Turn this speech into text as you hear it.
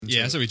into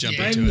it. Yeah, so we jump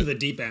Right into into it. the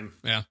deep end.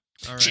 Yeah.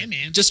 All right. Yeah,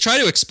 man. Just try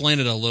to explain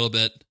it a little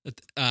bit,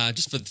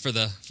 just for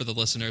the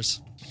listeners.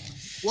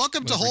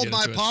 Welcome to Whenever we Hold get My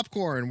into it.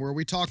 Popcorn, where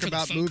we talk For the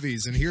about folk.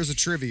 movies, and here's a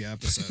trivia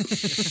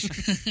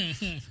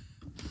episode.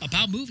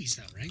 About movies,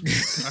 though, right?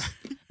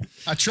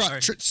 I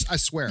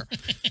swear.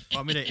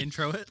 Want me to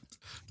intro it?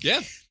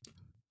 Yeah.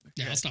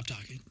 Yeah, I'll stop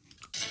talking.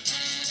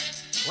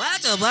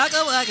 Welcome to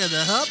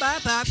Hold My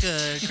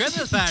Popcorn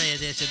Christmas Party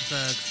Edition,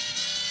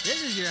 folks.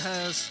 This is your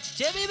host,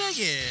 Jimmy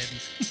McGinn.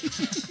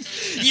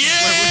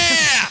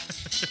 Yeah!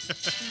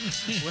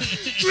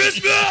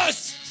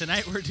 Christmas!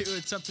 Tonight we're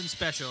doing something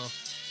special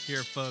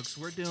here, folks.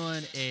 We're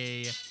doing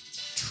a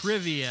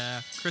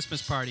trivia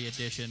Christmas Party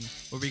Edition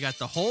where we got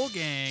the whole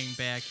gang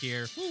back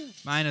here,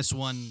 minus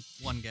one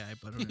guy,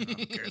 but who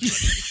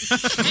cares?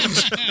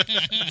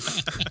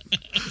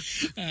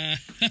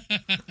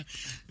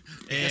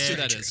 Guess who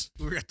that is?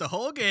 We got the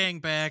whole gang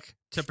back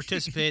to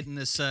participate in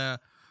this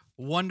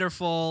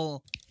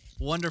wonderful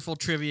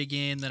trivia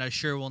game that I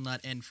sure will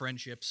not end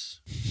friendships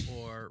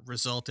or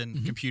result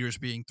in computers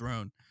being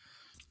thrown.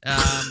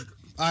 I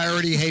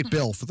already hate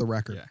Bill, for the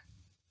record. Yeah.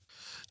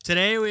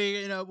 Today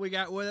we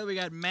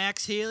got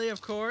Max Healy,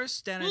 of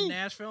course, down in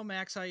Nashville.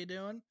 Max, how you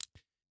doing?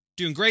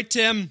 Doing great,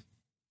 Tim.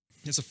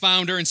 As a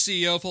founder and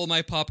CEO of Hold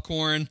My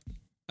Popcorn,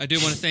 I do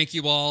want to thank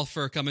you all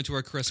for coming to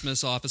our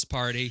Christmas office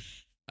party.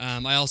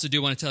 I also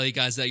do want to tell you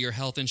guys that your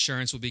health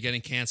insurance will be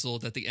getting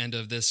canceled at the end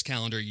of this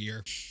calendar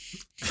year.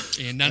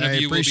 And none of I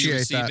you will be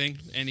appreciate that. receiving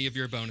any of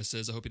your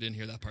bonuses. I hope you didn't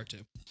hear that part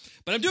too.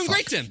 But I'm doing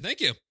great, Tim.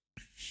 Thank you.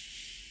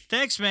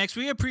 Thanks, Max.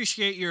 We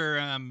appreciate your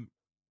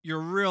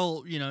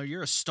real,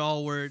 you're a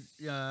stalwart.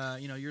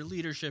 Your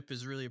leadership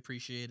is really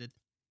appreciated.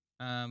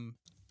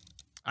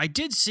 I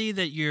did see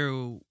that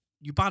you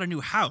bought a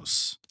new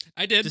house.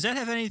 I did. Does that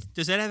have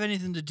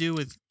anything to do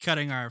with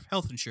cutting our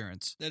health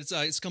insurance?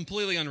 It's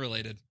completely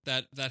unrelated.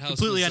 That house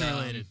Completely was,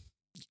 unrelated.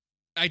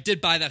 I did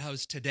buy that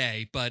house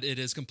today, but it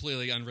is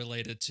completely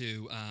unrelated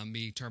to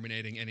me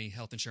terminating any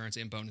health insurance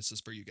and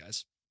bonuses for you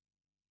guys.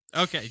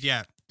 Okay,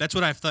 yeah, that's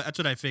what I thought. That's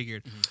what I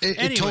figured. It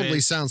totally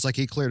Anyways. sounds like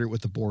he cleared it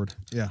with the board.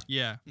 Yeah.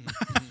 Yeah,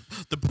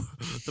 the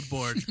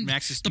board.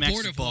 Max's The Max's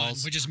board of one,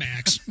 balls. which is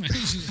Max.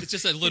 It's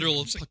just a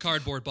literal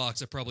cardboard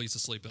box I probably used to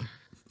sleep in.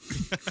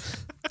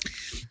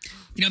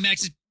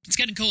 Max, it's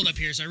getting cold up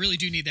here, so I really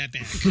do need that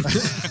back.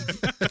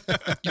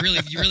 You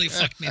really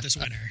fucked me this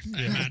winter.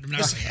 I'm not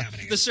really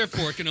having The it.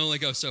 surfboard can only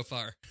go so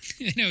far.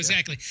 No,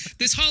 exactly.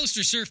 This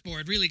Hollister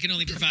surfboard really can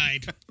only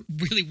provide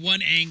really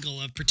one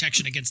angle of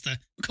protection against the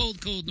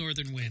cold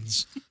northern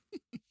winds.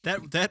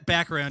 That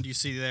background you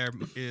see there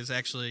is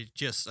actually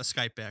just a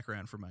Skype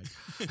background for Mike.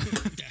 Yeah.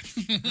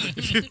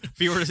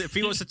 If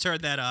he was to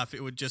turn that off,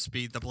 it would just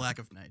be the black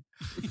of night.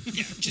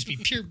 Yeah, just be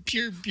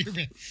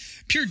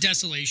pure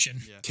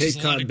desolation. Yeah. Just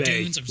Cape a lot Cod of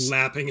Bay dunes of-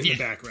 lapping in Yeah. the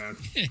background.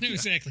 No,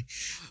 exactly.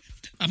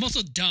 I'm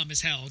also dumb as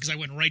hell because I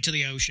went right to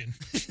the ocean.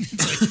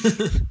 It's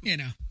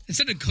like,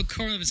 instead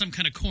of some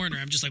kind of corner,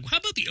 I'm just like, well, how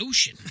about the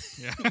ocean?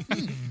 Yeah.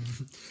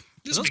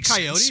 This Those makes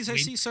coyotes sense. I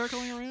see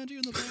circling around you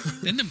in the background.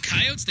 Then them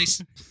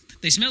coyotes,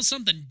 they smell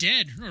something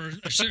dead or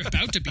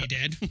about to be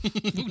dead.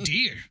 Oh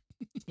dear.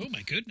 Oh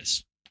my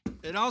goodness.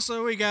 And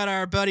also we got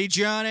our buddy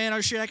John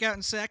Anoshek out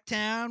in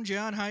Sacktown.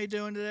 John, how you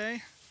doing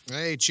today?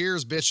 Hey,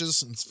 cheers,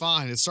 bitches. It's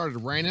fine. It started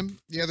raining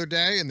the other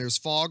day, and there's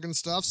fog and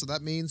stuff, so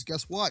that means,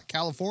 guess what?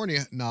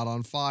 California, not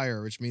on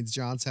fire, which means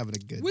John's having a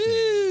good day.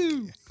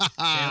 Woo!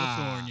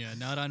 California,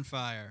 not on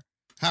fire.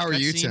 How are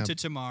you, Cutscene Tim? to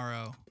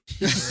tomorroal,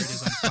 where it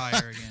is on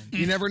fire again.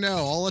 You never know.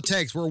 All it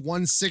takes, we're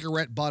one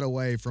cigarette butt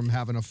away from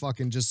having a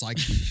fucking just like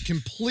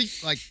complete,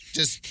 like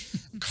just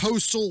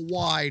coastal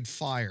wide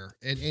fire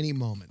at any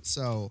moment.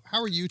 So,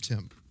 how are you,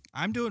 Tim?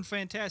 I'm doing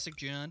fantastic,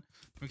 John.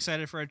 I'm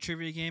excited for our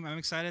trivia game. I'm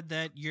excited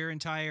that your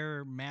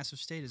entire massive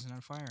state isn't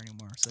on fire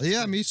anymore. So that's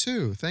Yeah, good. me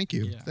too. Thank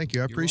you. Yeah, Thank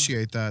you. I you're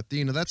appreciate that.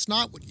 That's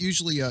not what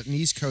usually an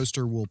East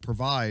Coaster will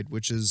provide,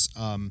 which is,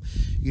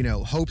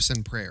 hopes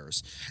and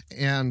prayers.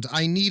 And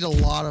I need a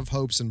lot of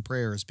hopes and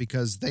prayers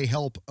because they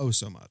help oh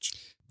so much.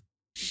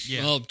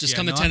 Yeah. Well, just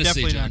come to I'm Tennessee,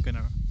 definitely John. not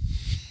gonna.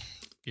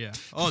 Yeah.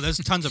 Oh, there's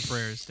tons of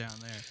prayers down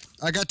there.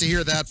 I got to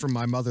hear that from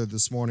my mother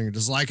this morning.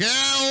 Just like,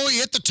 oh, you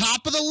hit the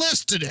top of the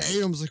list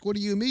today. I was like, what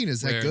do you mean?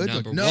 Is that We're good?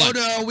 number Like, no, one.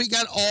 no, we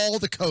got all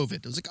the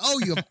COVID. I was like, oh,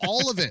 you have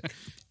all of it.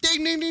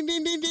 Ding, ding, ding,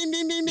 ding, ding, ding,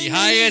 ding, ding, The ding.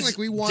 highest Like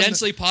we won.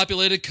 densely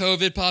populated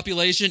COVID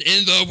population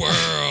in the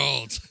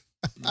world.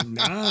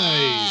 Nice.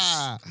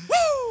 Ah.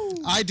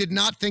 I did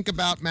not think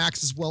about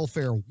Max's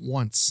welfare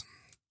once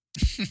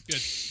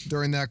Good.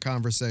 during that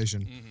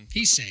conversation.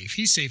 He's safe.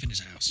 He's safe in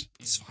his house.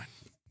 It's fine.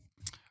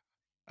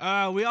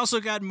 We also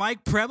got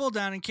Mike Preble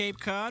down in Cape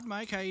Cod.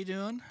 Mike, how you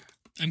doing?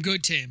 I'm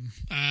good, Tim.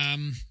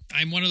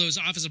 I'm one of those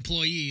office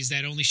employees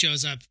that only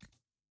shows up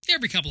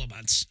every couple of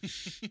months.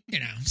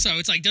 So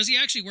it's like, does he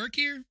actually work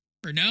here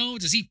or no?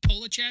 Does he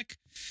pull a check?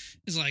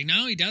 It's like,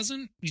 no, he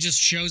doesn't. He just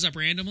shows up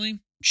randomly.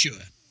 Sure.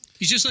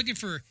 He's just looking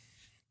for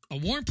a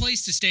warm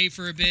place to stay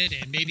for a bit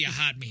and maybe a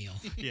hot meal.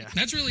 Yeah.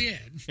 That's really it.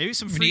 Maybe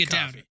some When free you get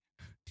down coffee. to it.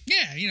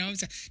 Yeah, do you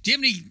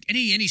have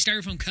any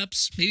styrofoam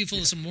cups? Maybe full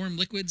of some warm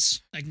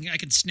liquids I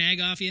can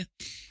snag off you.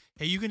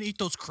 Hey, you gonna eat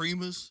those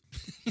creamers?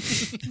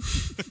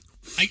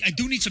 I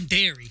do need some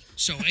dairy,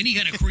 so any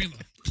kind of creamer,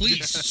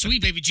 please.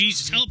 Sweet baby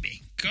Jesus, help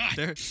me.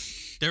 God.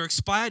 They're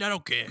expired. I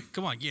don't care.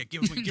 Come on, yeah,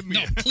 give me.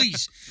 No,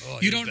 please.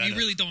 You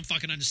really don't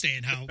fucking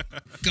understand how.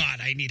 God,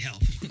 I need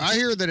help. I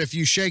hear that if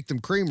you shake them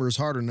creamers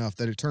hard enough,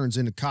 that it turns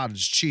into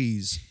cottage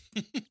cheese.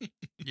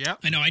 Yep.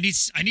 I know. I need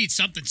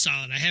something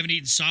solid. I haven't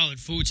eaten solid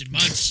foods in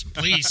months.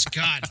 Please,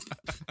 God.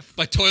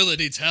 My toilet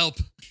needs help.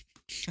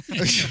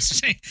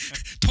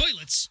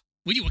 Toilets.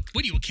 What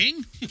are you, a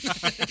king?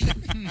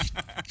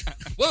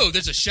 Whoa,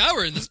 there's a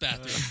shower in this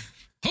bathroom.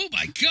 Oh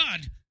my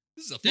God.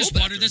 This is a full There's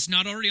bathroom. water that's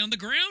not already on the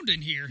ground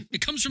in here. It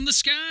comes from the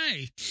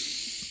sky.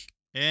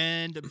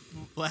 And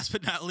last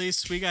but not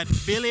least, we got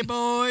Billy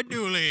Boy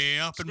Dooley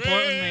up in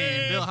Portland,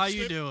 Maine. Bill, how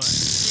you doing?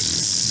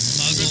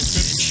 Muggle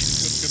bitch.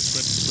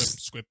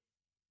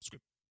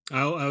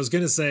 I was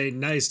going to say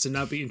nice to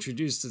not be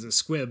introduced as a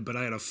squib, but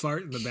I had a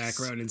fart in the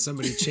background and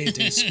somebody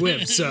chanting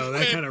squib, so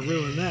that kind of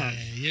ruined that.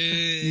 Yeah.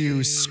 You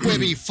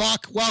squibby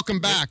fuck. Welcome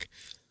back.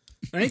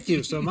 Thank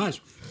you so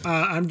much.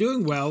 I'm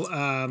doing well.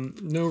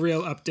 No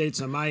real updates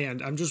on my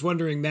end. I'm just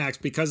wondering, Max,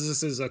 because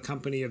this is a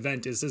company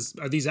event,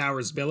 are these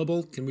hours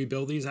billable? Can we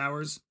bill these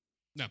hours?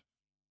 No.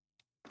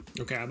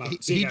 Okay, I'm out.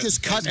 He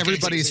just cut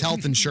everybody's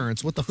health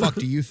insurance. What the fuck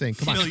do you think?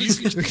 Come on. Bill,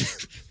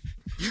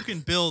 you can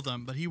bill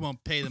them, but he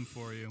won't pay them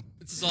for you.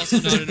 This is also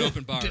not an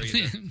open bar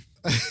either.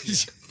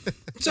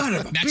 Son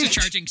of a Max is bitch.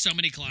 charging so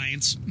many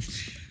clients.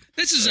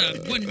 This is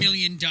 $1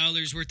 million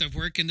worth of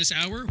work in this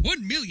hour.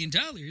 $1 million.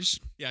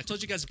 Yeah, I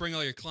told you guys to bring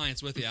all your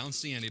clients with you. I don't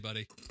see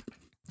anybody.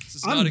 This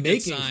is I'm not a good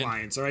making sign.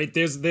 clients, all right?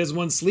 There's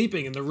one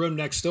sleeping in the room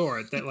next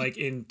door that, like,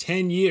 in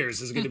 10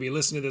 years is going to be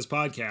listening to this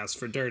podcast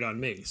for Dirt on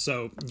Me.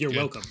 So you're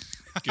welcome.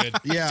 Good.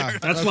 Yeah.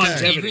 That's okay.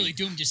 longevity. You really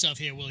doomed yourself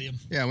here, William.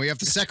 Yeah, we have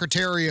the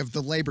secretary of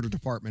the labor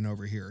department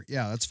over here.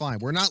 Yeah, that's fine.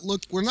 We're not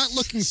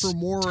looking for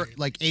more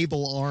like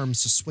able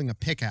arms to swing a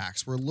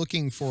pickaxe. We're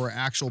looking for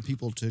actual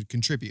people to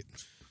contribute.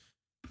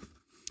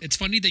 It's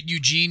funny that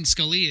Eugene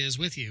Scalia is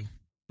with you,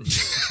 who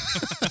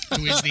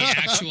is the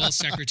actual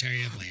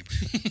Secretary of Labor.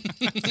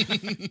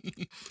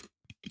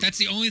 That's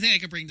the only thing I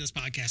can bring to this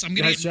podcast. I'm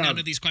going to Nice get none job.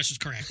 of these questions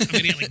correct. I'm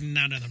going to get like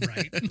none of them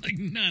right. Like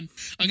none.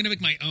 I'm going to make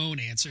my own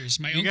answers,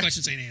 my own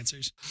questions and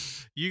answers.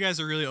 You guys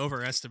are really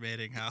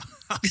overestimating how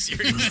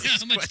serious these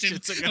How much Tim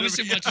questions are going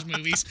to be. watches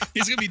movies?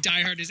 It's going to be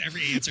Die Hard is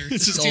every answer.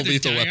 This is It's all either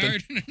Lethal Die Weapon.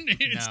 Hard,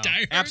 it's No, Die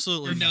Hard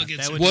absolutely or Mel not. That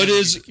Gibson. would What never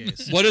is be the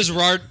case. what is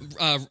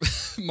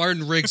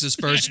Martin Riggs'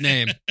 first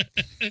name?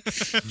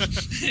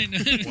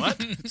 What?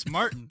 It's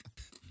Martin.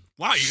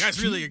 Wow, you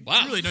guys really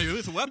know you're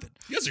with a weapon.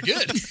 You guys are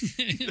good.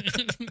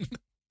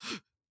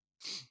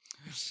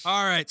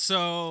 All right,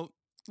 so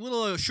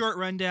a short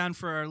rundown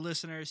for our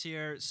listeners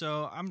here.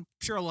 So I'm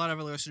sure a lot of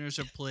our listeners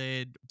have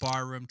played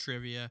Barroom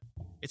Trivia.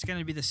 It's going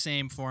to be the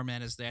same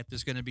format as that.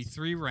 There's going to be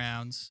 3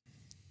 rounds.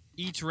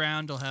 Each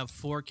round will have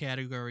 4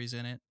 categories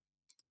in it,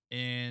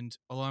 and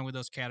along with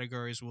those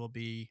categories will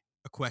be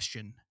a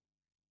question.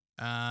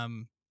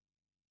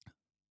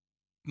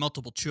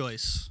 Multiple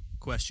choice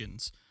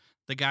questions.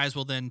 The guys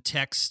will then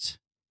text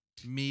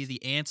me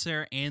the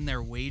answer and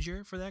their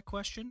wager for that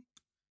question.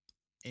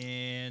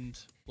 And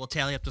we'll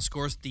tally up the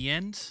scores at the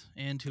end,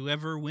 and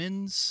whoever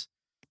wins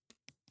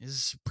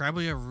is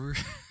probably a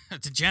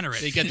degenerate.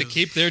 They get to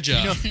keep their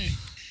job.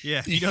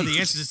 Yeah, you know the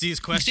answers to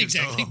these questions.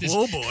 Exactly.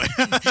 Oh boy.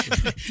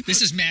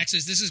 This is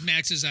Max's.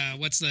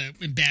 What's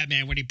in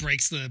Batman when he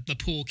breaks the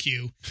pool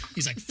cue?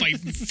 He's like,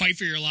 fight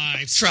for your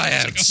lives.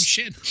 Tryouts. Like, oh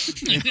shit.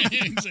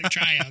 He's like,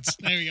 tryouts.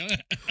 There we go.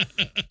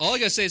 All I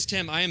gotta say is,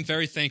 Tim, I am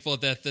very thankful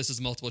that this is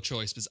multiple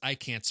choice because I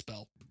can't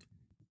spell.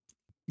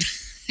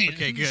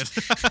 Okay, good.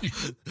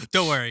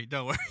 Don't worry.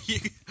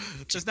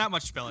 There's not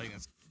much spelling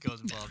that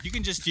goes involved. You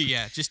can just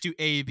do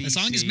A, B, As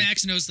long as C.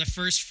 Max knows the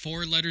first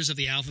 4 letters of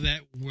the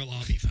alphabet, we'll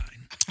all be fine.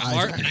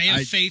 And I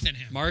have faith in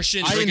him.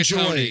 Martian I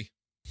rigatoni.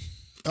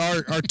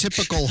 enjoy- Our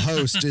typical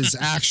host is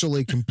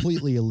actually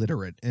completely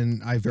illiterate,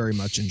 and I very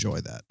much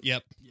enjoy that.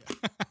 Yep.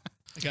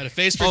 I got a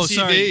face for Oh, TV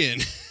sorry.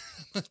 and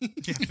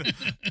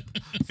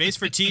Face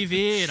for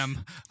TV, and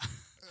I'm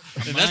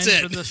that's mine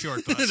it. for the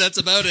short bus. That's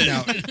about it.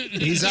 Now,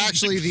 he's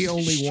actually the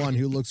only one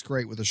who looks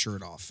great with a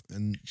shirt off,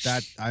 and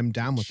that I'm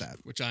down with that.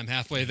 Which I'm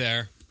halfway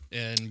there,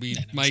 and we That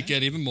makes might sense.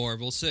 get even more.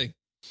 We'll see.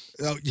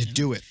 Oh, you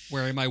do it.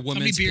 Wearing my How many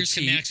woman's beers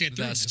can petite Max get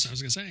through vest. this? I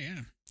was going to say,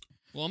 yeah.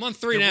 Well, I'm on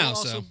 3 There will now,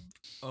 also- so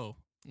Oh.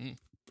 Mm.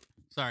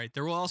 Sorry.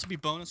 There will also be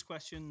bonus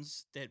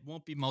questions that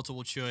won't be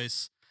multiple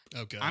choice.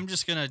 okay. I'm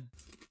just going to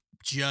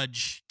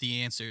judge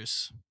the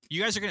answers.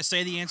 You guys are going to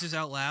say the answers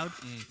out loud,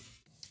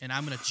 and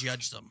I'm going to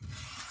judge them.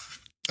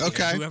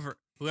 Okay.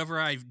 Whoever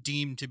I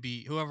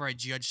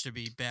judge to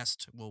be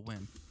best will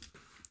win.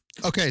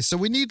 Okay, so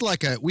we need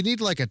like a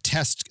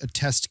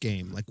test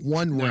game, like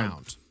one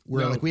round.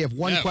 Where No. like we have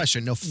one No.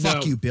 question. No, fuck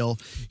No. you, Bill.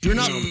 You're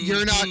not.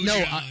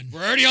 No, John.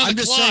 We're already on I'm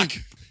the just clock.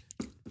 saying-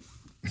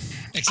 I'm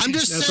Excuse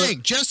just That's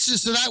saying, just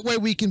so that way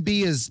we can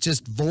be as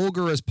just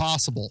vulgar as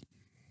possible.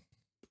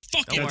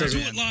 Fuck Don't it, worry, do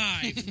man. it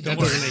live. That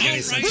doesn't make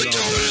any sense at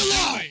all.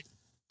 All right.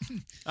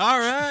 All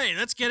right,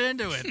 let's get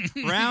into it.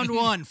 Round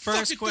one, first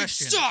Fucking thing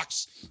question.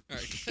 sucks. All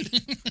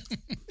right.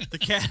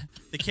 Go ahead.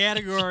 The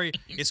category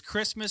is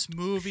Christmas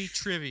movie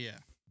trivia.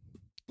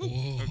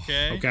 Whoa.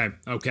 Okay.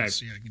 Okay. Let's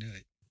see if I can do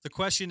it. The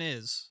question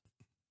is,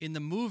 in the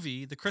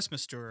movie The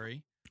Christmas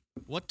Story,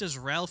 what does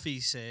Ralphie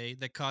say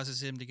that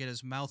causes him to get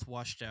his mouth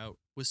washed out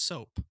with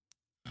soap?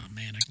 Oh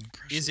man, I can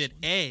crush Is this it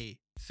one. A,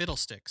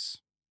 fiddlesticks?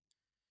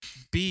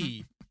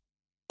 B,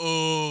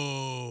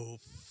 oh,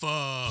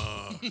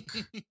 fuck?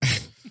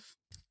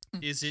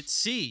 Is it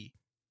C,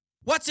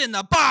 what's in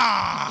the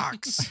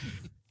box?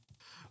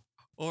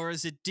 Or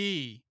is it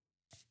D,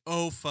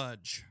 oh,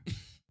 fudge?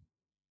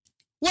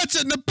 What's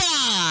in the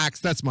box?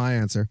 That's my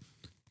answer.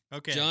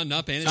 Okay. John,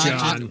 not paying John.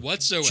 attention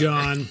whatsoever.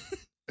 John,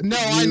 No,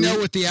 I know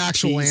what the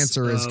actual piece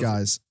answer is, of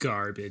guys.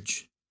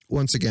 garbage.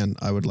 Once again,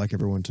 I would like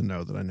everyone to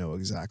know that I know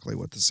exactly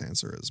what this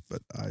answer is,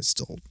 but I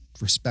still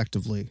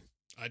respectively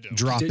I don't.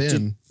 drop Did-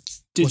 in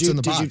Did what's you in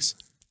the did box.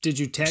 you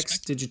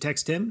did you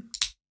text him?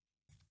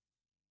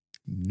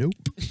 Nope.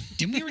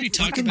 Didn't we already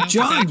talk Fucking about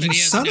John, the fact that you he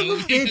has son of no, a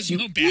he has bitch, you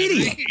no battery?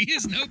 idiot. He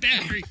has no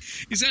battery.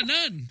 He's got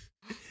none.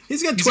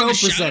 He's got He's gonna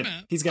 12%. shout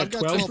out. He's got I've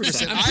got 12%.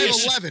 12%. I have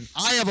 11.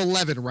 I have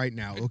 11 right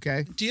now,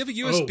 okay? Do you have a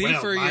Oh, USB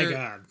well, for my your?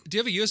 God. Do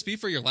you have a USB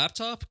for your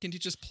laptop? Can you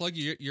just plug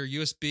your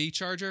USB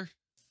charger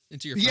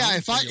into your phone? Yeah,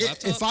 if from your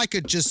laptop? if I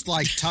could just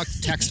like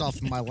text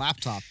off my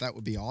laptop, that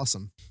would be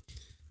awesome.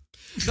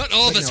 Not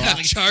all of But us no, have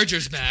I-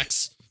 chargers,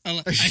 Max. I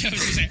was gonna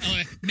say,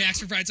 Max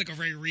provides like a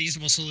very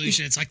reasonable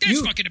solution. It's like that's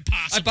You- fucking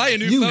impossible. I buy a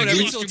new You phone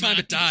every lost single your time mind.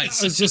 it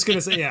dies. I was just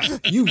gonna say, yeah.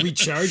 You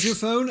recharge your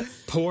phone,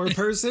 poor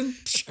person.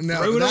 No,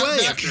 Throw it that, away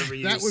that- after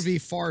every that use. would be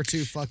far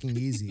too fucking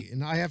easy,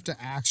 and I have to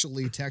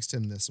actually text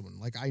him this one.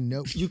 Like I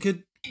know. You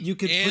could And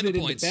put it into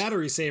points.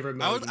 battery saver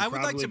mode. I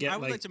would like to. get I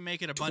would like to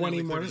make it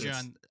abundantly 20 more clear to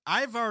minutes. John.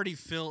 I've already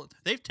filled.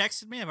 They've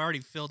texted me. I've already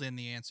filled in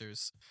the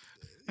answers.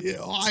 Yeah,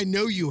 I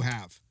know you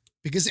have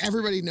because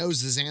everybody knows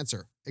his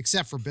answer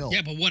except for Bill.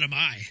 Yeah, but what am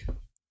I?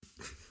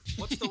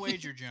 What's the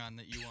wager, John,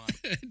 that you want?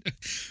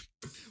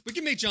 We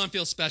can make John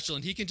feel special,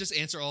 and he can just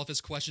answer all of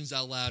his questions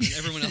out loud, and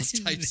everyone else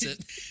types it.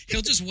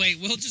 He'll just wait.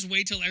 We'll just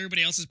wait till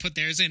everybody else has put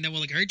theirs in. Then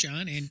we'll like, all right,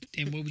 John,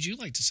 and what would you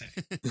like to say?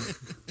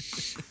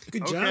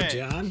 Good job, Okay.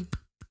 John.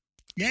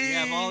 Yeah, We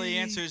have all the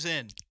answers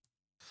in.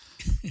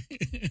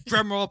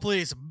 Drum roll,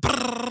 please.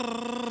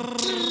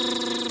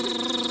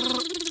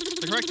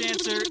 The correct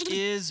answer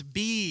is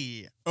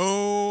B.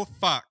 Oh,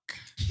 fuck.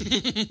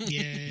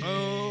 Yeah.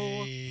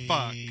 Oh,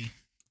 fuck.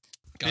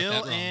 Got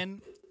that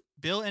wrong.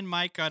 Bill and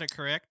Mike got it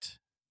correct.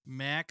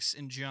 Max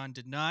and John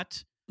did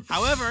not.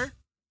 However,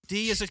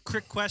 D is a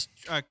quick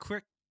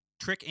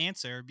trick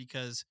answer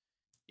because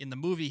in the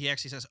movie he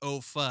actually says "oh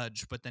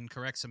fudge," but then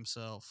corrects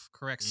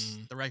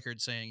the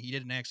record saying he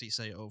didn't actually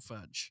say "oh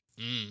fudge."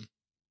 Mm.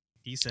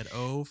 He said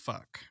 "oh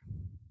fuck."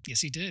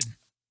 Yes, he did.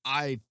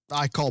 I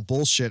call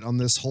bullshit on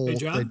this whole. Hey,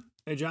 John.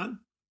 Hey, John.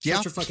 Yeah?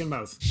 Shut your fucking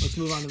mouth. Let's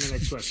move on to the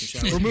next question,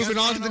 shall we? We're moving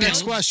on to the next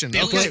Bill- question.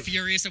 Bill Okay. is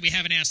furious that we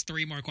haven't asked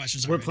 3 more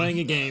questions. We're already. playing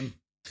a game.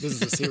 This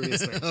is a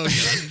serious thing. Oh, God.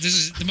 This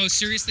is the most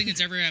serious thing that's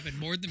ever happened.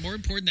 More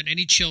important than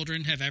any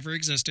children have ever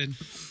existed.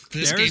 If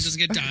this game There's- doesn't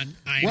get done,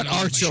 I'm What gonna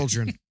are lose my shit.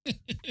 children?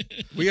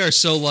 We are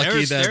so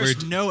lucky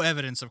There's no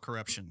evidence of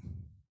corruption.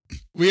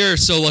 we are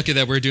so lucky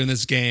that we're doing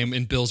this game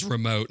in Bill's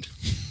remote.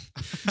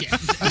 Yeah,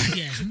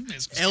 yeah.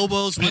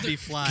 Elbows would be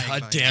flying.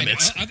 God by damn now.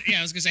 it. Yeah,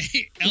 I was gonna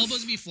say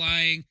elbows be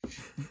flying,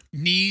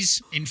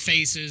 knees in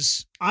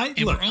faces, and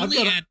Look, we're only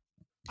at.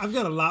 I've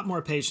got a lot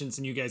more patience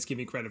than you guys give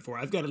me credit for.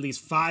 I've got at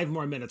least 5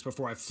 more minutes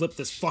before I flip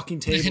this fucking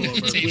table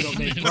over if we don't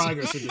make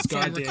progress with this Before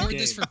I goddamn record game.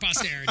 this for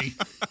posterity.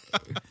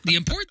 The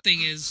important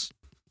thing is,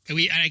 and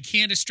I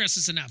can't stress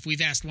this enough.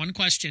 We've asked one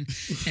question,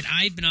 and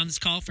I've been on this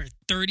call for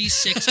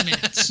 36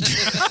 minutes.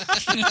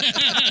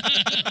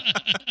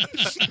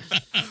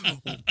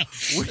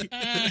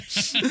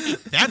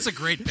 That's a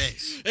great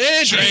pace.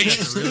 And drink.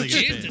 That's a really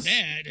good Cheers to pace.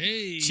 that.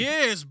 Hey.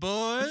 Cheers,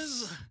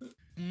 boys.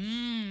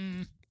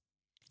 Mm.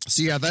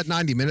 So yeah, that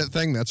 90-minute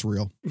thing, that's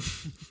real.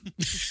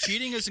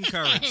 Cheating is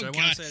encouraged. Oh, I want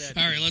God. to say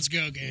that. All right, let's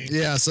go, gang.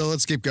 Yeah, so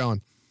let's keep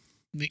going.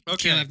 We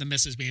Okay. can't have the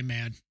missus being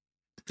mad.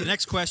 The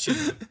next question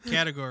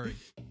category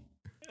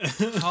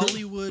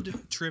Hollywood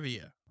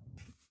trivia.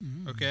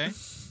 Okay.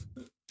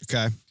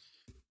 Okay.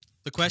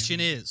 The question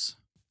is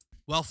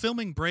while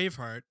filming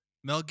Braveheart,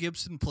 Mel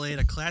Gibson played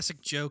a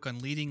classic joke on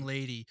leading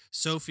lady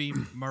Sophie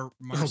boy.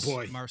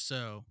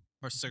 Marceau.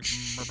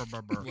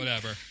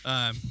 Whatever.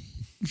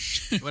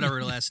 Whatever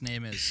her last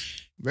name is.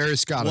 Very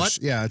Scottish. What?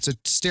 Yeah, it's a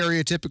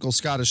stereotypical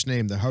Scottish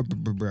name. That's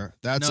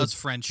No, a it's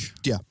French.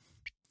 yeah.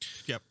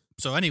 Yep.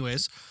 So,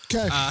 anyways,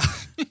 Okay.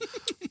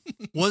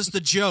 was the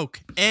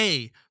joke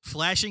A,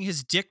 flashing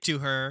his dick to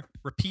her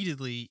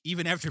repeatedly,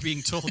 even after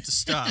being told to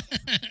stop?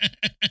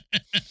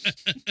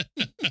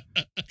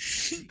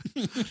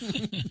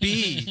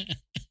 B,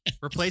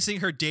 replacing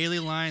her daily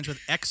lines with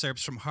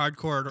excerpts from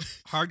hardcore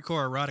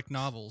erotic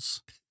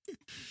novels?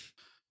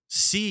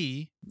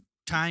 C,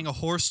 tying a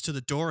horse to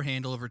the door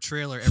handle of her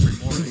trailer every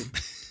morning?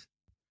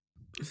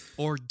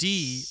 Or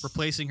D,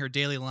 replacing her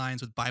daily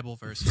lines with Bible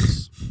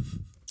verses?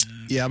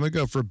 Yeah, I'm gonna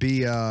go for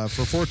B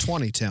for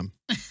 420, Tim.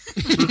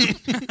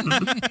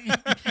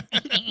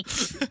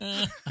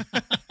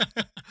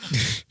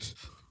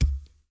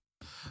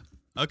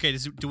 Okay,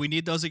 do we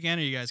need those again,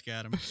 or you guys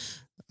got them?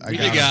 I You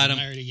got got it. him.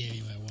 I already gave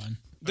you my one.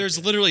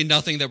 There's literally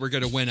nothing that we're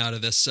going to win out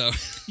of this, so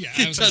Yeah,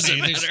 It I was gonna say,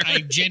 doesn't matter.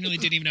 I genuinely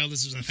didn't even know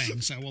this was a thing,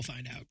 so we'll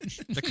find out.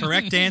 The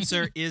correct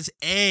answer is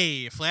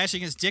A,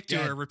 flashing his dick to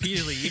Yeah. her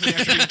repeatedly, even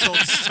after being told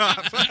to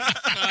stop.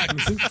 Wow.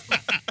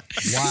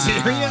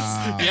 Serious?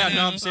 Yeah,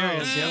 no, I'm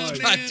serious. Oh, Yeah. boy.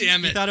 God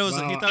damn He it. thought it was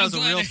Wow. he thought it was a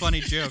I'm real glad-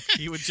 funny joke.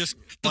 He would just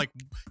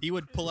he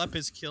would pull up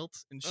his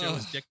kilt and show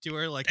his Ugh. dick to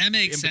her like That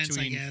makes in sense,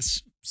 I between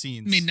guess.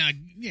 scenes. I mean, not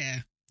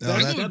yeah. Oh,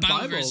 I that- go with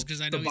Bible verse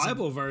because I know the he's a-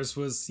 Bible verse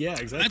was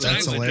exactly. That's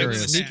That's what I would do with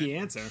hilarious. that. Sneaky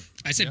answer.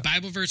 I said Yeah.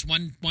 Bible verse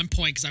one point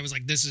because I was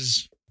like, this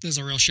is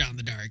a real shot in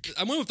the dark.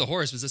 I went with the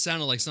horse because it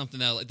sounded like something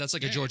that's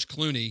like a Yeah. George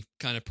Clooney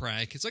kind of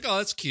prank. It's like, oh,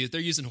 that's cute.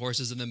 They're using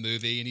horses in the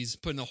movie, and he's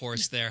putting a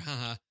horse there.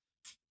 Haha.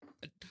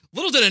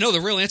 Little did I know the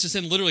real answer is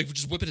him literally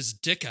just whipping his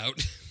dick out.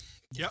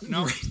 Yep,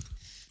 no.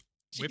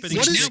 Whipping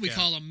Which his now dick we out.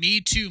 call a Me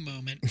Too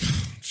moment.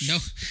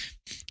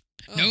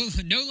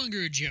 No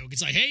longer a joke.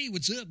 It's like, hey,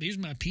 what's up? Here's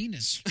my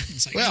penis.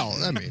 It's like, Well,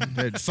 I mean,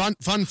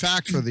 fun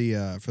fact for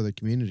the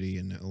community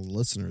and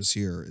listeners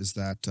here is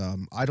that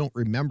I don't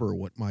remember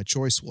what my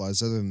choice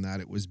was, other than that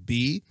it was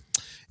B,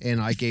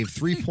 and I gave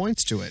 3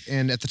 points to it.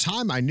 And at the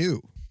time, I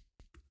knew.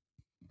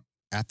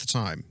 At the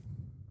time.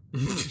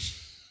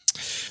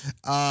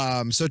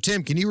 So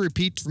Tim, can you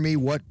repeat for me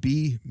what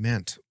B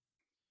meant?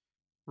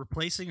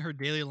 Replacing her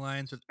daily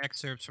lines with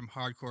excerpts from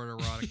hardcore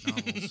erotic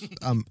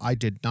novels. I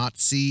did not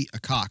see a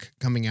cock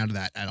coming out of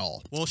that at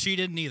all. Well, she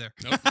didn't either.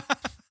 Nope.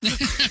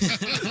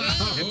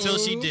 Until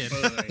she did.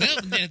 boy. well,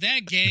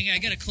 that gang, I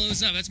gotta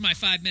close up. That's my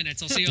 5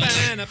 minutes. I'll see you all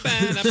later.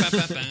 Bam, bam,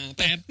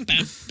 bam,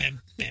 bam,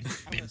 bam,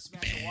 bam.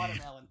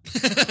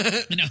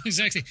 No,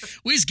 exactly.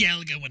 Where's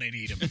Gallagher when I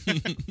need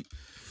him?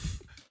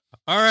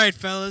 All right,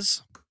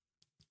 fellas.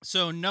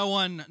 So no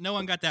one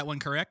got that one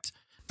correct.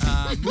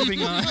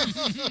 Moving on.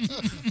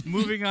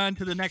 Moving on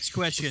to the next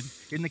question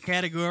in the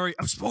category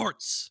of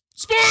sports.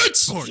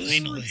 Sports!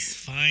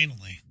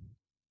 Finally.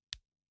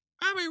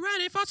 Are we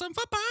ready for some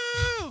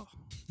football?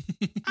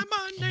 A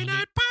Monday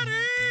night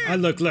party.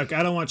 Look.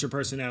 I don't want your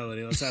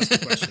personality. Let's ask the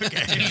question. I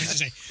was gonna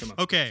say,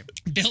 Okay.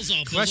 Bill's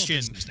all Question.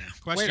 business now.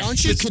 Question. Wait,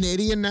 aren't you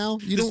Canadian now?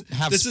 You don't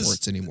have This is-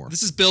 sports anymore.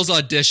 This is Bill's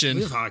audition.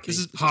 We have hockey. This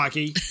is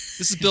hockey.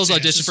 Bill's Yeah,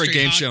 audition it's for a straight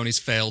game hockey. show, and he's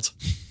failed.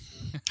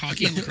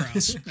 Hockey and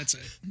lacrosse. That's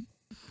it.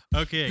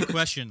 Okay.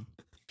 Question.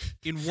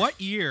 In what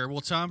year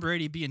will Tom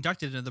Brady be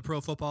inducted into the Pro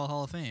Football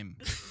Hall of Fame?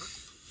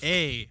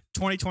 A.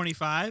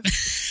 2025.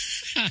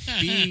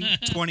 B.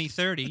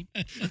 2030.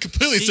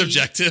 Completely C,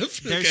 subjective.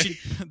 There Okay.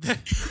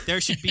 there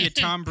should be a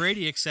Tom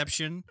Brady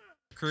exception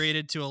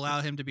created to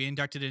allow him to be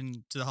inducted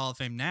into the Hall of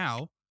Fame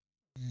now.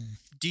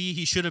 D.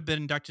 He should have been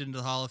inducted into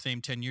the Hall of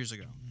Fame 10 years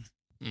ago.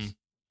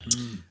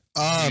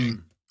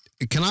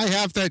 Can I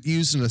have that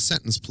used in a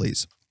sentence,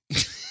 please?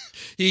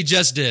 He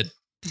just did.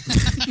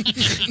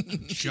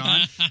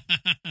 John.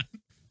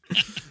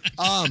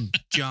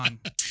 John.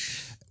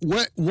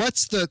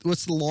 What's the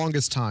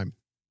longest time?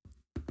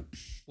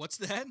 What's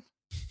that?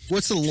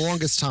 What's the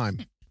longest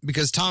time?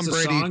 Because Tom It's a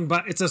Brady. song,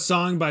 but it's a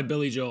song by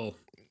Billy Joel.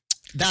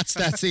 That's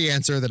the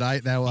answer that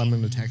I'm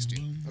going to text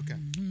you. Okay.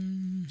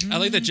 I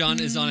like that John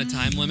is on a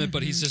time limit,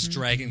 but he's just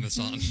dragging the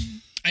song.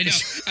 I know.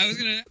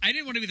 I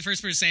didn't want to be the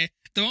first person to say it.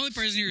 The only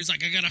person here is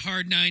like, I got a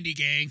hard 90,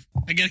 gang.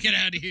 I gotta get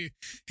out of here.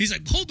 He's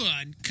like, hold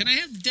on. Can I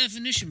have the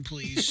definition,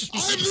 please?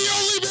 I'm the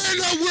only man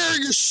not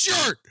wearing a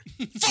shirt.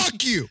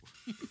 Fuck you.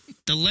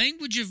 The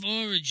language of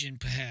origin,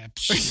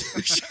 perhaps.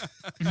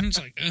 It's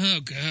like, oh,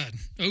 God.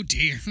 Oh,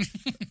 dear.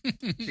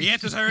 The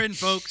answers are in,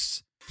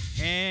 folks.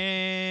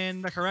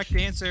 And the correct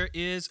answer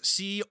is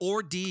C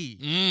or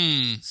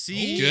D.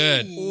 C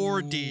Good.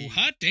 or D.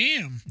 Hot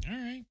damn. All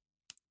right.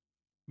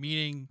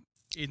 Meaning,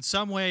 in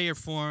some way or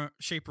form,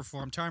 shape or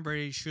form, Tom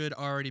Brady should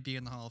already be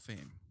in the Hall of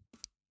Fame.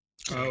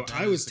 Oh,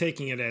 I was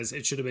taking it as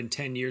it should have been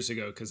 10 years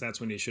ago because that's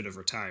when he should have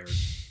retired.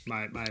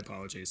 My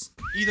apologies.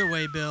 Either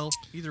way, Bill.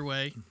 Either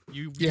way,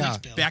 you Yeah.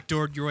 Bill.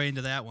 backdoored your way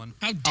into that one.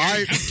 How dare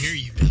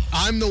you, Bill?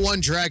 I'm the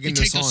one dragging You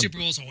this take those on. Super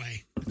Bowls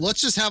away.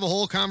 Let's just have a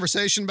whole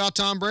conversation about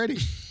Tom Brady.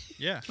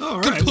 Yeah. All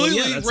right. Completely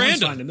well, yeah, that sounds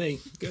random. fine to me.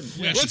 Good.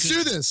 Yeah, Let's she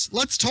do this.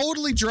 Let's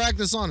totally drag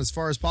this on as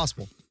far as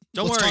possible.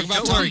 Don't Let's worry talk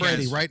about don't Tom worry,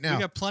 Brady guys. right now.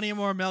 We got plenty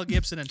more Mel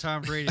Gibson and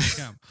Tom Brady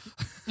to come.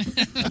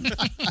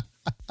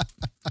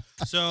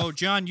 So,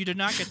 John, you did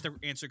not get the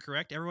answer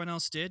correct. Everyone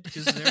else did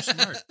because they're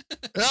smart.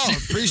 Oh,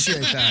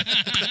 appreciate that.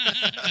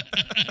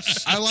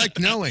 I like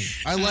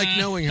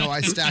knowing how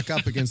I stack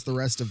up against the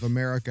rest of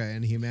America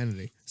and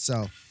humanity.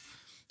 So,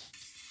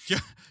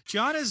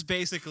 John is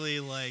basically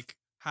like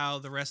how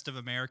the rest of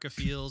America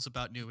feels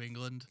about New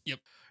England. Yep.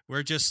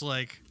 We're just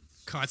like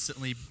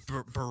constantly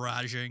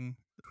barraging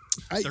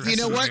the rest you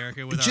know of what?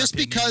 America with our Just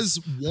opinions.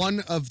 because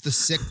one of the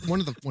 6 of us, one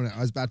of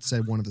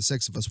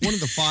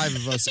the 5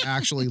 of us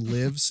actually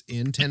lives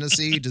in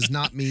Tennessee does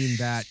not mean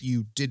that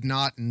you did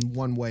not in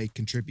one way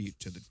contribute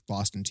to the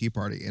Boston Tea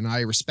Party, and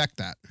I respect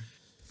that.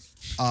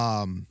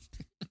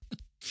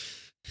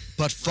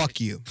 but fuck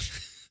you.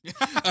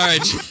 All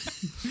right.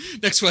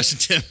 Next question,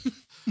 Tim.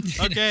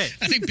 Okay.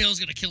 I think Bill's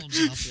gonna kill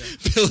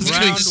himself. Bill's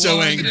getting Round so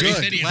one. angry. Good.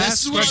 Good. Video. This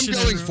Last is what I'm question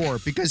going is-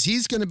 for because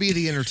he's going to be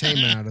the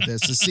entertainment out of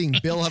this. Is seeing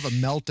Bill have a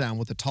meltdown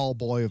with a tall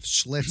boy of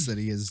Schlitz that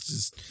he is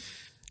just.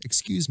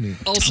 Excuse me.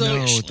 Also,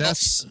 no,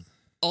 that's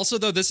Also,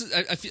 though, this is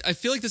I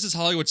feel like this is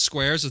Hollywood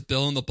Squares with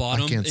Bill in the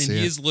bottom, can't and see he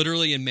it. is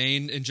literally in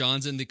Maine, and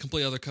John's in the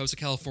complete other coast of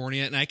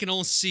California, and I can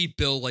almost see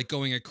Bill like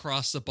going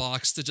across the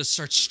box to just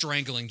start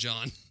strangling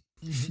John.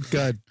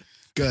 good.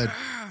 Good.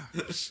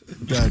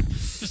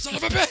 Son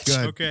of a bitch!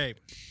 Good. Okay.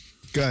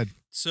 Good.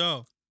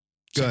 So,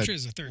 So I'm Good. sure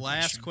there's a third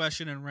last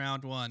question in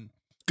round one.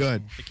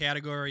 Good. The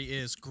category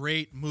is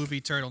great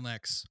movie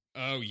turtlenecks.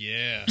 Oh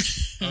yeah.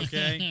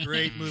 Okay?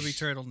 Great movie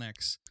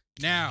turtlenecks.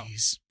 Now,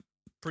 Jeez.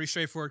 pretty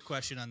straightforward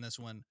question on this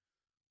one.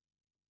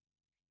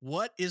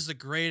 What is the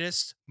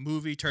greatest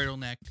movie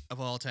turtleneck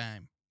of all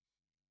time?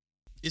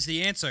 Is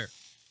the answer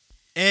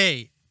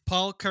A.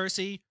 Paul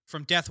Kersey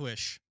from Death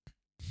Wish,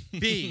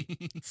 B.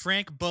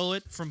 Frank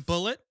Bullitt from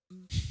Bullet,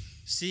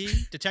 C.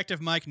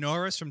 Detective Mike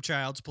Norris from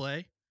Child's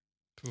Play,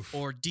 Oof.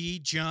 or D.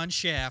 John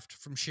Shaft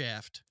from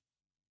Shaft?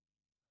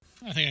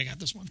 I think I got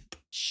this one.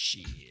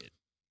 Shit.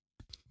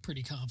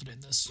 Pretty confident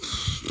in this.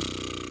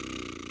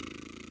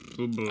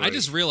 Oh boy. I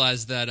just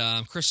realized that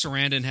Chris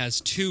Sarandon has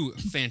two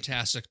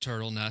fantastic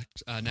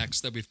turtlenecks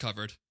necks that we've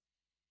covered.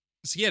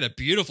 So he had a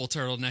beautiful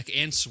turtleneck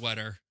and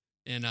sweater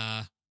in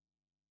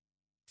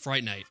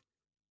Fright Night.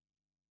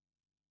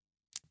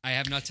 I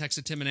have not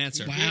texted Tim an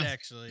answer. He Wow. did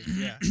actually.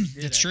 Yeah, he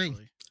did That's true.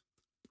 actually.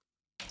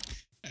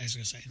 I was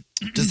gonna say.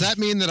 Does that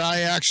mean that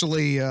I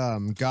actually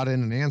got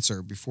in an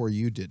answer before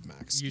you did,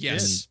 Max? You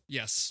Yes.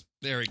 Yes.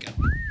 There we go.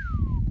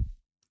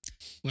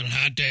 Well,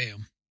 hot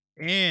damn.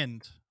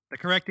 And the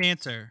correct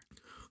answer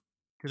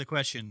to the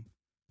question,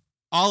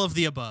 all of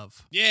the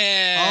above.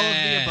 Yeah. All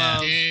of the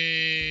above.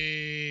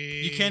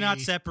 Yay. You cannot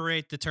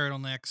separate the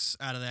turtlenecks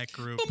out of that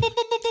group.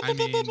 I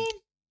mean,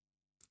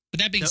 But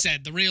that being The-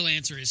 said, the real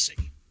answer is C.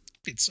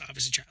 It's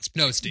obviously Child's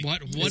Play. No, it's D.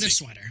 What It's a D.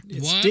 sweater.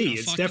 It's What D. a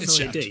It's fucking definitely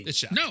Shaft. D. It's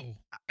Shaft. No.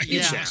 Are you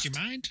Yeah. lost your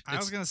mind? I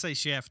was going to say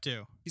Shaft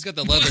too. He's got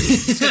the leather.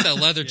 He's got that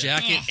leather Yeah.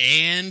 jacket Oh.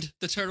 and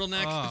the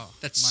turtleneck. Oh,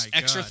 That's my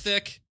extra God.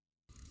 thick.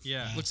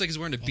 Yeah. Looks like he's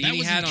wearing a Well, that beanie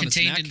wasn't hat on his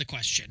contained neck. in the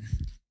question.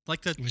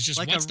 Like the It was just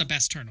like what's a, the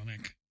best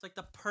turtleneck? It's like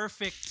the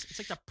perfect. It's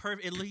like the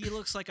perfect. He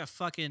looks like a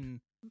fucking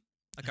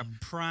like a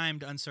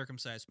primed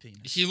uncircumcised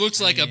penis. He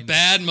looks I like a mean,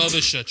 bad mother.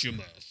 Shut your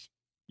mouth.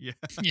 Yeah.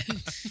 Yeah.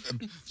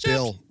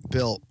 Bill,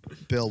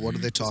 what are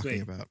they talking me.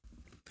 about?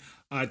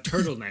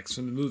 Turtlenecks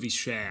from the movie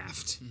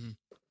Shaft.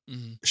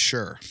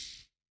 Sure.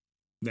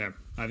 There.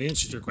 I've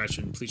answered your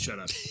question. Please shut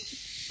up.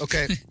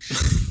 Okay.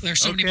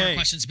 There's so many more Okay.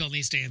 questions Bill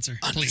needs to answer.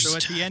 Please. So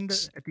at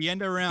the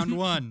end of round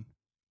one,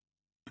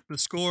 the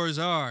scores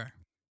are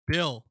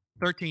Bill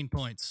 13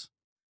 points,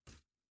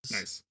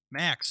 Nice.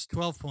 Max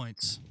 12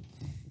 points,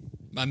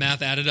 My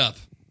math added up.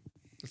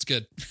 That's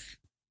good.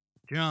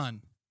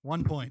 John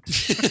 1 point,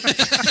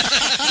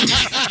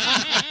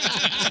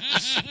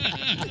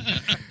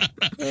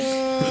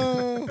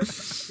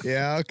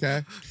 Yeah,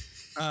 okay.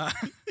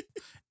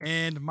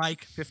 and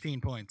Mike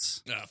 15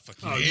 points. Ah, fuck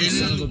Oh, you. you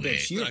son of a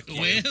bitch. You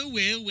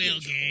Well,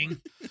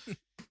 gang.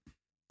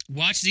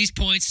 Watch these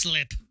points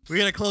slip. We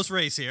got a close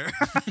race here.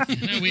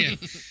 No,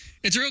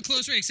 it's a real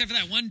close race, except for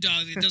that one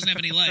dog that doesn't have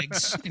any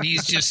legs, and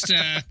he's just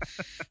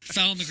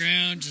fell on the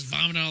ground, just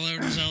vomiting all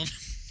over himself.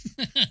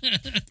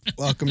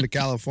 Welcome to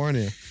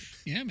California.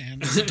 Yeah, man,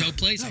 it's a dope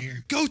place out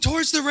here. Go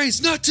towards the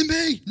race, not to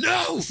me.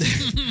 No.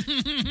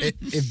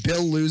 If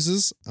Bill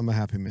loses, I'm a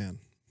happy man.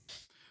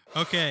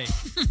 Okay,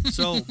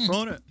 so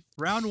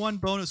round one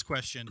bonus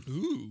question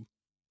Ooh.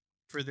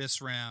 for this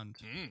round.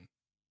 Mm.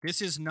 This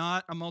is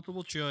not a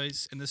multiple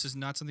choice, and this is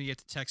not something you have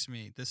to text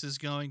me. This is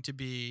going to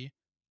be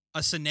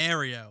a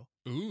scenario,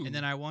 Ooh. and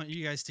then I want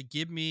you guys to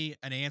give me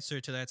an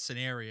answer to that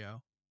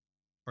scenario,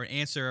 or an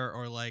answer,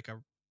 or like a,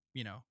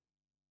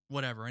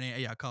 whatever.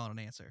 Yeah, call it an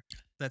answer.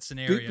 That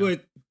scenario.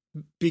 But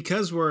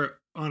because we're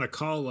on a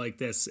call like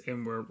this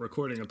and we're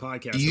recording a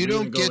podcast, You are we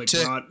don't gonna get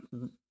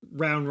to-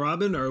 round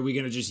robin, or are we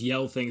going to just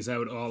yell things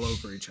out all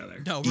over each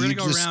other? No, we're You gonna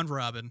go just- round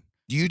robin.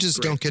 You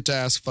just Great. don't get to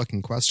ask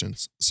fucking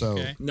questions. So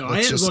Okay. No,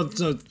 let's just-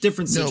 the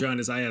difference, No. John,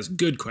 is I ask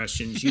good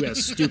questions. You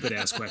ask stupid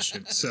ass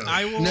questions. So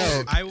I will.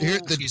 No, I will. here,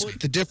 Excuse me.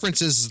 the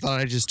difference is that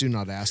I just do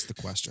not ask the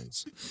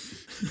questions.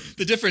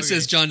 The difference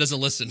is John doesn't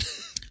listen.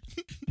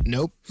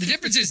 Nope. The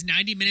difference is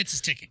 90 minutes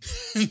is ticking.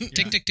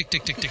 Tick, tick, tick,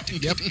 tick, tick, tick,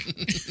 tick. Yep.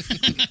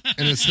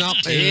 And it's not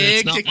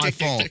Tick, my tick, tick,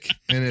 fault. tick, tick.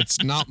 And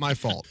it's not my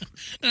fault.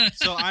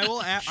 So I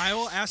will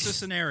ask the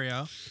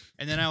scenario,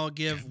 and then I will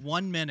give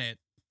 1 minute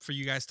for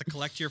you guys to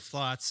collect your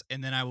thoughts,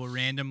 and then I will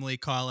randomly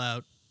call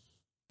out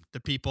the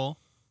people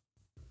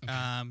to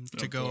Oh,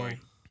 go boy.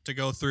 to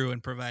go through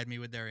and provide me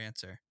with their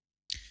answer.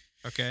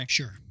 Okay.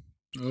 Sure.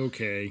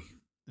 okay.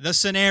 The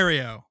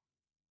scenario.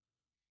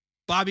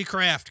 Bobby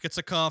Kraft gets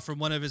a call from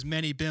one of his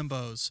many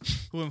bimbos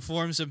who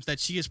informs him that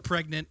she is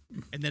pregnant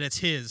and that it's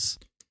his.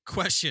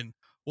 Question.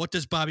 What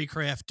does Bobby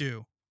Kraft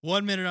do?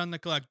 1 minute on the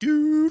clock. Yeah,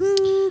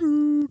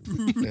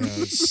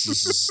 this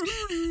is-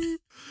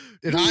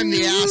 And I'm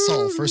the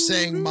asshole for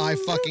saying my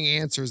fucking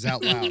answers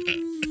out loud.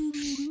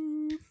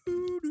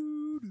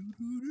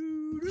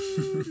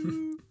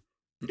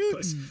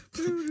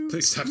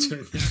 Please stop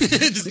doing that.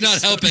 It's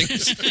not helping.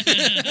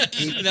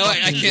 No,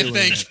 I can't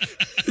think.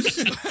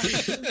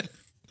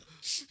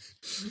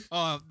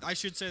 I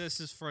should say this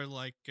is for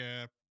like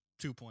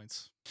 2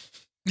 points.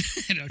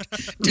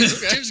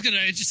 Tim's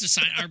gonna just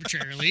assign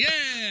arbitrarily.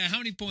 Yeah, how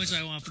many points do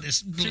I want for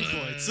this? 2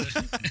 points.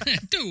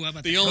 2. How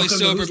about The that? only Welcome to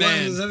sober Whose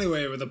Line Is man. This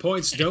Anyway, where the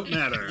points don't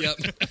matter. Yep.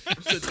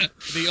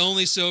 The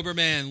only sober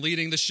man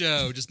leading the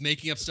show, just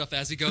making up stuff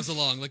as he goes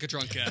along like a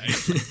drunk guy.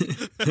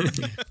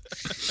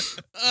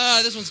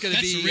 This one's going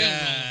to That's be the real role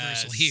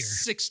reversal here.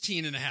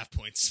 16 and a half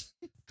points.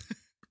 All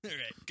right, go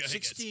ahead, guys.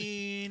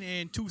 16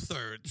 and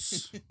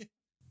 2/3.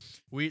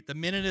 The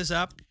minute is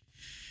up.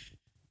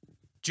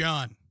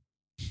 John,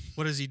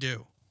 what does he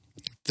do?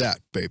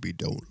 That baby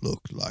don't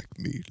look like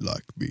me.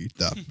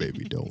 That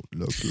baby don't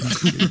look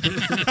like me.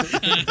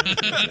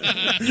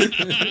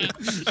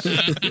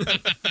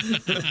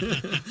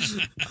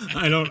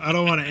 I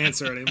don't want to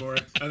answer anymore.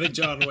 I think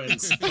John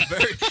wins.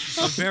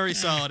 A very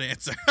solid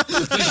answer.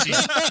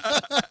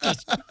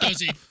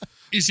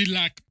 Is he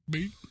like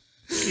me?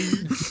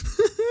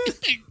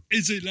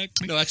 Is he like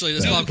me? No, actually,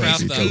 this is Bob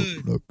Kraft, though.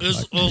 Look It's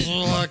like also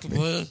like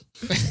me.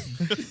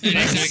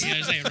 Exactly,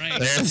 I say it right.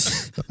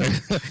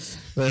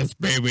 this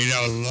baby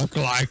don't look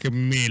like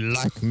me.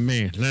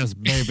 This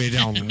baby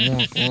don't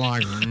look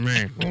like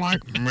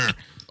me.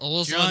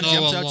 John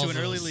jumps out to an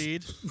early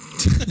lead.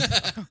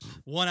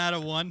 1 out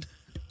of 1.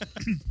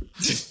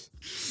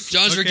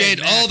 John's Okay,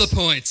 regained all the Max.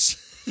 points.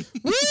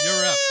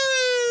 You're up.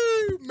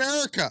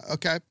 America.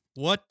 Okay.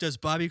 What does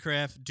Bobby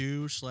Kraft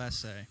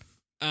do/say?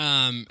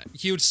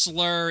 He would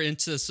slur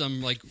into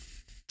some, like,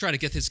 try to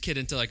get his kid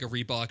into, like, a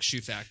Reebok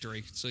shoe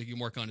factory so he can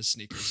work on his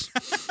sneakers.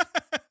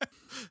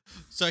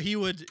 So he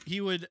would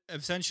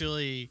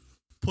essentially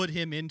put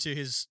him into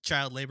his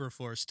child labor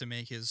force to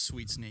make his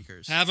sweet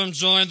sneakers. Have him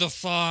join the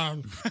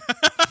farm.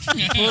 Put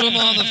him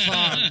on the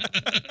farm.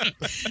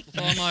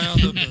 For my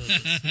other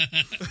business.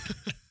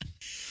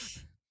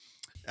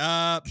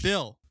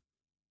 Bill.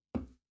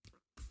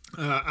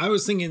 I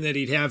was thinking that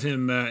he'd have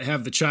him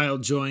have the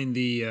child join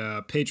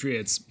the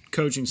Patriots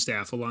coaching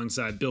staff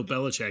alongside Bill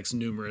Belichick's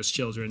numerous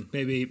children.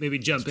 Maybe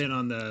jump in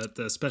on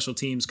the special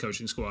teams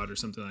coaching squad or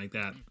something like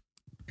that.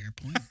 Fair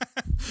point.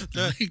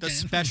 The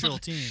special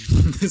team.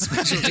 The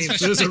special teams.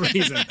 There's a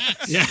reason.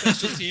 Yeah.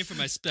 Special team for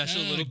my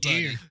special Oh, little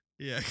dear. buddy.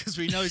 Yeah, because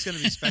we know he's going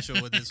to be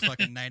special with his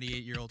fucking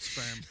 98-year-old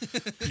sperm.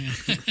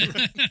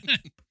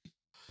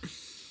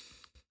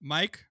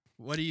 Mike,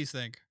 what do you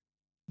think?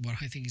 What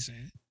do I think he's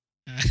saying?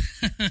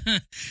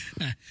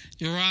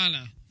 Your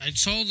Honor, I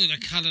told her to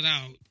cut it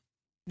out.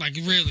 Like,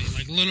 really,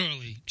 like,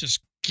 literally, just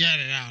get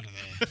it out of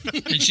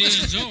there. And she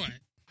didn't do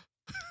it.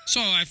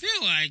 So I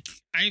feel like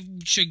I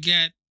should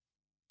get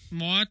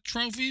more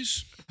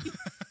trophies.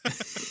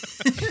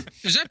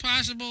 Is that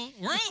possible?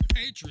 We're all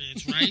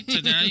Patriots, right?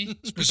 Today,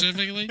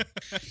 specifically.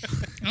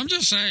 I'm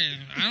just saying,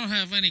 I don't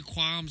have any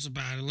qualms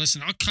about it.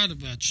 Listen, I'll cut a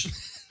bitch.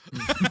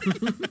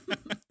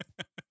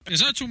 Is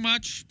that too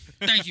much?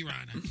 Thank you,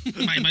 Rana.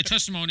 My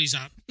testimony's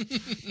up.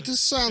 This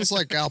sounds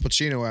like Al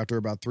Pacino after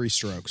about 3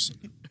 strokes.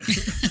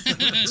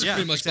 Yeah,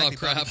 Pretty much exactly, Bob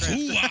Kraft.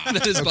 Ooh-ah.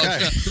 That is Bob Okay.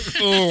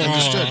 Kraft.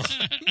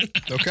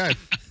 Understood. Okay.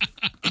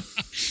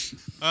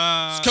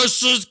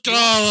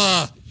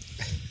 Kashiskala.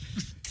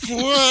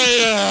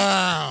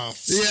 Yeah,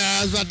 I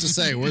was about to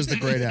say, where's the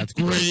great ass?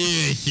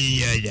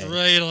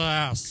 Great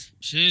lass.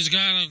 She's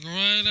got a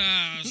great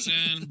ass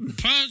and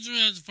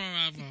Patriots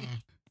forever.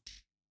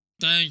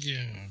 Thank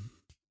you.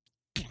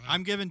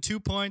 I'm giving 2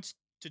 points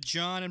to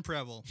John and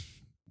Preble.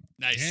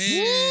 Nice.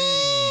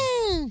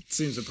 Hey.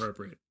 Seems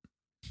appropriate.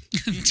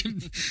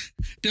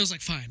 Bill's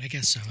like, fine, I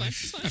guess so.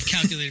 I've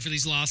calculated for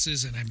these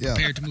losses and I'm Yeah.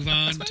 prepared to move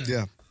on.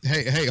 Yeah.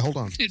 Hey, hold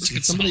on. It's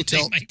Can somebody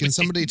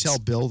consulting my tell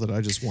Bill that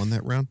I just won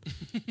that round?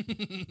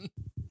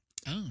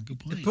 Oh, good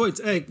point. Points.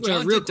 Hey,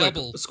 John real did quick.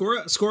 double. Score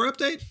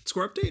update.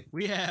 Score update.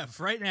 We have,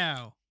 right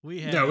now,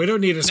 No, we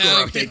don't need a score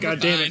No, update. we're God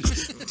damn it.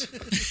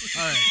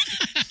 fine. All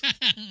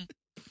right.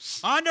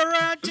 On to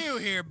round 2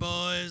 here,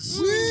 boys.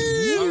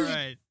 All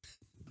right.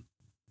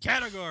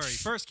 Category.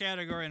 First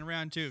category in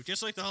round 2.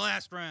 Just like the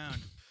last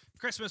round.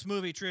 Christmas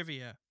movie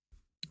trivia.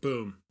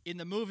 Boom. In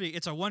the movie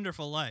It's a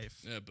Wonderful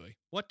Life, Oh, boy.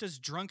 what does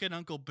drunken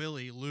Uncle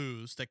Billy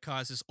lose that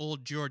causes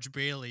old George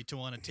Bailey to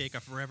want to take a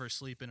forever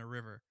sleep in a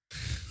river?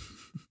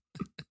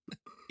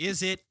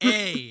 Is it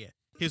A,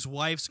 his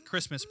wife's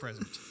Christmas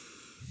present?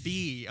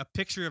 B, a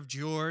picture of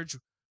George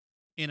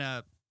in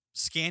a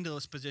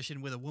scandalous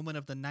position with a woman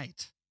of the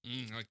night?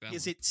 I like that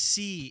Is one. it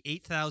C,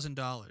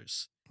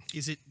 $8,000?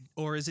 Is it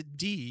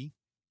D,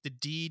 the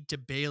deed to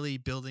Bailey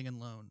Building and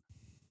Loan?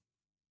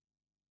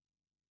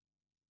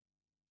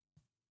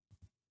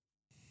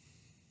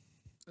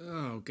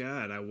 Oh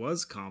God, I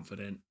was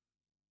confident.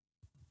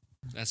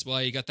 That's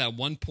why you got that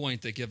 1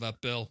 point to give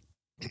up, Bill.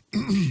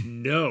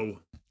 No.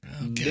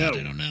 Oh, God, No,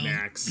 I don't know.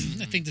 Max.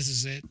 I think this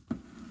is it.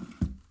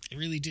 I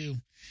really do.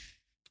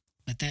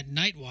 But that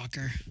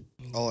Nightwalker.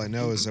 All I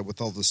know is that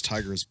with all this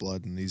tiger's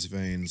blood in these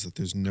veins, that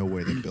there's no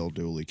way that Bill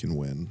Dooley can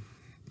win.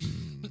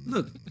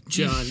 Look,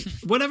 John,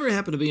 whatever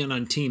happened to being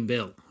on Team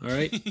Bill, all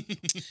right?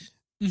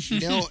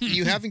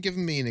 You haven't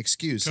given me an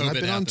excuse. And I've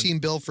COVID been on happened. Team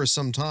Bill for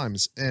some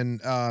times,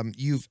 and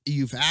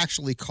you've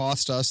actually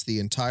cost us the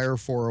entire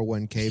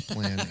 401k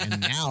plan,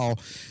 and now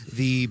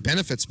the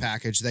benefits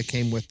package that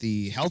came with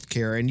the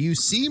healthcare. And you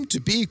seem to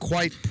be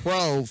quite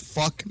pro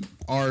fuck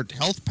our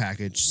health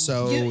package,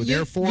 so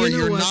therefore you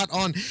know you're what? not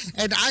on.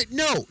 And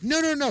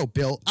no,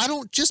 Bill. I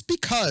don't, just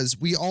because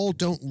we all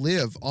don't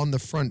live on the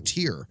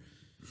frontier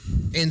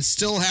and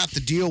still have to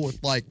deal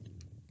with, like,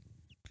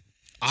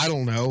 I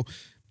don't know,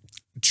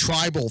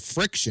 tribal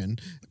friction,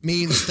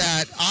 means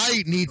that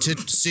I need to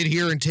sit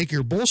here and take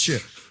your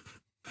bullshit.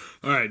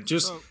 All right,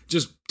 just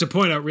to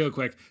point out real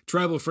quick,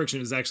 tribal friction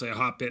is actually a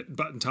hot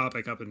button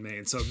topic up in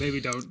Maine, so maybe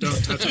don't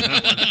touch on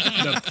that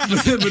one.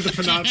 With the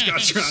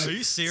Penobscot tribe. Are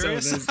you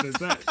serious? So there's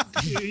that.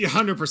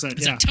 100%.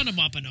 There's Yeah. a ton of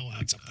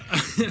Wampanoags up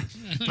there.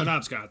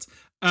 Penobscots.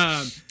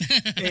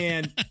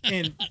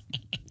 And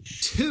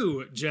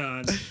two,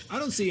 John, I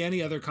don't see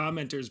any other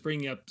commenters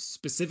bringing up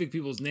specific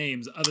people's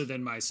names other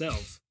than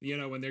myself,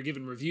 when they're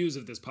giving reviews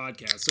of this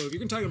podcast. So if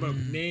you're talking about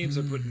names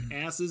or putting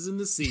asses in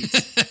the seats,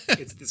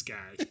 it's this guy.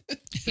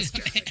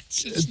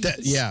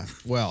 Yeah,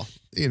 well,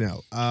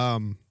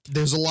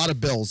 there's a lot of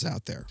Bills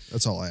out there.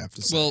 That's all I have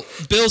to say. Well,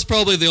 Bill's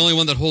probably the only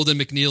one that Holden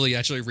McNeely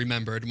actually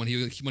remembered when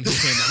he came on.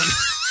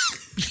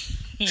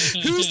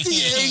 Who's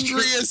the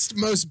angriest,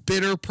 most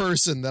bitter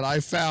person that I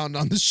found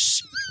on the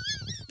show?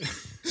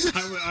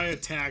 I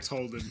attacked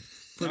Holden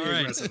pretty All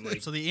right. aggressively.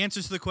 So the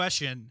answer to the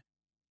question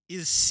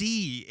is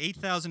C,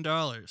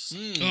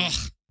 $8,000. Ugh.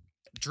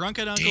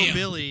 Drunken Uncle Damn.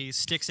 Billy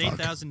sticks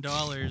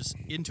 $8,000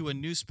 into a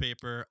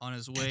newspaper on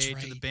his way That's to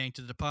the right. bank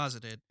to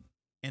deposit it,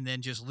 and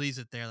then just leaves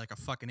it there like a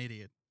fucking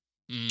idiot.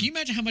 Can you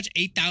imagine how much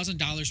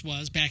 $8,000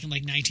 was back in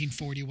like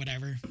 1940,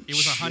 whatever? It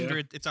was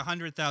 $100. It's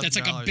 $100,000. That's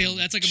like a bill.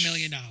 That's like $1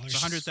 million.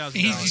 It's $100,000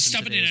 He's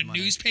stuffing it in today's a money.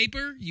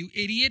 newspaper. You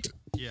idiot!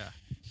 Yeah.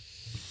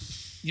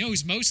 You know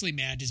who's mostly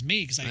mad is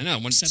me because I know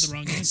when said the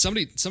wrong answer.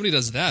 somebody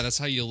does that. That's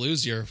how you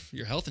lose your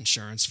health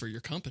insurance for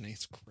your company.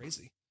 It's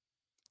crazy.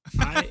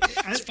 I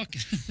It's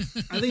fucking.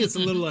 I think it's a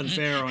little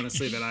unfair,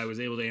 honestly, that I was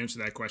able to answer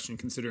that question,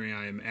 considering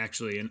I am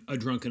actually a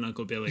drunken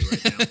Uncle Billy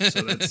right now.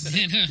 So that's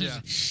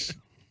Yeah.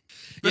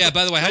 Yeah.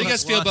 By the way, how do you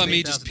guys Lost feel about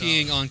me just $8,000.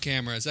 peeing on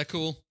camera? Is that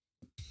cool?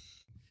 Is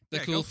that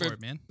Yeah, cool go for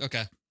it, man.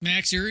 Okay.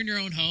 Max, you're in your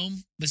own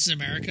home. This is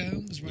America.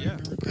 This is where Yeah.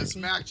 America Because is.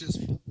 Max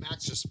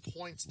just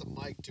points the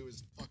mic to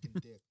his fucking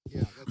dick.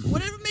 Yeah, that's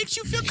Whatever makes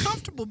you feel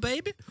comfortable,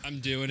 baby. I'm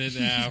doing it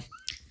now.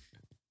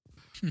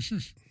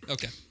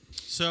 Okay.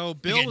 So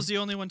Bill Again. was the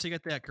only one to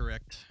get that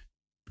correct.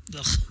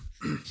 Ugh.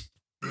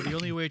 He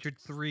only wagered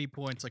 3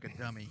 points like a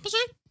dummy.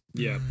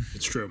 yeah,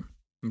 it's true.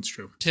 It's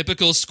true.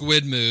 Typical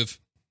squid move.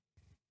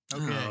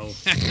 Okay. Oh.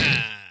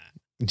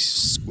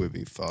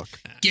 squibby fuck.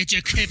 Get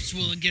your clips,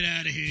 Will, and get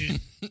out of here.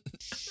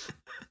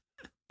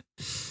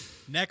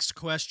 Next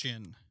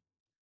question.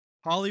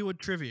 Hollywood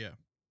trivia.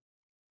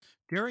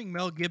 During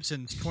Mel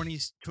Gibson's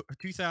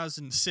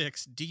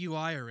 2006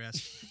 DUI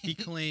arrest, he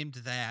claimed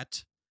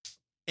that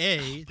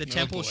A, the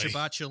Temple boy.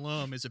 Shabbat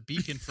Shalom is a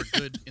beacon for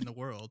good in the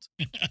world.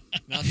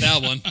 Not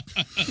that one.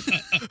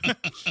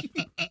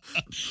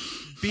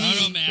 I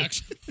don't know,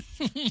 Max.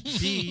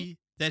 B,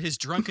 that his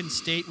drunken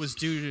state was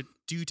due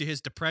to his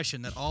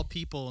depression, that all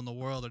people in the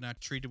world are not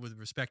treated with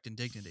respect and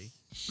dignity.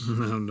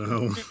 Oh,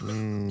 no.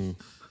 Mm.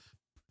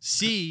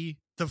 C,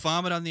 the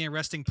vomit on the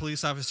arresting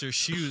police officer's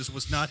shoes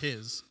was not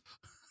his.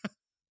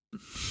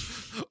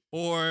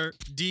 Or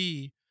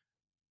D,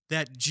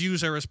 that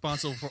Jews are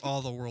responsible for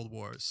all the world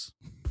wars.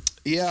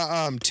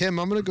 Yeah, Tim,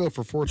 I'm gonna go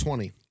for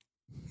 420.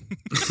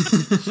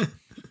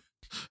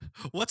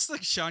 What's the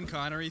Sean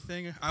Connery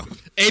thing?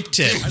 Ape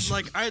tit.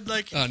 I'd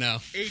like Oh no.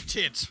 a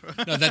tit.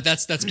 No,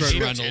 that's Burt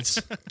Ape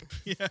Reynolds.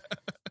 Yeah.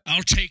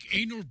 I'll take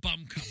anal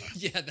bum cover.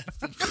 Yeah,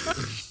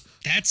 that's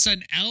That's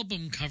an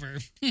album cover.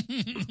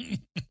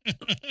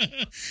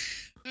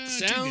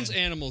 sounds too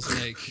good. animals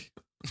make.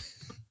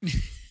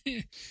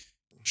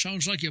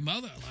 Sounds like your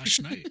mother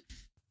last night.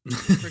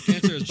 Quick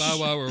answer is Bow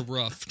Wow or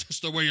rough.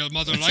 Just the way your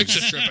mother likes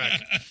it, Trebek.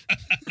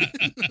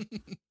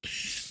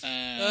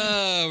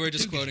 We're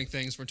just quoting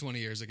things from 20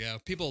 years ago.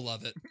 People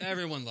love it.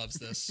 Everyone loves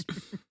this.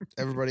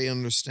 Everybody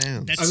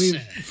understands. That's I mean,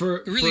 sad. for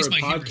It really is a my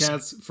humor,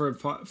 podcast for a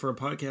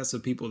podcast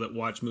of people that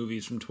watch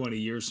movies from 20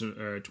 years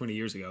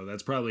ago,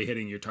 that's probably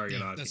hitting your target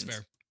Yeah, audience. that's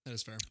fair. That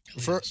is fair.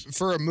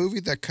 For a movie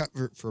that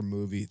for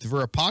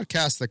a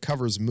podcast that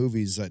covers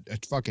movies, a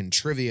fucking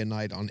trivia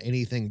night on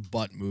anything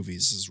but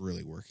movies is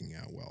really working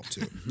out well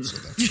too. So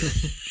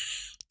that's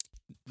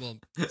Well,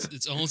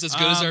 it's almost as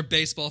good as our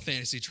baseball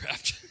fantasy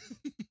draft.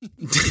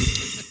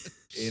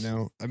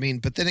 I mean,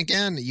 but then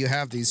again, you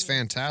have these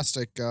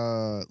fantastic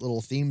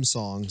little theme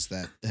songs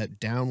that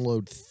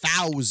download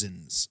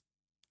thousands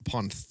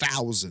upon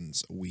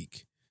thousands a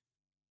week.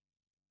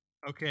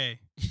 Okay.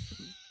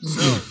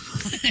 So,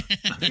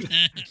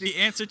 the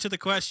answer to the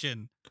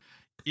question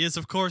is,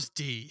 of course,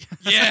 D.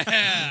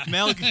 Yeah.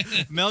 Mel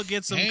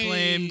Gibson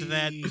claimed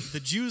that Hey. the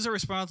Jews are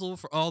responsible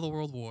for all the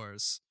world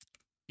wars.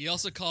 He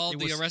also called It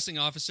the was- arresting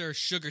officer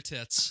sugar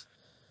tits,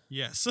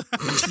 Yes. which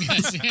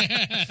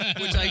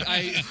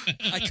I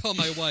call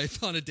my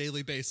wife on a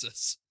daily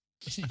basis.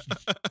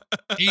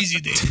 Easy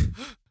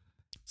there.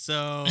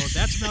 So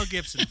that's Mel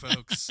Gibson,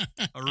 folks.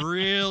 A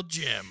real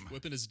gem.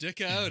 Whipping his dick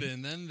out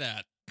and then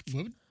that.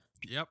 What?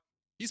 Yep.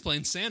 He's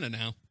playing Santa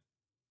now.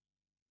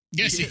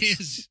 Yes, He he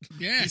is.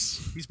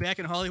 Yes, He's back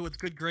in Hollywood with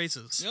good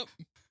graces. Yep.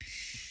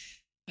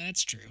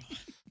 that's true.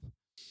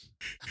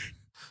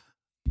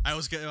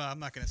 I'm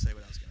not going to say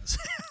what I was going to say.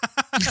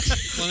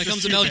 When it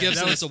comes to Just Mel too bad.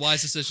 Gibson, That it's a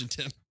wise decision,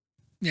 Tim.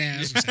 Yeah, I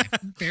was gonna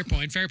say.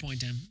 Fair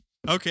point, Tim.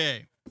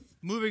 Okay.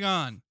 Moving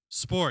on.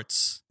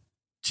 Sports.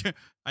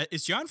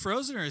 Is John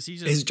frozen or is he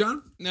just... Is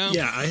John? No.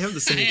 Yeah, I have the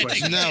same I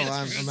question. think No, he is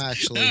I'm frozen.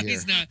 actually no, here.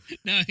 He's not.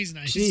 No, he's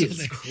not. He's still Jesus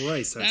there.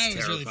 Christ, that's That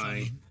was really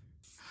terrifying.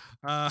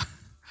 funny.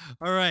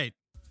 All right.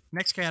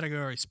 Next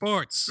category.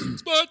 Sports.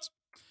 Sports.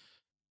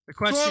 The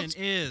question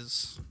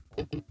is,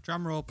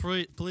 drum roll,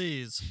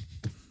 please.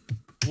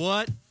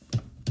 What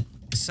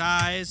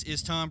size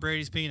is Tom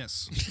Brady's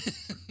penis?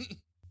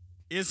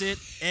 Is it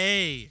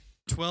A,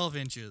 12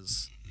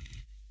 inches,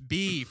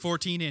 B,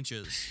 14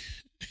 inches,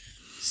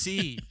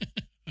 C,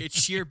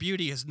 its sheer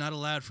beauty is not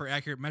allowed for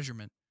accurate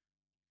measurement,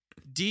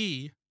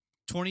 D,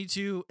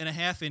 22 and a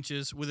half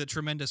inches with a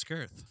tremendous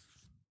girth?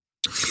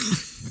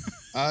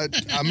 I'm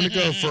going to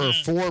go for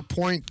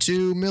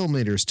 4.2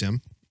 millimeters,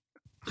 Tim.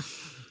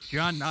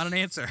 John, not an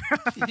answer.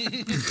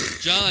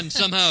 John,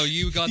 somehow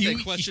you got You-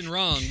 that question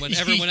wrong when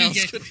everyone else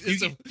get-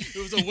 could. you It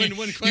was a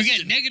win-win You question.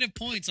 get negative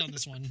points on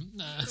this one.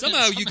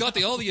 Somehow you got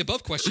the all the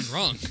above question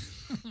wrong.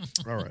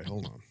 All right,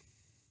 hold on.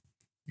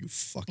 You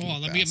fucking Oh,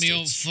 let me get my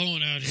old bastards.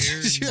 phone out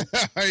here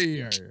and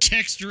Yeah.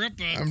 text her up.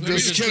 I'm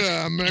just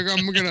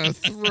gonna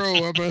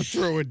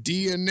throw a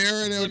D in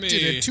there and Let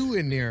a 2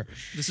 in there.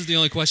 This is the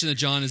only question that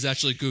John is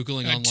actually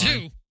Googling online.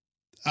 two.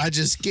 I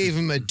just gave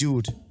him a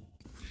dude.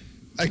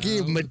 I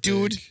gave him a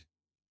dude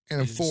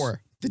and a is-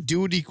 4. The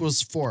dude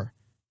equals 4.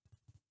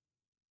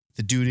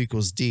 The dude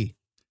equals D.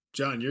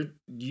 John, You're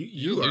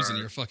you losing are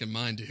your fucking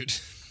mind, dude.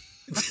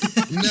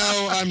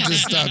 No, I'm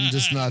just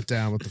not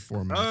down with the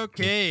format.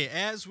 Okay,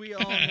 as we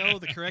all know,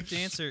 the correct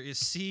answer is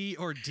C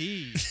or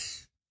D.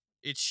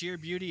 Its sheer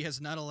beauty has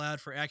not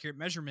allowed for accurate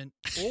measurement,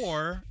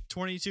 or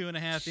 22 and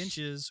a half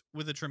inches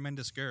with a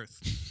tremendous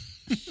girth.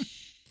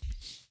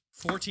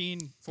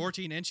 14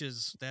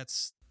 inches,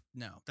 that's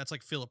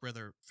like Philip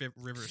Rivers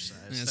size.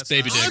 Yeah, it's That's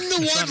baby not- dick. I'm the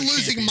that's one not a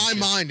losing my championship.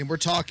 mind, and we're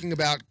talking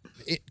about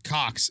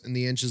cocks in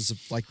the inches of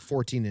like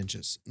 14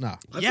 inches. No.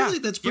 I Yeah. feel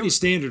like that's pretty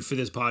standard for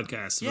this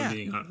podcast, if Yeah. I'm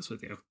being honest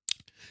with you.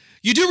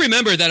 You do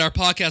remember that our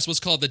podcast was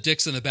called The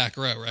Dicks in the Back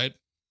Row, right?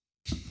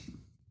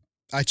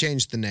 I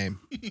changed the name.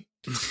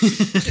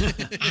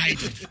 I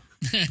did.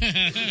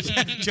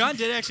 John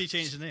did actually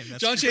change the name.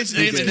 That's John true. changed the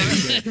name, and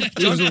then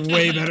It was a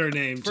way better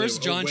name. too. first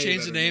A John way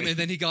changed the better name, and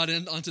then he got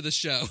in onto the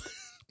show.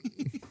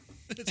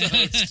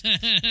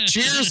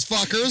 Cheers,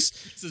 fuckers.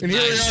 is And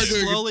here we nice. are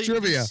doing slowly,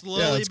 trivia.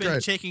 slowly Yeah, that's been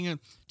great.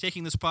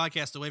 taking this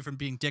podcast away from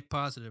being dick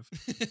positive.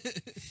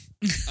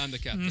 I'm the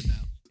captain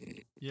now.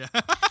 Yeah.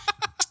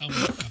 Oh,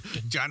 my God.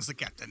 John's the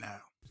captain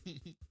now.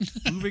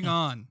 Moving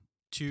on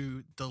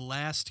to the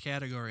last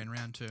category in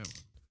round 2.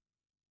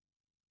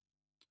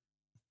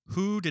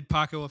 Who did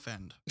Paco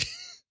offend?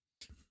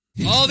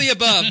 All the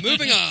above.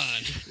 Moving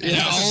on.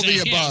 Yeah, all the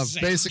Yeah, above.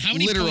 same. Basically, How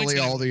many points literally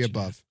did I all the mention?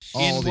 above.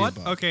 All In the what?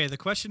 above. Okay, the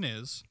question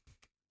is,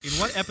 in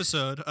what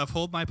episode of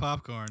Hold My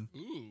Popcorn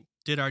Ooh.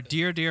 did our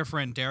dear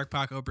friend Derek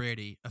Paco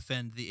Brady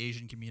offend the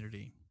Asian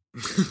community?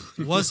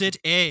 Was it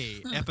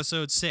A,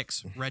 episode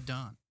 6, Red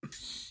Dawn?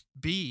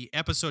 B,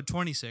 episode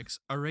 26,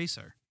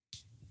 Eraser?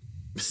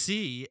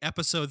 C,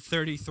 episode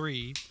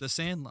 33, The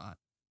Sandlot?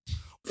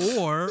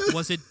 Or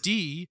was it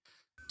D,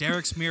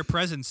 Derek's mere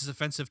presence is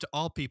offensive to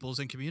all peoples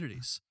and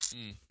communities?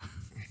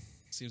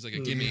 Seems like a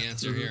gimme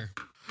answer here.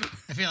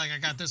 I feel like I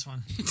got this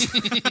one. I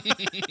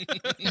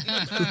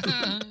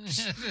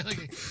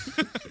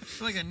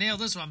feel like I nailed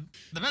this one.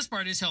 The best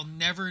part is he'll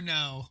never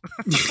know.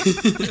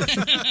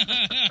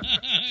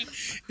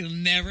 He'll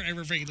never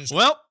ever figure this out.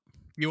 Well,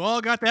 you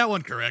all got that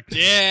one correct.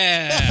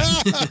 Yeah.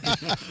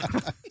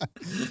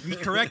 The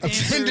correct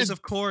answer is, Offended.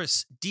 of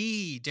course,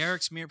 D,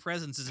 Derek's mere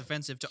presence is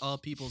offensive to all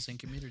peoples and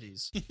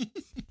communities.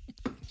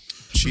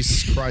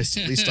 Jesus Christ.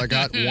 At least I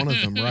got one of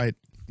them right.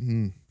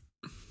 Mm.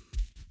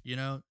 You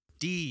know,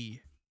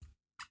 D,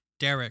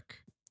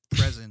 Derek,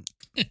 present,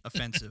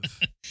 offensive.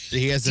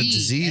 He has a D,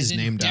 disease as in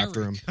named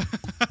after Derek. him.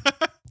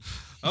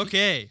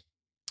 Okay.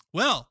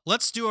 Well,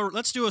 let's do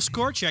a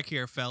score check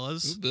here,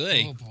 fellas. Oh,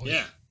 boy. Oh boy.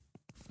 Yeah.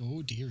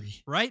 Oh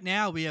dearie. Right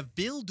now we have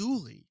Bill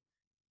Dooley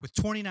with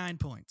 29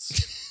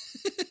 points.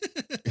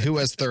 Who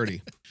has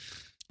 30?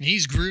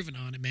 He's grooving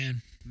on it,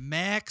 man.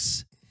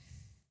 Max,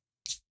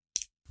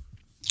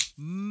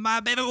 my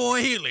baby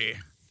boy Healy,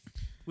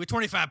 with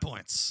 25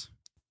 points.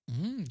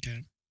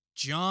 Okay.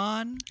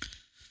 John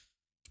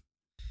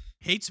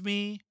hates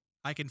me.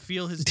 I can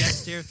feel his death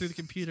stare through the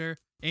computer.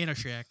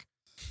 Anashak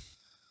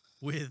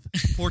with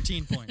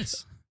 14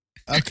 points.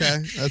 Okay,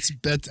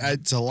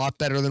 that's a lot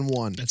better than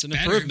one. That's an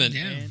Better, improvement.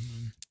 Yeah. And-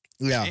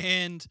 Yeah.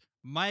 And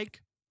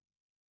Mike,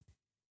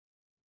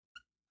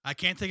 I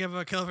can't think of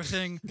a clever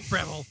thing.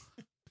 Breville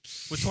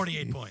with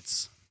 28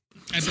 points.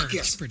 I burned.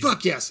 Yes. Pretty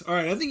Fuck yes. All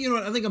right. I think you know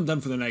what. I think I'm done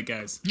for the night,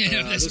 guys.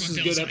 Yeah, that's this what is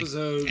a feels good like.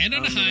 episode. And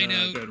on a I'm high gonna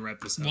note, go ahead and wrap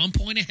this up. 1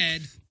 point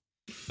ahead.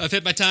 I've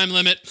hit my time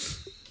limit.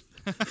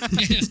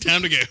 It's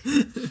time to go.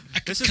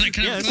 This is,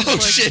 Can I yeah, run this Oh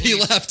is like, shit, he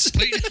left.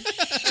 Please.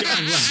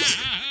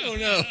 Oh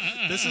no.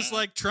 This is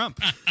like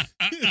Trump.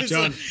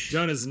 John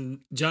is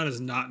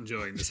not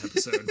enjoying this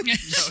episode. No,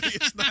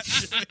 he's not.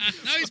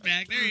 No, he's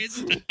back. There he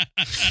is.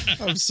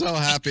 I'm so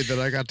happy that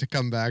I got to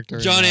come back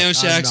during John that. I'm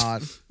Anshak's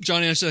not.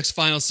 John Anshak's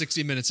final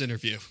 60 minutes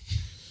interview.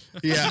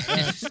 Yeah.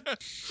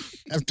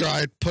 After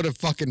I put a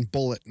fucking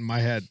bullet in my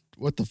head.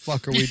 What the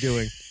fuck are we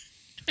doing?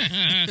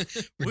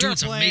 We're doing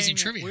some amazing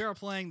trivia. We are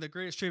playing the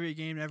greatest trivia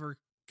game ever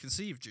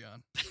conceived,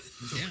 John.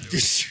 Yeah.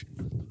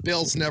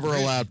 Bill's never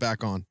allowed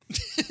back on.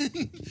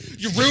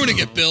 You're ruining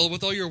it, Bill,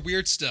 with all your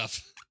weird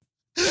stuff.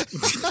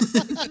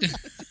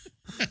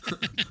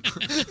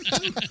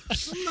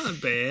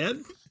 Not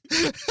bad.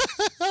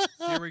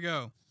 Here we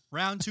go.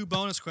 Round 2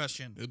 bonus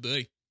question. Oh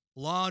boy.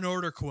 Law and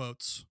Order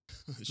quotes.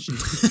 Shit.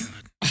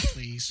 God,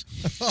 please.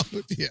 Oh,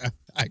 yeah.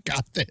 I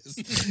got this.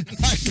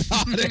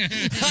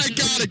 I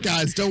got it,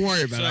 guys. Don't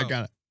worry about it. I So-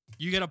 got it.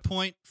 You get a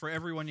point for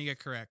every one you get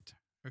correct.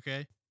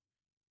 Okay?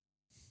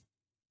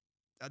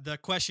 The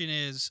question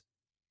is,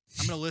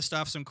 I'm going to list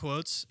off some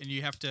quotes, and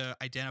you have to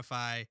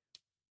identify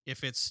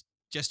if it's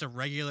just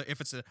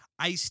if it's an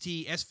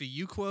Ice-T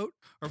SVU quote,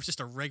 or if it's just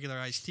a regular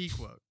Ice-T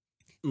quote.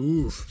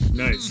 Ooh,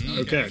 nice.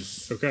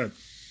 Okay.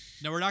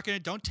 No, we're not going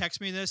to, don't text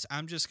me this.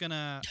 I'm just going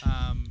to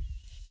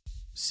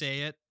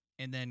say it,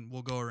 and then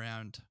we'll go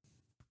around.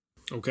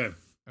 Okay.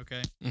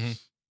 Okay?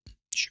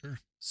 Sure.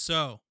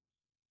 So,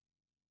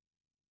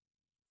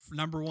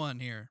 number 1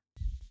 here.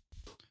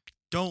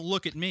 Don't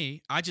look at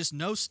me. I just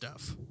know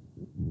stuff.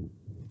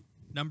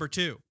 Number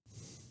 2.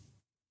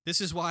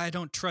 This is why I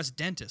don't trust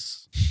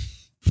dentists.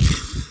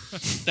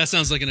 That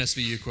sounds like an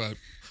SVU quote.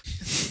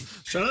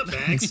 Shut up,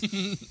 Max.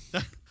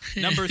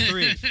 Number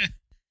 3.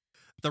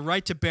 The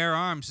right to bear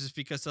arms is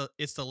because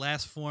it's the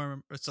last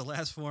form. It's the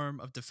last form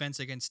of defense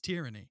against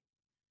tyranny.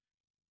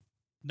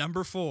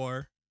 Number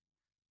 4.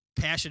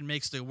 Passion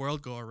makes the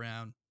world go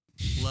around.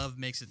 Love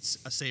makes it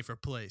a safer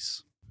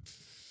place.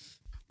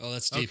 Oh,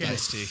 that's deep Okay.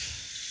 iced tea.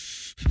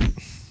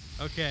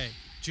 Okay,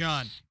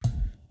 John.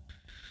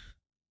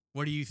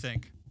 What do you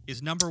think?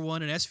 Is number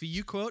 1 an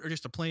SVU quote or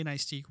just a plain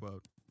Ice-T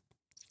quote?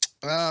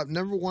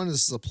 Number 1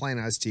 is the plain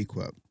iced tea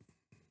quote.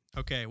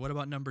 Okay, what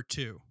about number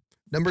 2?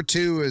 Number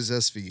 2 is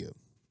SVU.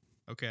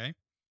 Okay.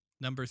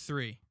 Number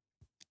 3.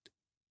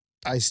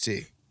 Iced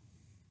tea.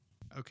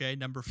 Okay,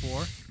 number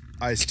 4.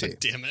 Iced tea.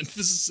 Damn it.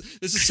 This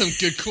is some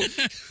good quote.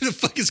 Who the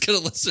fuck is gonna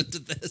listen to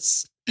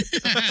this?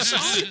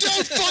 I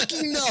don't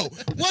fucking know.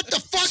 What the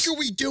fuck are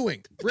we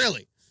doing?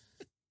 Really?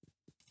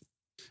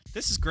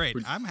 This is great.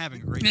 I'm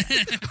having a great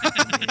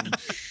time.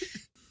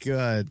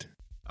 Good.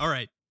 All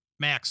right,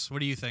 Max, what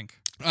do you think?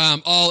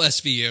 All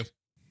SVU.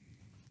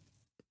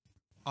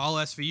 All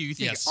SVU? You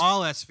think Yes.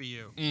 all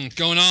SVU?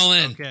 Going all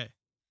in Okay.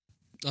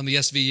 on the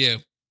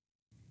SVU.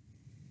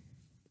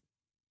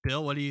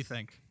 Bill, what do you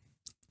think?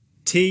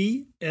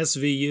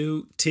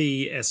 TSVU.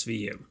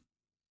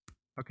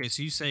 Okay,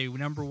 so you say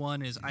number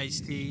 1 is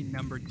Ice-T,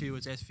 number 2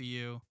 is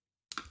SVU.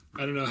 I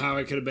don't know how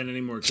I could have been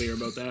any more clear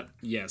about that.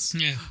 Yes.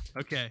 Yeah.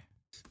 Okay.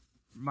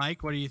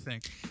 Mike, what do you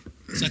think?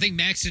 So I think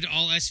Max did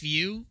all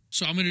SVU.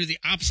 So I'm going to do the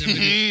opposite. I'm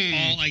going to do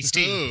all iced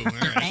tea. Oh, all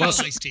right. They're all Plus-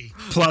 iced tea.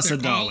 Plus They're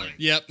a dollar. all-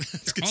 Yep. I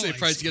was gonna all say iced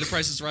price. tea. Get a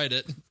Price is Right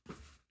it.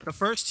 The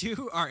first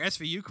 2 are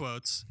SVU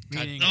quotes,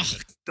 meaning Ugh,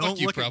 don't fuck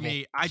you, look at Preble.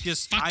 me. I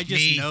just Fuck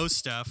me. know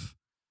stuff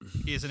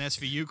is an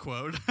SVU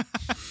quote.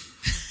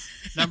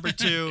 Number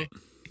 2,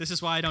 this is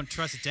why I don't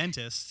trust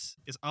dentists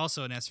is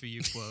also an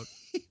SVU quote.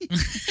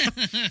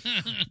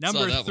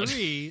 Number that one.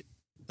 3,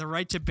 the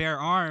right to bear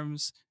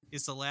arms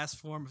is the last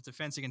form of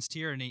defense against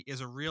tyranny is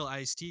a real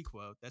Ice-T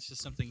quote. That's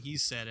just something he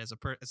said as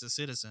a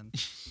citizen.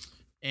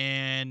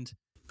 And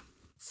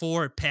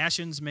 4,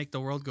 passions make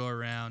the world go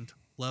around.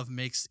 Love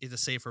makes it a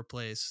safer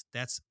place.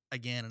 That's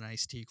again an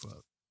Ice-T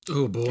quote.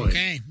 Oh boy.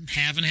 Okay,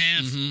 half and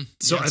half. Mm-hmm.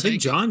 So Yeah, I I'll think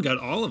take it. John got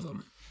all of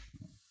them.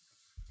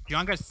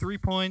 John got 3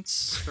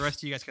 points. The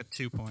rest of you guys got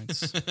 2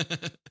 points.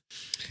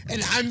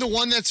 And I'm the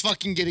one that's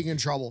fucking getting in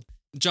trouble.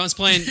 John's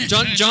playing.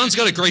 John's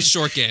got a great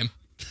short game.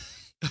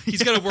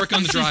 He's got to work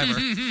on the driver.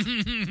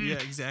 Yeah,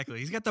 exactly.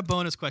 He's got the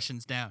bonus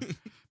questions down.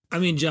 I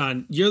mean,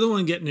 John, you're the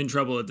one getting in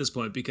trouble at this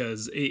point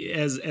because,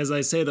 as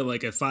I say to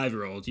like a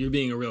 5-year-old, you're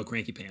being a real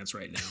cranky pants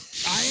right now.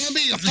 I am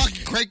being a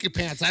fucking cranky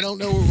pants. I don't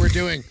know what we're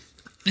doing.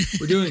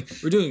 We're doing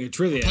a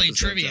trivia. Playing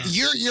episode, trivia.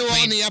 John. You're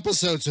on the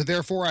episode, so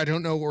therefore I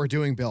don't know what we're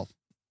doing, Bill.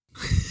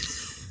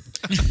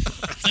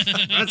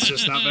 That's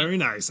just not very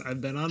nice.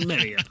 I've been on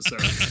many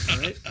episodes. All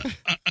right.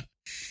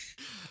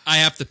 I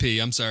have to pee.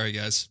 I'm sorry,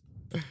 guys.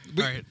 All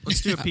right,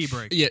 let's do a pee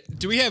break. Yeah.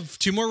 Do we have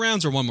 2 more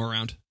rounds or 1 more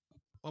round?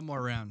 One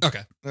more round.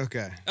 Okay.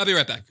 Okay. I'll be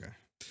right back. Okay.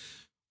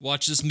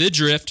 Watch this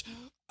midriff.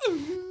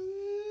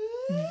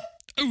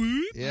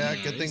 Yeah,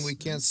 good thing we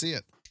can't see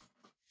it.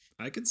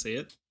 I could see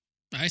it.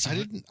 I saw I it.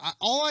 didn't.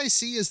 All I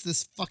see is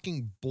this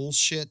fucking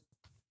bullshit.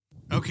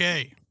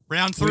 Okay,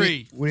 round We 3.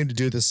 need, we need to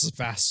do this as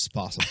fast as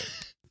possible.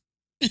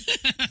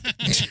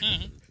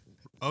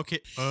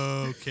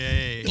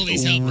 Okay.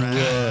 Please help me.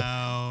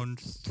 Round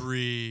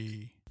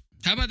 3.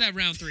 How about that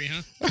round 3,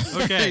 huh?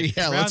 Okay,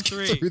 Yeah, round let's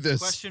get 3. through this.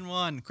 Question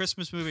 1,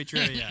 Christmas movie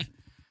trivia.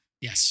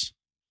 Yes.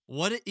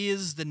 What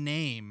is the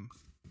name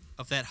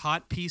of that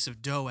hot piece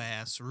of dough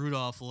ass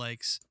Rudolph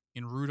likes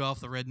in Rudolph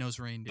the Red-Nosed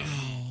Reindeer?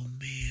 Oh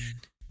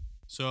man.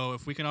 So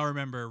if we can all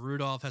remember,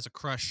 Rudolph has a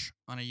crush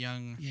on a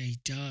young Yeah, he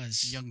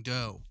does.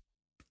 dough.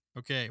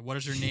 Okay, what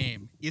is her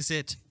name? Is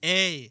it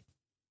A,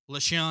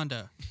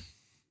 Lashonda,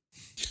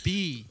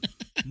 B,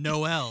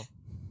 Noel,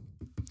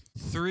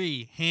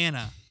 3,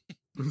 Hannah,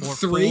 or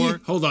 3?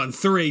 4? Hold on.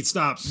 3.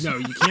 Stop. No,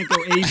 you can't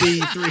go A,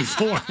 B, 3,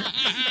 4.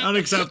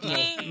 Unacceptable.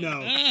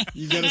 No.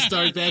 You got to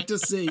start back to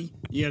C.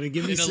 You got to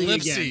give me In C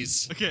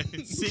ellipses. Okay,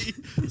 C,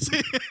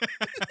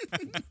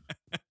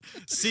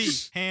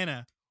 C,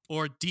 Hannah,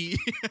 or D,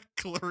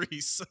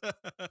 Clarice.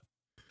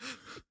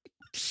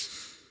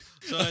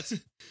 So it's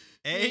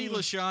A,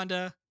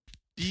 Lashonda,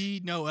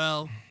 B,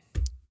 Noel,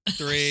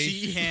 3.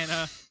 C,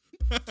 Hannah,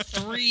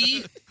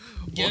 3.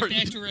 Get Or-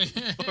 back to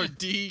it. or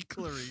D,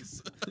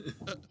 Clarice.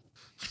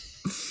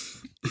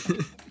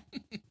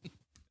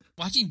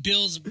 Watching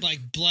Bill's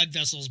blood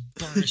vessels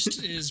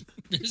burst is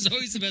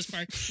always the best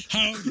part.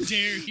 How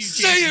dare you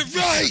Say it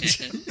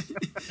right!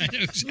 I know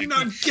again. exactly. You're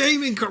not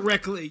gaming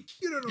correctly.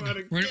 You don't know how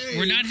to We're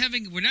game. not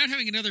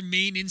having another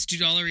main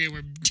Institute area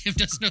where Tim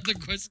doesn't know the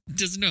question,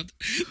 doesn't know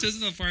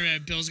the format.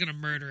 And Bill's gonna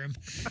murder him.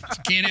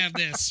 Can't have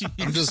this.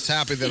 I'm just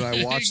happy that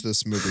I watched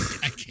this movie.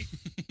 I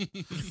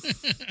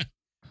can't.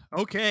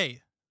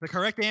 Okay, the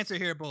correct answer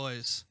here,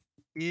 boys,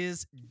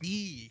 is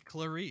D,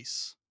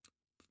 Clarice.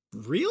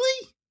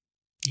 Really?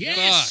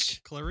 Yes.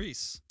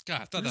 Clarice.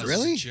 God, I thought that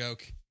Really? was a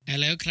joke.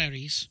 Hello,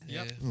 Clarice.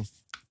 Yep. Yeah.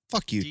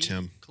 Fuck you, D,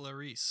 Tim.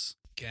 Clarice.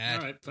 God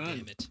All right, fine.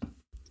 damn it.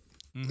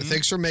 Mhm.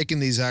 Thanks for making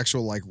these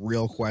actual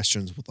real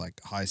questions with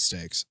high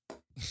stakes.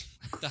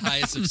 The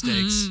highest of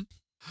stakes.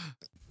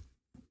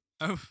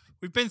 Oh,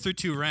 we've been through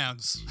 2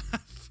 rounds.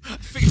 I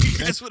figured you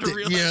guys would have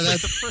realized Yeah,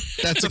 that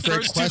that's the a great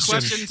first question.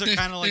 2 questions are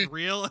kind of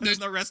real, and then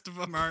the rest of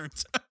them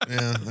aren't.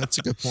 Yeah, that's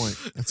a good point.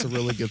 That's a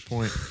really good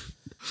point.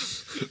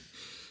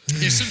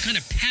 There's some kind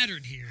of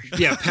pattern here.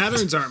 Yeah,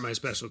 patterns aren't my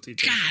specialty.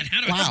 Tim. God,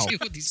 how do Wow. I deal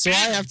with these So I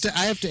patterns?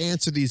 have to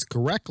answer these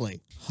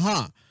correctly,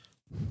 huh?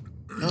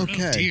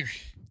 Okay. Oh dear.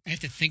 I have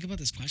to think about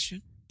this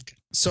question.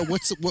 So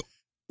what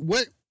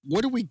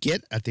do we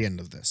get at the end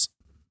of this?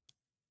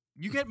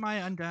 You get my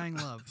undying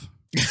love.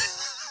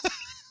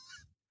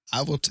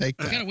 I will take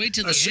I gotta that. wait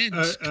till the end.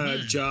 Come on.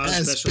 Jaws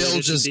As special Bill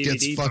edition just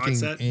gets DVD box fucking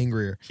set.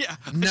 angrier. Yeah.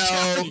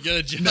 No, You get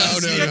a job. no,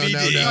 no, no, no,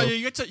 DVD. no.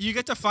 Oh, you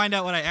get to find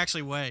out what I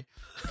actually weigh.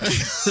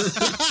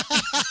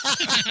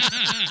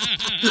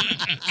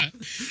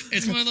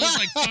 It's one of those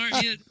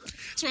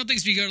it's one of the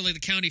things if you go to the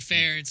county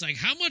fair. It's like,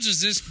 how much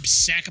does this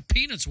sack of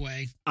peanuts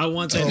weigh? I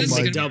want that Oh in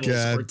my doubles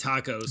God. or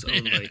tacos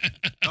only.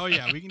 Oh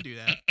yeah, we can do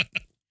that.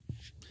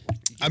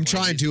 I'm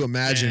trying to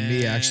imagine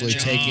me actually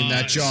taking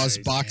that Jaws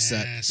Jaws, box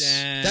set. Yes.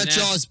 That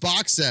Jaws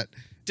box set.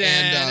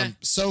 And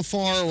so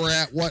far we're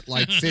at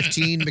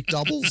 15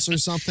 McDoubles or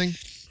something?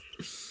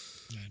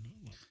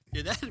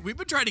 Yeah, we've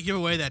been trying to give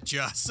away that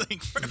Jaws thing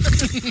for like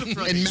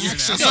a And year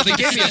Max now. just- No, they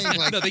gave me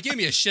Saying, no, they gave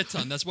me a shit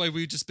ton. That's why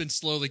we've just been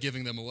slowly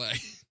giving them away.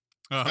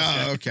 Oh,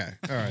 Oh, okay.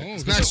 All right. Oh,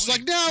 So good Max is point.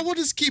 like, no, we'll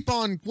just keep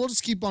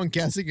on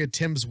guessing at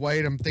Tim's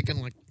weight. I'm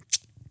thinking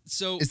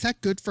So is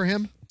that good for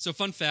him? So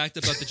fun fact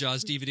about the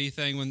Jaws DVD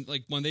thing,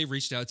 when they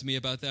reached out to me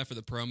about that for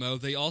the promo,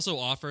 they also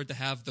offered to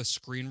have the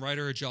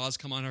screenwriter of Jaws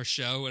come on our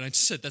show, and I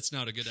just said that's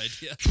not a good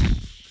idea.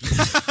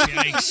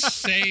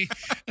 Yikes.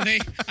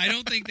 I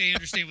don't think they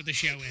understand what the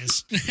show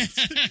is.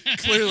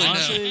 Clearly,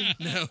 Honestly,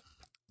 no.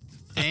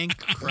 Thank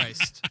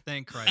Christ.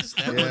 Thank Christ.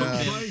 That Yeah. would have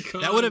Oh my been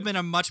God. that would have been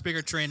a much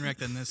bigger train wreck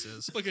than this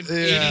is. Like an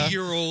Yeah.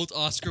 80-year-old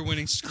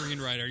Oscar-winning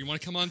screenwriter. You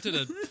want to come on to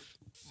the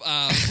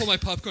Pull My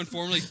Popcorn,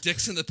 formerly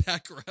Dicks in the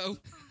Back Row?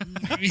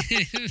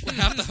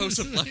 Half the hosts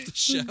have left the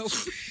show.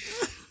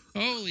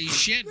 Holy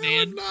shit, That man.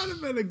 would not have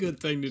been a good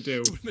thing to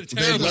do. Been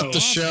They terrible. left the Awful.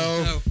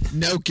 show.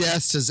 No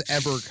guest has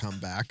ever come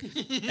back.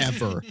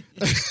 Ever.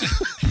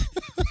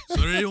 So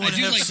did anyone I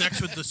do have like-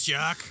 sex with the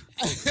shark?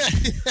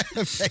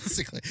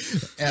 Basically.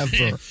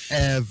 Ever.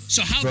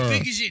 So how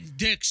big is it in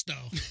dicks, though?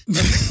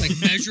 Like,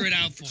 measure it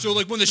out for So,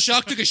 me. when the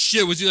shark took a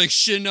shit, was he,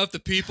 shitting out the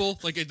people?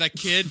 Like, that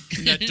kid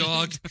and that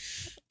dog?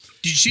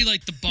 Did you see,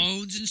 the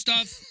bones and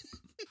stuff?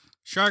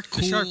 The shark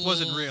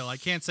wasn't Cool. real. I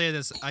can't say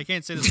this one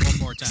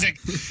more It's time.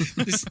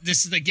 like,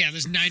 this is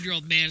this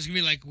 9-year-old man is going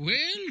to be like,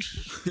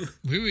 well,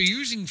 we were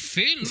using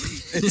film.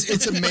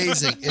 It's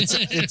amazing.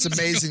 It's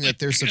amazing that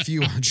there's a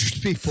few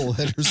hundred people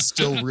that are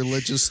still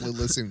religiously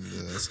listening to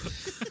this.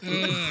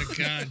 Oh,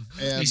 God.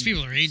 And- These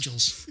people are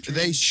angels.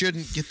 They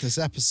shouldn't get this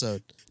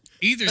episode.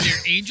 Either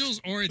they're angels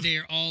or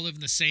they're all in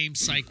the same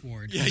psych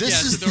ward. Yeah,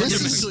 This is- they're this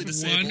is mentally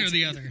disabled. One or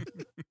the other.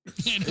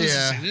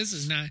 Yeah. This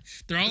is not.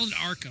 They're all in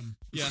Arkham.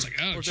 Yeah. It's like,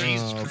 oh, Or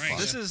Jesus Oh, Christ. fuck.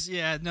 This is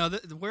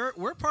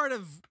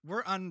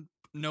we're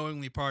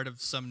unknowingly part of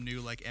some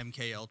new like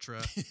MK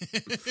Ultra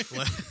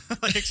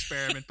like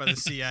experiment by the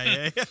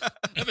CIA.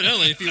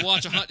 Evidently, if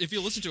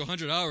you listen to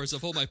 100 hours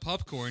of Hold My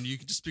Popcorn, you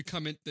can just you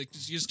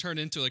just turn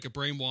into like a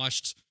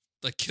brainwashed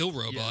like kill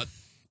robot.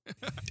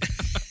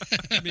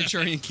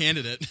 Manchurian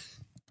candidate.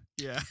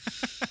 Yeah.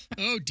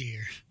 Oh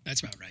dear,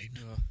 that's about right.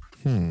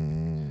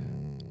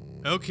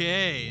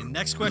 Okay,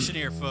 next question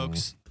here,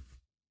 folks.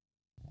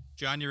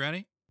 John, you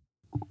ready?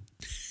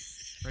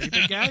 Ready,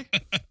 big guy?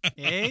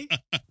 Hey?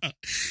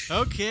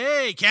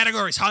 Okay,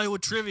 categories,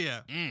 Hollywood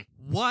trivia.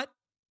 What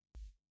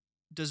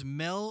does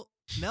Mel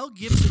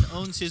Gibson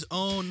owns his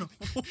own...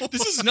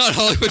 This is not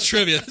Hollywood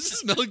trivia. This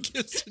is Mel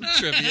Gibson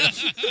trivia.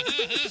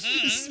 This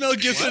is Mel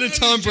Gibson and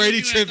Tom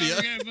Brady trivia.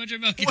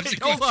 Wait,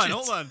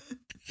 hold on.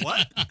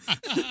 What?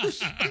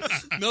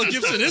 Mel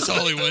Gibson is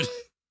Hollywood.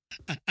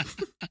 I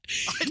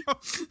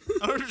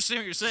don't understand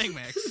what you're saying,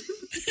 Max.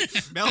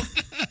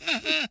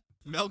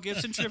 Mel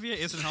Gibson trivia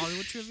isn't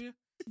Hollywood trivia?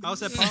 How is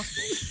that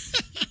possible?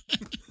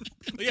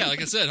 Well, yeah,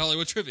 like I said,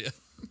 Hollywood trivia.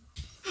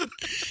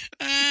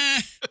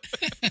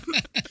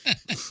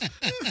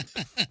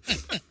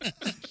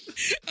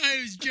 I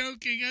was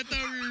joking. I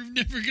thought we were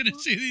never going to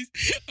see these.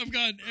 I've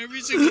gotten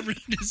every single round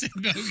has said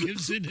Mel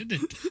Gibson in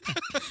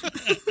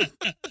it.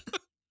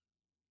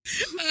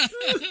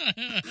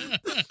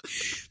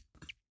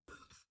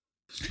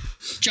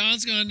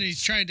 John's gone and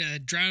he's trying to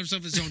drown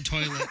himself in his own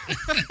toilet.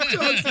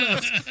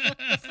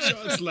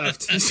 John's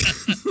left.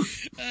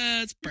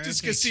 That's perfect.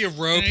 Just gonna see a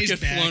rope Yeah, he's get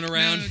back. flown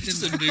around. No,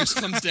 Just a noose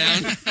comes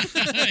down.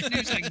 And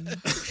he's like,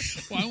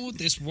 why won't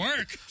this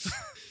work?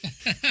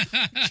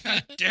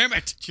 Damn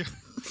it!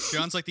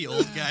 John's like the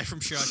old guy from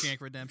Shawshank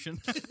Redemption.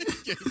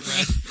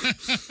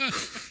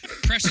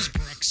 Precious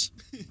Brooks.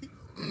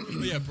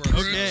 Yeah, bro.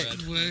 Okay.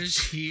 Was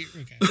he?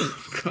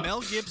 Okay. Mel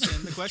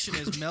Gibson, the question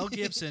is, Mel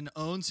Gibson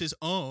owns his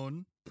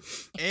own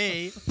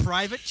A,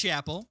 private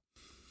chapel,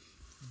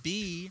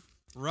 B,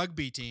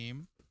 rugby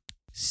team,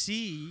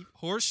 C,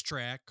 horse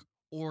track,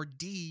 or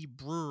D,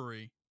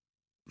 brewery.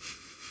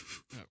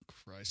 Oh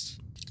Christ!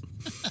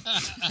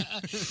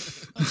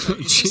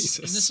 Jesus.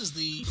 And this is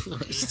the.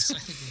 Yes, I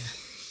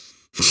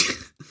think,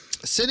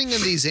 Sitting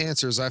in these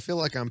answers, I feel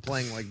like I'm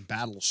playing like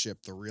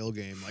Battleship, the real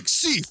game, like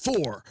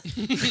C4.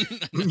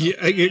 Yeah,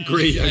 I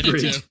agree. I do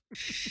too.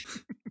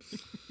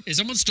 If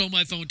someone stole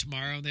my phone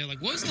tomorrow and they're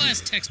like, what was the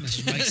last text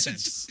message Mike sent?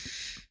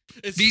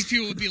 It's- These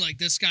people would be like,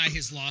 this guy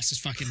has lost his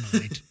fucking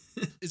mind.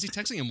 Is he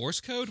texting a Morse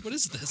code? What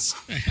is this?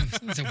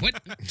 So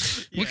what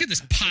could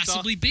this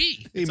possibly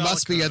be? He all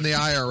must a be in the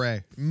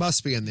IRA.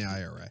 Must be in the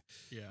IRA.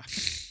 Yeah.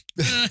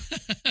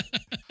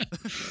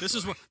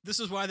 This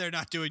is why they're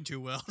not doing too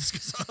well. It's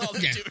 'cause all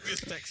they're Yeah. doing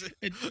is texting.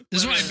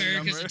 This is why Whatever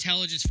America's number.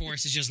 intelligence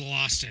force has just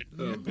lost it.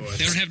 Oh, boy.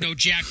 They don't have no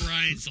Jack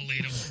Ryans to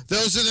lead them.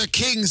 Those are the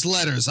king's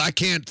letters. I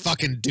can't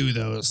fucking do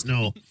those.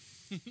 No.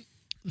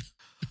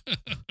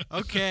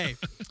 Okay.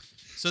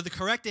 So the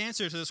correct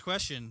answer to this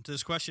question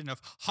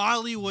of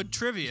Hollywood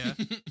trivia,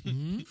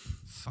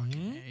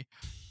 fucking A,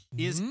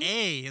 is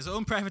A, his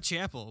own private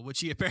chapel,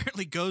 which he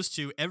apparently goes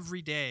to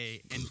every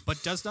day,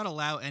 but does not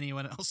allow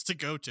anyone else to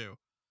go to.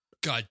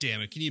 God damn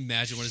it! Can you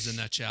imagine what is in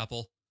that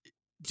chapel?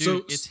 Dude,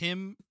 So- it's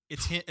him.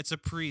 It's a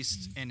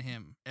priest and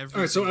him. Every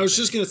All right, so I single was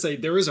just day. going to say,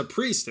 there is a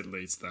priest at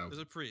least, though. There's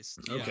a priest.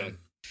 Okay.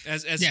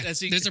 As Yeah,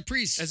 he there's a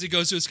priest. as he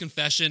goes to his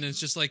confession, and it's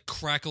just like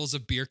crackles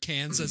of beer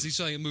cans as he's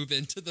trying to move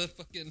into the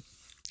fucking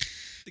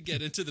to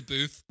get into the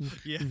booth,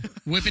 Yeah.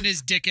 Whipping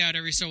his dick out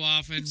every so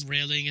often,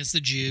 railing against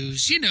the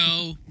Jews. You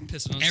know,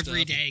 pissing on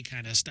everyday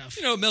kind of stuff. stuff.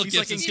 You know, Mel He's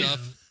like Gibson in-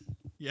 stuff.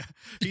 Yeah.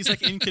 He's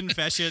like in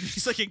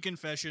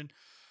confession.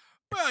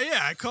 Well, yeah,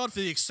 I called for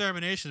the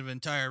extermination of an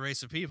entire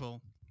race of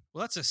people.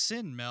 Well, that's a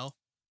sin, Mel.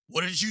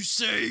 What did you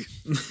say?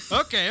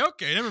 okay,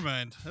 never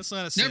mind. That's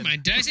not a sin. Never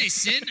mind. Did I say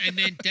sin? I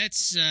meant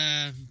that's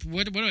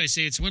what do I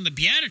say? It's one of the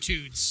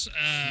Beatitudes.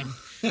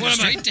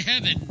 Straight to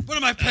heaven. What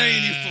am I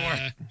paying you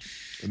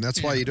for? And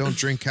that's why you don't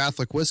drink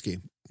Catholic whiskey.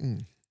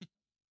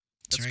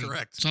 That's right.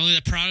 correct. It's only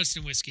the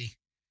Protestant whiskey.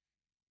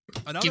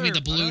 Give me the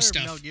blue another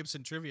stuff. Mel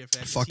Gibson trivia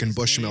fact. is Fucking he's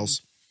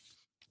Bushmills.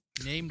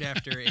 named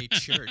after a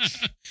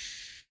church.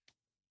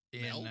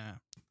 Mel?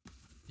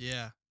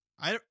 Yeah.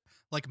 I don't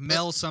like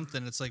Mel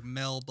something. It's like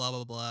Mel blah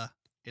blah blah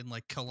in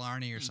like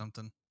Killarney or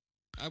something.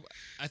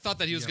 I thought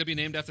that he was Yep. going to be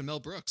named after Mel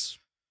Brooks.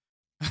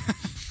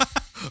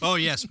 Oh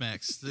yes,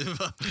 Max.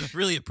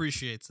 Really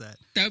appreciates that.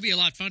 That would be a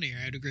lot funnier.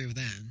 I'd agree with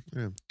that.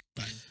 Yeah.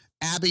 But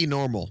Abby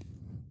Normal.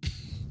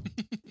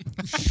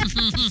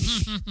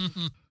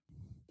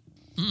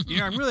 You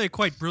know, I'm really a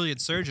quite brilliant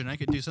surgeon. I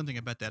could do something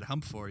about that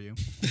hump for you.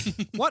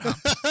 What hump?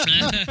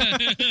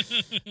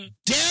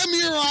 Damn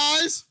your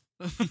eyes!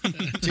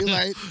 Too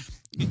late.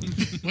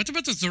 what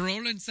about the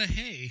Rollins the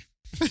hay?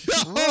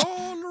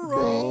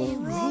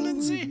 roll in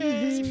the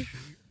hay.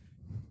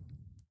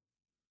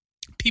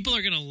 People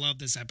are gonna love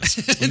this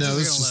episode. No, We're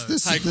this gonna is love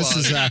this, High is- this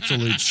is quality.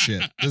 absolute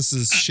shit. This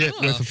is shit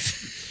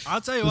with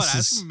I'll tell you what, This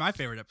that's is- gonna be my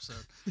favorite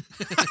episode.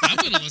 I'm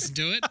going to listen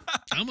to it.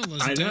 I'm going to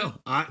listen I to know.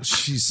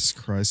 Jesus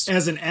Christ.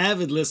 As an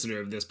avid listener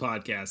of this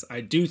podcast,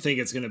 I do think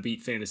it's going to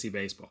beat fantasy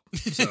baseball.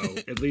 So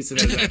at least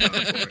it has that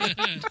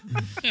going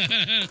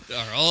for it.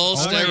 Our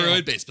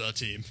all-steroid baseball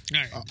team. it.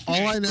 All right.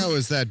 All I know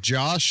is that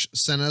Josh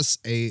sent us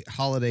a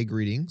holiday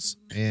greetings,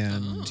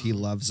 and he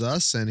loves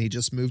us, and he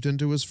just moved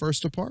into his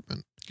first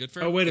apartment. Good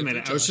for. Oh, wait a good for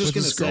minute. I was Josh. just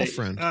With going to his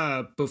say,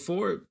 girlfriend.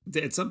 before,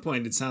 at some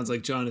point, it sounds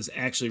like John is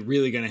actually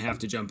really going to have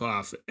to jump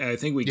off. I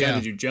think we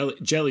got Yeah. to do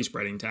jelly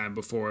spreading time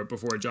before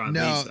John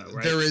No, leaves, though,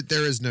 right?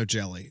 there is no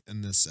jelly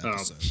in this Oh,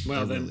 episode.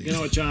 well, There then, really you know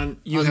what, isn't. John?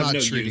 You I'm have not no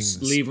treating use.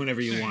 this. Leave whenever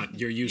you want.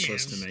 You're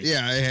useless to me.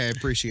 Yeah, I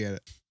appreciate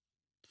it.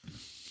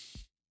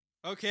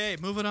 Okay,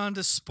 moving on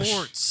to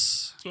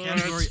sports.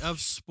 Category of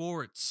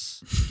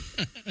sports.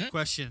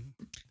 Question.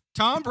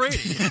 Tom Brady.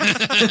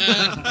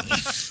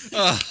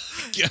 Oh,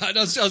 God,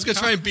 I was going to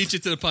try and beat you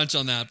to the punch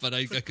on that, but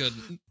I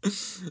couldn't.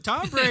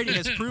 Tom Brady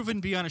has proven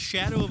beyond a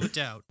shadow of a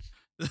doubt.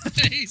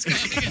 He's got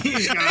it.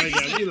 He's got it,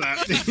 yeah, he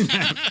laughed. He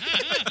laughed.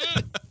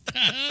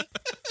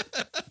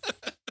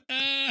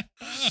 I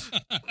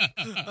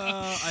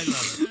love it. I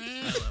love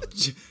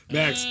it.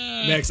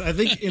 Max, I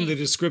think in the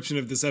description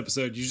of this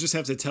episode, you just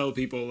have to tell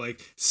people,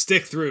 like,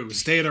 stick through,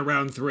 stay at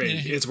around 3.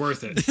 It's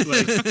worth it.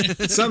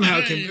 Like, somehow,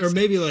 or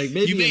maybe You in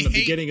may the hate-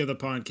 beginning of the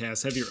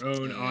podcast, have your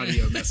own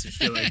audio message.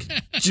 Be like,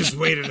 just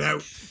wait it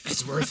out.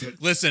 It's worth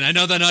it. Listen, I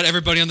know that not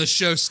everybody on the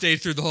show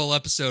stayed through the whole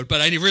episode,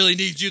 but I really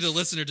need you, the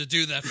listener, to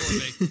do that for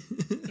me.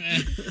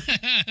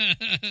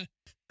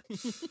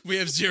 We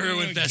have zero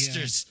Oh,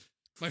 investors.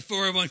 My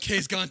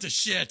 401k's gone to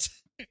shit.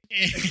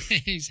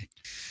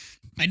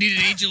 I need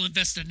an angel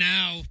investor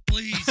now.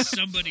 Please,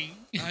 somebody.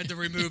 I had to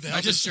remove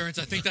health insurance.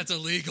 I think that's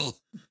illegal.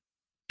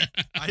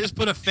 I just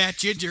put a fat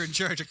ginger in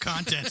charge of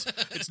content.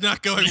 It's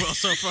not going well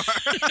so far.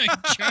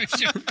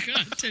 Charge your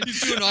content.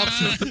 He's doing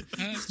optional.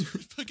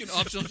 Fucking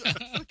optional.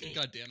 Fucking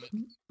goddamn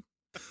it.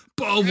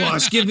 Ball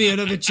wash, give me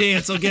another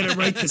chance. I'll get it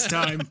right this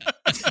time.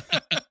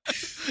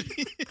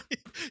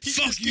 He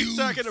Fuck just keeps you.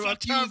 talking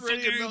about Fuck you. Tom Fuck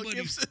Brady and Mel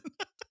everybody. Gibson.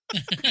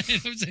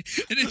 I'm saying,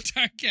 an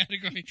entire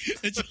category.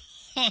 It's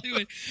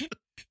Hollywood.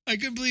 I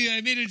couldn't believe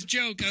I made a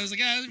joke. I was like,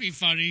 that'd be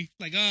funny.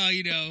 Like,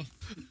 Lethal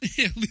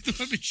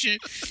Weapon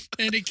shit.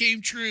 And it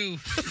came true.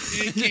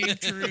 It came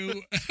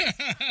true.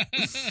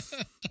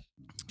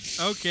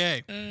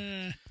 Okay,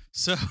 Uh,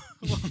 so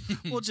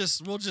we'll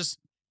just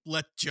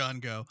let John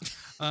go.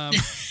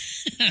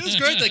 It was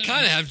great to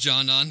kind of have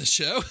John on the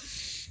show.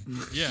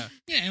 Yeah,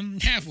 yeah, I'm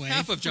halfway.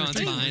 Half of John's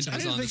I mind didn't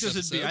was on think this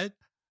this would be. episode.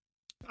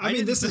 I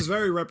mean, this is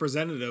very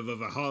representative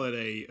of a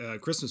holiday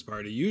Christmas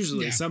party.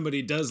 Usually, Yeah.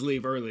 somebody does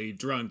leave early,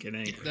 drunk and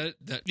angry.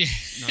 That Yeah,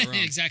 not wrong.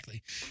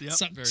 exactly. Yep,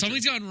 very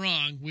Something's gone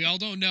wrong. We all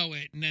don't know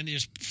it, and then they're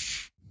just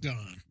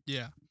gone.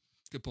 Yeah,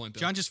 Good point, Bill.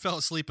 John just fell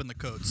asleep in the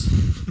coats.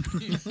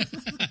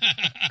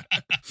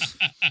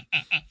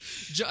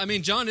 I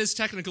mean, John is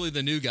technically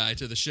the new guy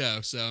to the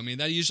show, so I mean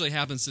that usually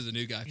happens to the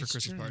new guy for It's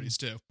Christmas true. parties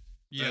too.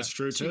 Yeah, That's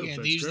true, So, too. yeah,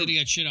 That's they usually true.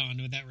 get shit on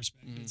with that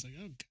respect. It's like,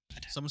 oh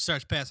god. someone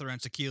starts passing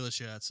around tequila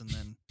shots, and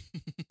then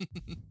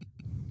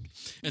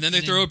And then they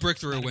And throw then- a brick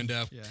through a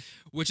window, yeah,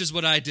 which is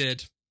what I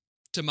did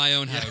to my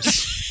own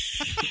house.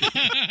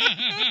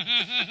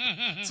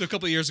 So a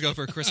couple of years ago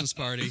for a Christmas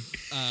party,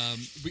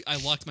 I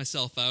locked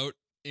myself out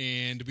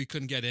and we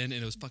couldn't get in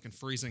and it was fucking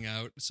freezing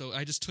out. So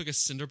I just took a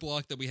cinder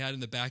block that we had in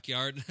the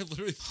backyard and I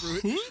literally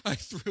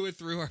threw it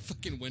through our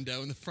fucking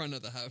window in the front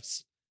of the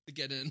house to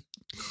get in.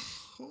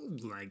 Oh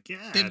my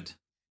god!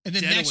 And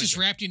then Dead of Max just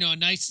winter. wrapped,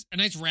 a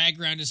nice rag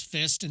around his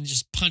fist and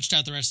just punched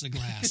out the rest of the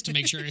glass to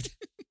make sure you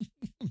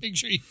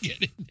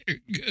get in there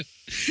good.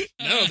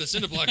 No, the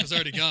cinder block was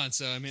already gone.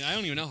 So I mean, I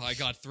don't even know how I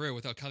got through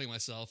without cutting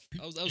myself.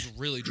 I was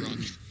really drunk.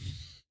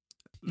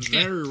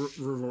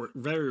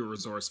 Very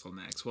resourceful,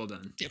 Max. Well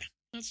done.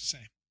 That's the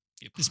same.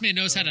 This man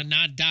knows how to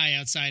not die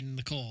outside in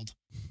the cold,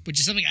 which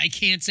is something I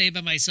can't say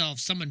by myself.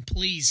 Someone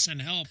please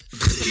send help.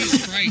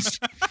 Jesus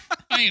Christ.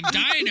 I am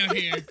dying out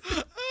here.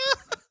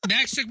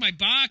 Max took my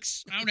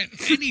box. I don't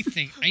have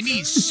anything. I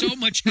need so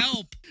much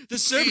help. The It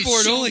surfboard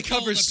is so only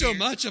cold covers up so here.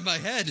 much of my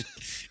head.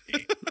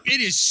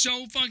 It is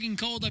so fucking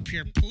cold up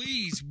here.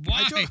 Please,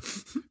 why?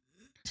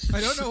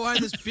 I don't know why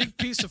this big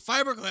piece of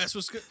fiberglass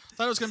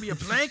thought it was going to be a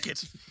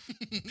blanket.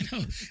 No,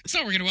 it's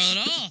not working well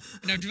at all.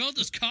 And I've developed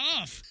this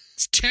cough.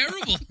 It's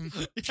terrible.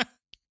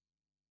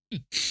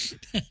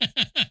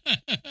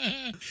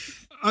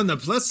 On the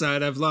plus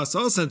side, I've lost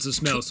all sense of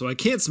smell, so I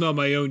can't smell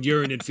my own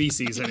urine and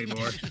feces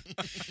anymore.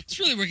 It's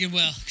really working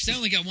well because I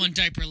only got one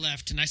diaper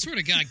left, and I swear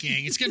to God,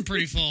 gang, it's getting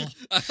pretty full.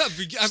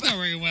 It's not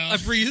working well.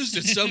 I've reused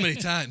it so many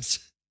times.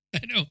 I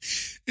know.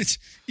 It's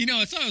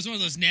I thought it was one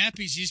of those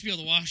nappies you used to be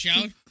able to wash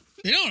out.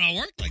 They don't all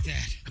work like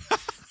that.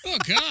 Oh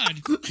God.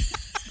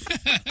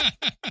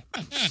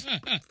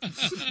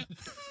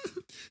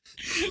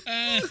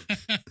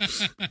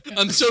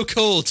 I'm so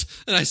cold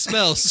and I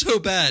smell so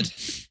bad.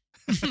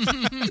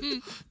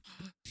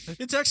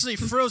 It's actually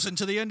frozen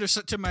to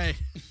the to my.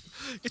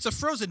 It's a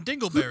frozen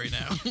dingleberry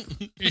now.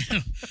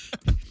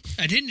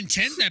 I didn't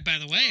intend that, by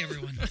the way,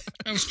 everyone.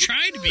 I was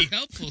trying to be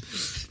helpful.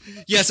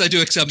 Yes, I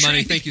do accept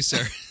money. Thank you,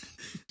 sir.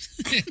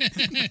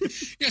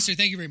 Yes, sir.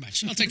 Thank you very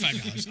much. I'll take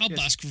 $5. I'll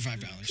busk for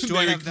 $5. Do I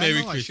Merry- have Merry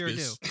Venmo? I sure do.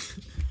 Christmas.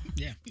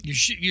 Yeah, you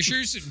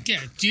sure? Yeah.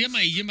 Do you have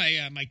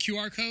my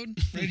QR code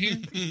right here?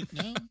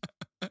 No.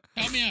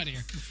 Help me out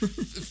here.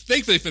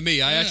 Thankfully for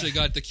me, I actually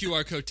got the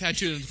QR code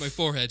tattooed onto my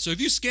forehead. So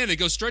if you scan it, it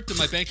goes straight to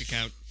my bank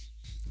account.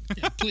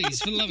 Yeah, please,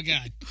 for the love of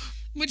God.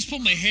 I'm gonna just pull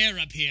my hair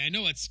up here. I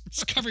know it's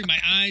covering my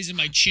eyes and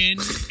my chin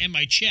and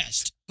my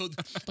chest. Hold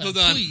But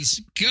on.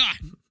 please, God.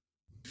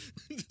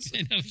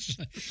 You know, it's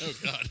like- Oh,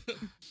 God.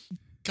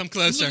 Come you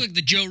closer. look like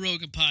the Joe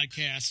Rogan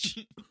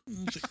podcast.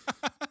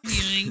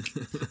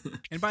 Yoink.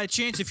 And by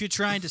chance, if you're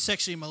trying to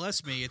sexually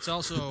molest me, it's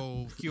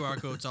also QR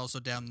code's also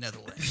down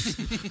Netherlands.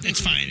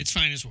 It's fine. It's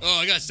fine as well. Oh,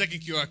 I got a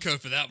second QR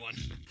code for that one.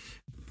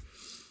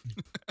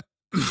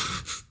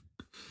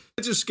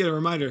 I just get a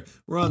reminder.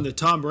 We're on the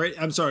Tom Brady.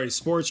 I'm sorry,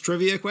 sports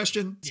trivia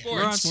question. Yeah,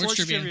 We're on sports sports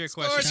trivia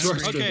question.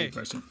 Sports Okay, trivia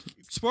question.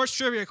 sports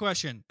trivia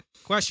question.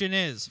 Question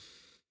is: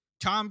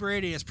 Tom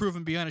Brady has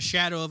proven beyond a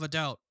shadow of a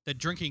doubt that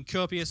drinking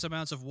copious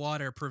amounts of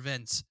water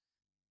prevents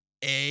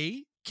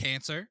A.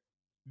 Cancer,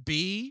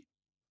 B.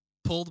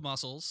 Pulled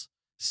muscles,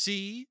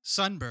 C.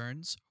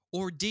 Sunburns,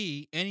 or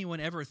D. Anyone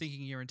ever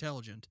thinking you're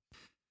intelligent.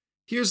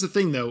 Here's the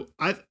thing, though.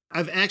 I've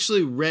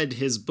actually read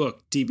his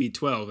book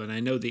DB12, and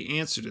I know the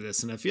answer to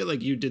this, and I feel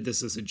like you did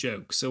this as a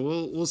joke. So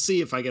we'll see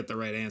if I get the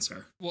right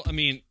answer. Well, I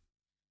mean,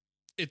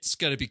 it's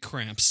got to be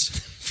cramps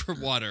for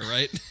water,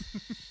 right?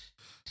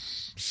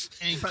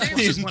 And That cramps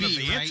was is one of B,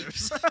 the right?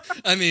 answers.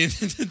 I mean,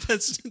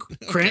 that's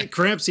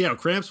Cramps, yeah,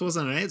 cramps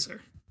wasn't an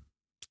answer.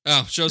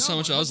 Oh, shows how No,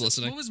 much I was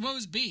listening. What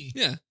was B?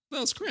 Yeah, that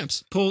was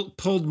cramps.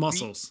 Pulled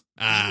muscles.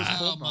 Ah,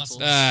 Pulled Oh,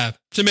 muscles.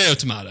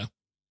 tomato.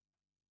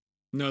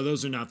 No,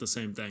 those are not the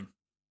same thing.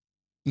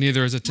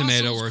 Neither is a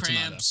tomato Muscles, or a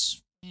tomato.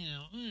 cramps, you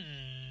know.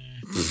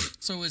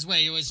 So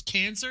it was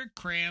cancer,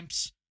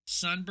 cramps,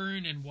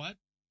 sunburn, and what?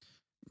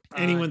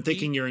 Anyone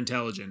thinking you're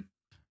intelligent.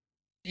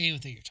 Anyone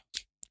think you're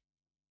talking?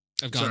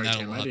 I've gotten Sorry, that a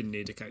Tim, I lot. didn't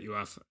need to cut you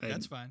off.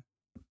 That's fine.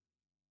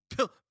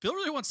 Bill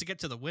really wants to get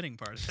to the winning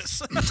part of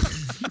this.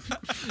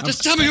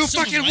 Just tell me who That's so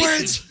fucking right.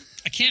 wins.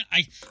 I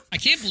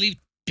can't believe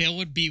Bill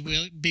would be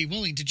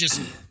willing to just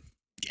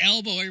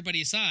elbow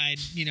everybody aside.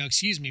 You know,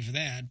 excuse me for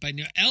that, but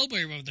elbow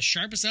everybody with the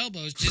sharpest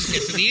elbows just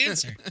get to the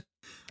answer.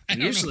 I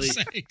don't Usually know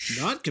what to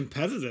say. not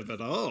competitive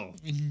at all.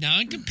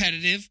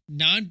 Non-competitive,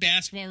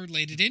 non-basketball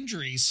related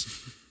injuries,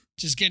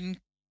 just getting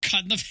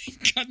cut in the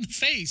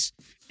face.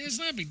 It's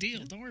not a big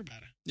deal. Don't worry about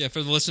it. Yeah,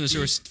 for the listeners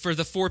who are, for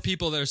the 4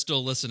 people that are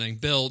still listening,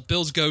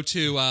 Bill's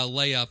go-to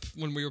layup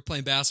when we were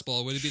playing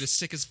basketball would be to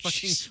stick his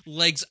fucking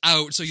legs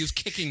out so he was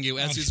kicking you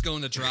as he was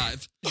going to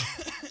drive.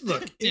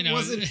 Look, You know,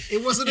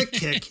 it wasn't a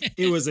kick.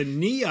 It was a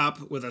knee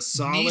up with a Knee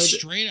solid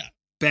straight up.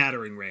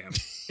 battering ram.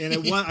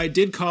 And I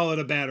did call it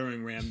a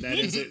battering ram. That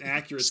is an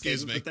accurate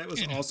Excuse statement, but that was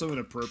You know. also an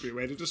appropriate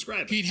way to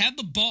describe it. He'd have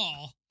the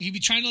ball. He'd be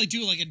trying to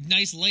do like a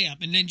nice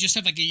layup, and then just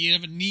have you'd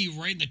have a knee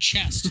right in the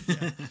chest.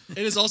 It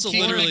is also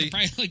Can't literally...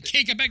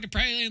 get back to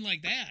Prairie Lane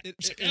like that. It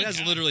It's like, it oh, has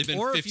God. literally been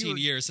Or if you 15 were-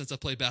 years since I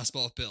played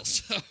basketball with Bill.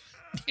 So.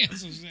 Yeah,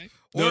 that's what I'm saying.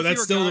 Or No, if you that's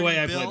were still the way I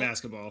guarding play Bill-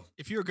 basketball.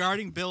 If you were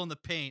guarding Bill in the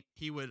paint,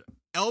 he would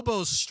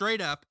elbows straight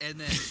up and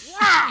then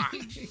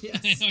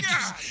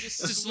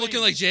Just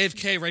looking like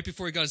JFK right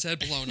before he got his head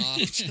blown off.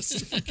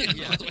 Just fucking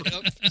all the way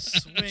up.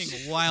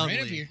 swing wildly.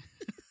 Right up here.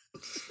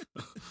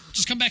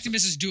 Just come back to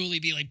Mrs. Dooley,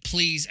 be like,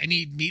 please, I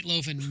need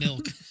meatloaf and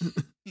milk.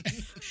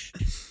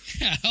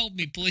 Help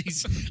me,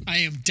 please. I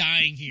am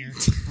dying here.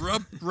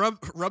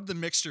 Rub the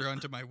mixture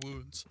onto my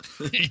wounds.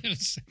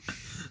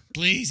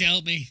 Please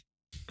help me.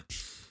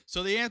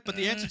 So the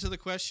answer to the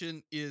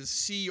question is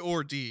C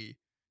or D.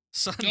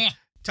 Ugh.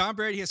 Tom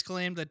Brady has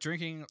claimed that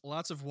drinking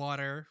lots of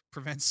water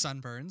prevents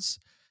sunburns,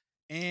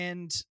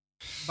 and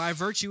by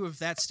virtue of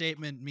that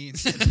statement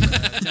means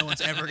that no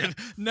one's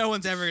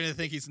ever gonna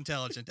think he's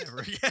intelligent ever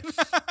again.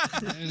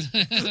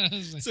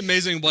 It's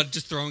amazing what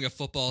just throwing a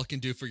football can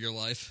do for your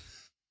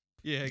life.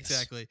 Yeah,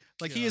 exactly.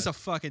 Like he is a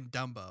fucking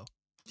Dumbo.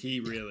 He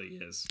really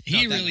is.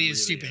 He That really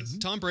is stupid.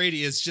 Tom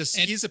Brady is just,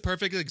 And- he's a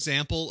perfect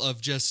example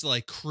of just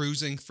like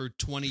cruising for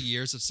 20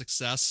 years of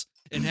success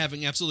and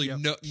having absolutely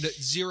Yep.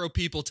 zero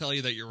people tell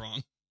you that you're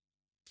wrong.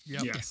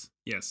 Yep.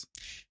 Yes.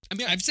 I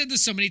mean, I've said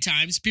this so many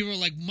times. People are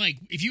like, Mike,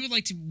 would you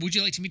like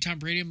to meet Tom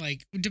Brady? I'm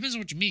like, it depends on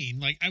what you mean.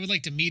 Like, I would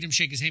like to meet him,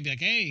 shake his hand, be like,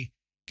 hey,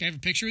 can I have a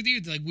picture with you?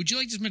 They're like, would you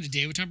like to spend a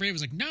day with Tom Brady? I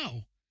was like,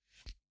 no.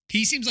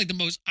 He seems like the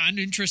most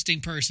uninteresting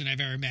person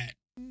I've ever met.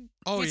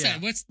 Oh What's yeah.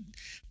 that? What's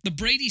the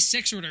Brady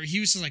 6 or whatever? He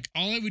was just like,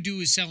 all I would do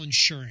is sell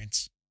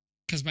insurance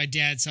because my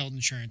dad sold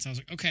insurance. I was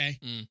like, okay.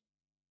 Mm.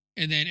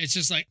 And then it's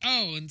just like,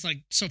 oh, and it's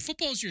like, so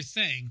football's your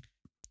thing,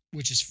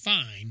 which is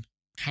fine.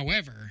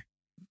 However,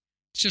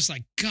 it's just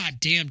like, God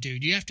damn,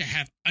 dude, you have to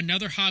have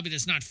another hobby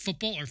that's not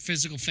football or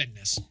physical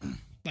fitness.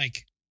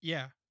 Like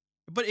Yeah.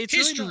 But it's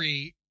really not-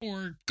 history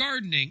or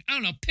gardening. I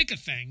don't know, pick a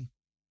thing.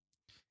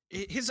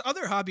 his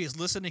other hobby is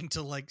listening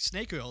to like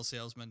snake oil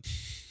salesmen.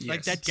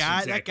 Like Yes, that guy,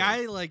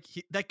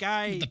 exactly. that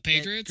guy, The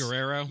Patriots.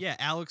 Guerrero. yeah,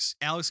 Alex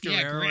Yeah,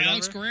 Guerrero. or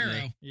Alex whatever.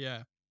 Guerrero.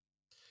 Yeah.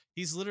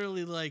 He's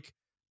literally like,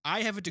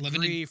 I have a Living in-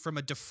 degree from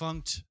a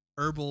defunct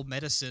herbal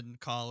medicine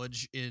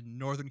college in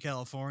Northern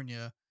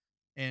California,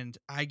 and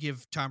I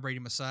give Tom Brady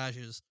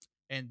massages.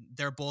 And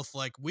they're both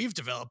like, we've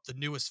developed the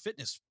newest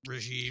fitness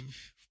regime,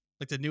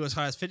 like the newest,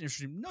 highest fitness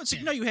regime. No, it's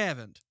like, Yeah. no, you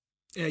haven't.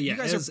 Yeah, You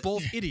guys as, are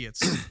both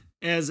idiots.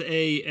 as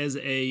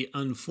a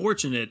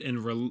unfortunate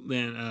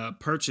and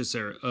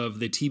purchaser of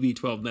the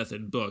TB12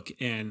 method book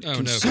and Oh, no.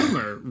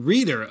 consumer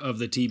reader of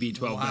the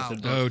TB12 Wow.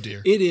 method book. Oh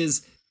dear. It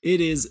is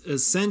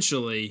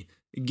essentially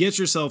get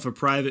yourself a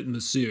private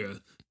masseur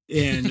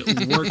and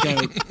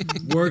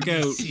work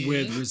out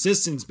with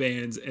resistance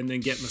bands and then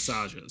get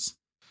massages.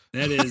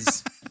 That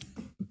is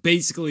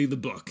basically the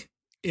book.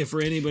 If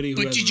for anybody who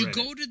But hasn't did you read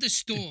go it. to the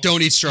store?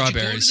 Don't eat Did you go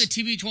strawberries.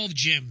 to the TB12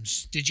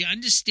 gyms? Did you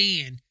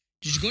understand?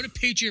 Did you go to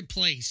Patriot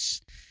Place?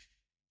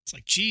 It's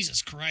like,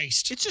 Jesus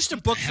Christ. It's just a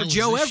What book the for hell is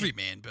Joe this shit?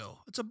 Everyman, Bill.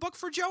 It's a book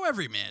for Joe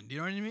Everyman. Do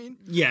you know what I mean?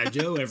 Yeah,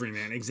 Joe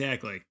Everyman,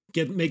 exactly.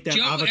 Make that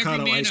Joe avocado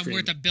Everyman, ice I'm cream.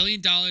 worth $1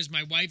 billion.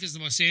 My wife is the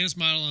most sanest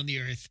model on the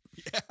earth.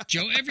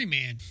 Joe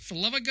Everyman, for the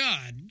love of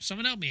God,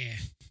 someone help me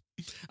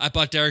here. I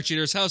bought Derek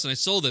Jeter's house and I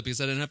sold it because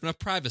I didn't have enough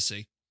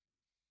privacy.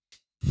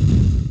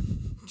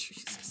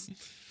 Jesus.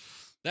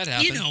 That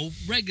happened. You know,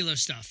 regular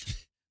stuff.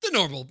 The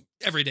normal,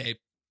 everyday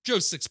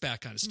Joe's six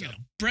pack kind of You stuff.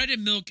 know, bread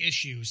and milk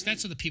issues.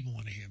 That's what the people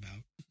want to hear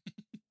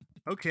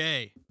about.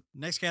 Okay.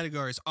 Next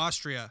category is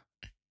Austria.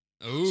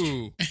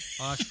 Ooh,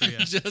 Austria.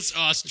 just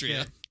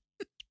Austria.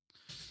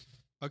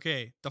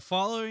 Okay. The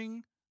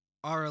following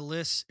are a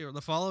list. Or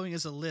the following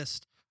is a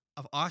list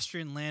of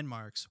Austrian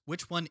landmarks.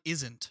 Which one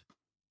isn't?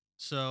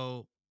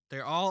 So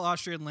they're all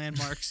Austrian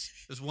landmarks.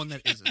 There's one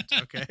that isn't.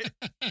 Okay.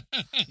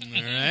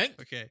 All right.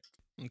 Okay.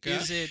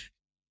 Okay.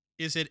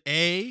 Is it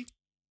A,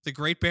 the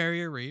Great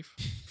Barrier Reef?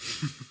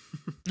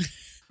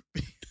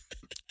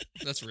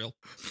 That's real.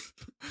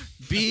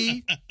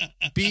 B,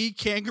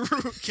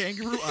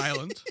 Kangaroo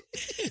Island?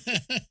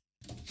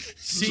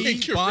 C,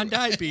 Kangaroo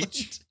Bondi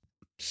Beach?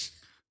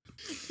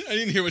 I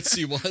didn't hear what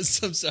C was.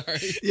 I'm sorry.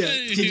 Yeah,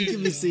 can you give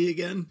me C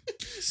again?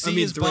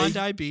 C is three.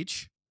 Bondi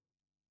Beach.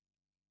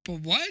 But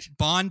what?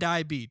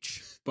 Bondi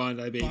Beach.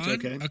 Bondi Beach, Bond?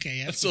 okay. Okay,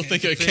 yeah. I'm still okay.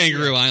 thinking of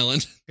Kangaroo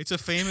Island. It's a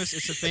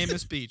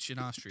famous beach in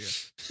Austria.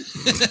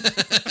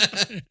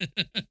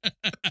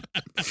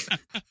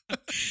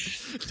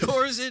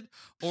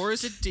 Or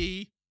is it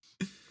D,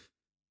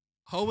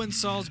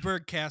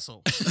 Hohensalzburg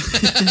Castle?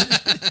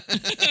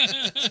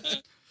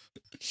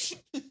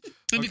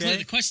 Let me clear. Okay.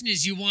 The question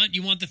is, you want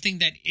the thing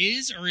that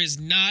is or is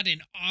not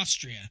in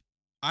Austria?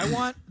 I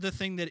want the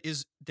thing that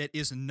is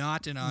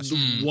not in Austria.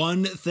 The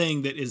one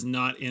thing that is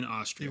not in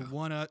Austria.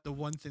 The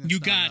one thing that's You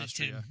not got in it,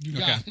 Austria. Tim. You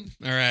Okay. got it.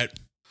 All right.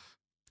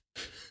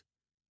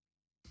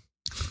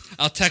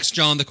 I'll text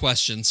John the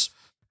questions.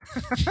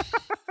 I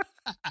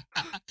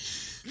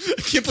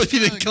can't believe he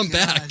didn't come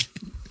back.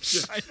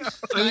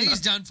 Nah,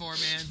 he's done for,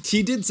 man.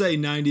 He did say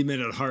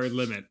 90-minute hard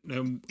limit.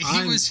 I've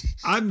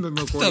been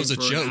recording was a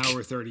for joke. an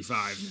hour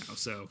 35 now,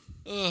 so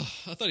Ugh,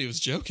 I thought he was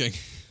joking.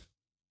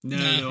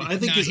 no. I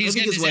think he's his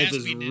getting his wife ass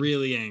is beaten in.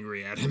 really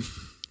angry at him.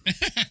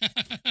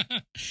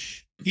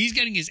 He's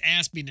getting his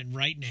ass beaten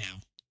right now.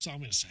 That's all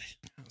I'm gonna say.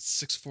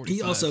 6:45.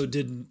 He also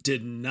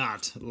did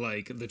not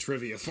like the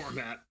trivia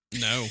format.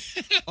 no.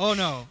 Oh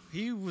no,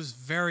 he was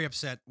very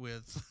upset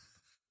with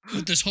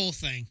With this whole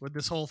thing.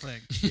 this whole thing.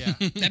 Yeah.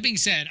 That being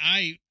said,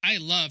 I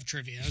love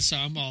trivia, so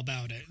I'm all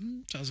about it.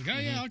 So I was like, oh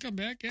yeah, I'll come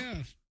back. Yeah.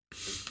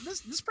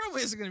 This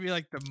probably isn't going to be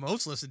like the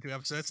most listened to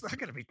episode. It's not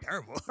going to be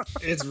terrible.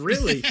 It's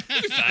really,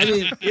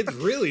 it's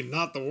really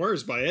not the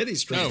worst by any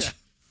stretch. No.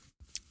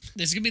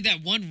 There's gonna be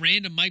that one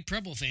random Mike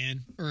Preble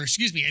fan, or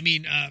excuse me, I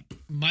mean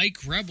Mike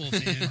Rebel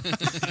fan,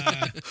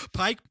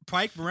 Pike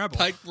Rebel.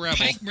 Pike Rebel.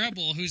 Mike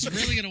Rebel, who's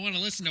really gonna want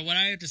to listen to what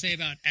I have to say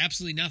about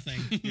absolutely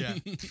nothing, Yeah.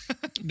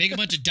 make a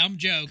bunch of dumb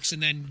jokes,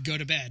 and then go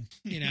to bed.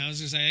 You know, I was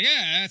just like,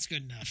 yeah, that's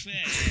good enough.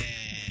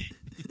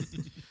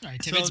 All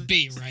right, Tim, it's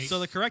B, right? So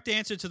the correct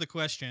answer to the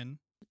question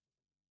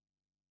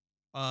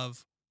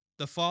of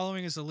the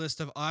following is a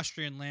list of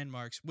Austrian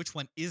landmarks. Which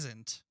one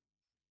isn't?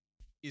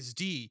 Is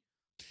D,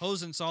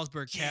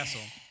 Hohensalzburg Castle.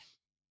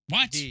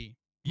 What? D.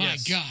 My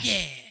yes. God.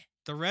 Yeah.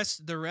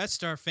 The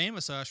rest are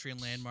famous Austrian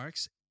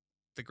landmarks: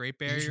 the Great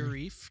Barrier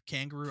Reef,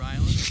 Kangaroo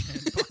Island,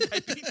 and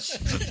Bondi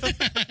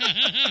Beach.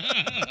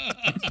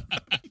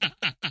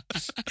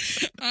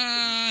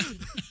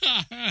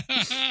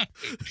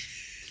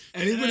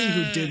 Anybody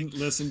who didn't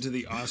listen to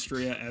the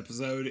Austria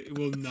episode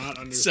will not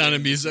understand Sound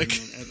of this music.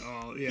 segment at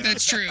all. Yeah,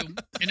 That's true.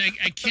 And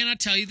I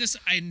cannot tell you this.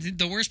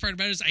 The worst part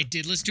about it is I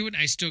did listen to it and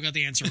I still got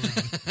the answer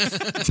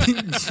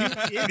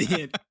wrong. You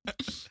idiot.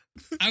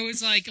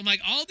 I'm like,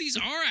 all these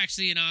are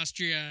actually in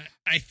Austria,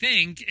 I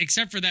think,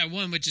 except for that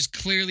one, which is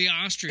clearly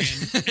Austrian.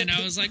 And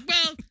I was like,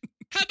 well,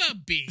 how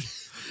about B?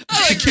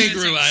 I like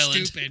Kangaroo sounds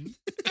Island. Stupid.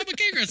 How about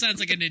Kangaroo?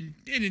 Sounds like an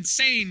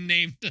insane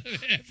name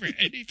for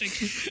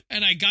anything.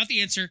 And I got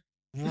the answer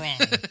wrong.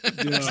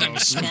 'Cause I'm a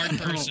smart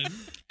person.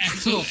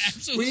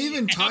 Absolutely. We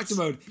even talked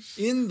about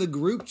in the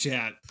group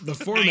chat the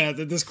format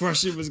that this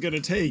question was going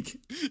to take.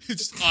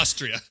 It's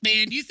Austria.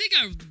 Man, do you think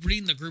I'm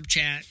reading the group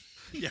chat?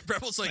 Yeah,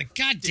 Rebel's like,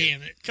 God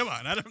damn it. come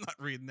on, I'm not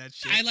reading that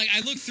shit.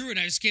 I looked through it.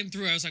 I skimmed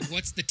through. I was like,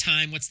 "What's the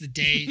time? What's the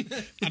date?"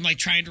 I'm like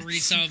trying to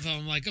read some of them.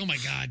 I'm like, "Oh my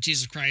god,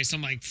 Jesus Christ!"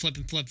 I'm like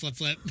flipping, flip. Oop,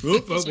 I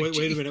oh, was like,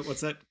 wait a "Gee." minute.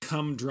 What's that?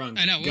 Come drunk.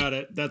 I know. Got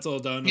it. That's all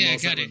done. Yeah, I'm all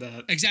set got it. with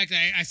that. Exactly.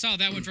 I saw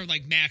that one from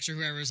like Max or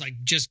whoever was like,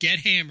 "Just get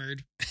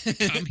hammered.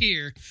 I'm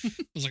here." I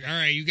was like, "All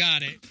right, you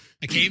got it."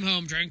 I came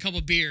home, drank a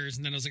couple beers,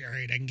 and then I was like, "All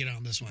right, I can get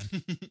on this one."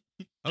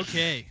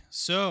 Okay,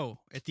 so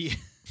at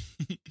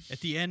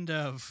the end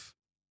of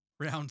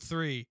round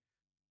 3,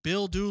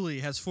 Bill Dooley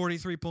has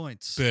 43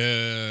 points.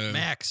 Boo.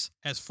 Max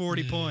has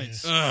 40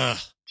 points. Ugh.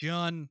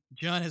 John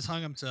has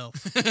hung himself.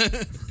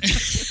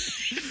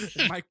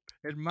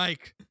 and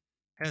Mike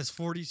has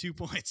 42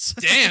 points.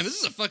 Damn, this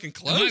is a fucking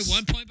Am I close.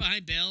 1 point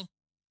behind Bill?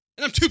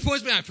 And I'm 2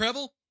 points behind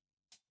Preble.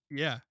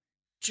 Yeah.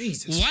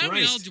 Jesus Why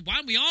Christ.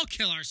 don't we all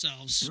kill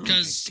ourselves? Oh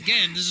Because my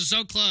again, this is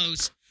so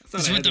close. I thought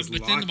It's I had this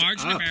within the locked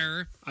margin up. of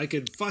error. I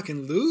could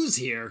fucking lose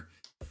here.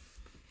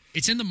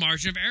 It's in the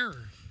margin of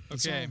error.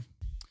 That's Okay. all.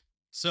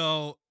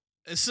 So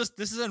this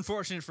is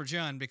unfortunate for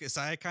John because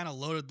I kind of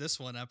loaded this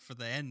one up for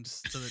the end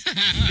so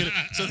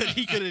that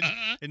he could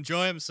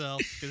enjoy himself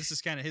because this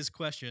is kind of his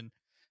question.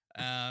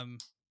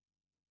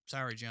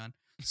 Sorry, John.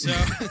 So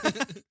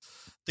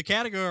the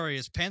category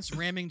is Pence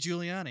ramming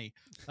Giuliani.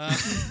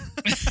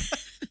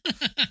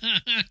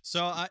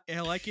 So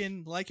like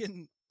in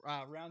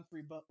round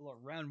 3,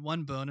 round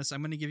 1 bonus,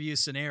 I'm going to give you a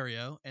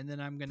scenario, and then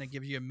I'm going to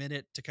give you a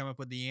minute to come up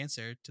with the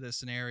answer to the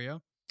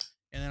scenario,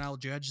 and then I'll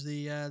judge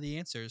the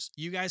answers.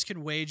 You guys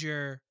can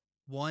wager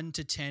 1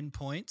 to 10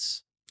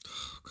 points,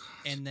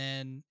 and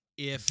then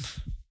if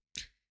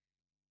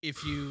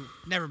you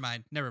never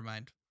mind.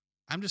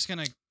 I'm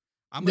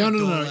No.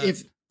 dole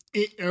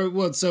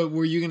out- So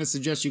were you going to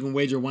suggest you can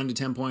wager 1 to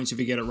 10 points? If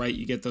you get it right,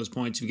 you get those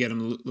points. If you get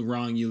them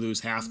wrong, you lose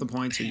half the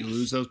points, or you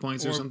lose those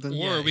points, or something. Or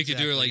Yeah, we could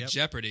do it exactly, like yep.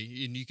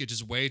 Jeopardy, and you could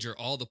just wager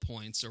all the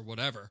points or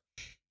whatever.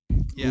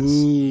 Yes.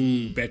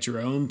 Ooh, bet your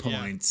own Yeah.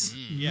 points.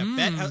 Yeah,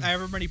 bet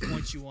however many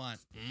points you want.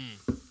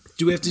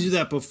 Do we have to do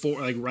that before,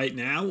 like right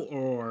now,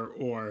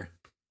 or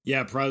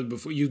yeah, probably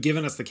before you've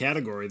given us the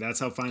category?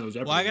 That's how Final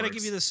Jeopardy. Well, I got to works.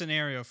 give you the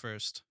scenario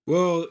first.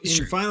 Well, in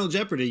Sure. Final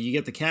Jeopardy, you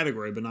get the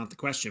category, but not the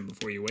question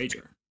before you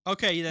wager.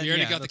 Okay, then You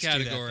already yeah, got the let's do that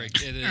category.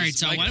 then. It is All right,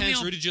 so Mike why don't we Pence,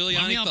 all, Rudy why don't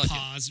Giuliani. we all Fuck it.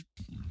 pause?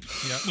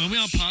 Yep. Why don't we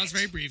all pause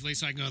very briefly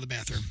so I can go to the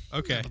bathroom?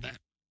 Okay. How about that?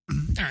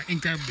 All right,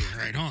 and grab a beer. All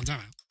right, hold on, time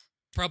out.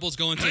 Preble's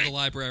going to the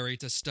library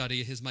to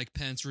study his Mike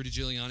Pence, Rudy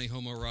Giuliani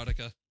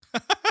homoerotica.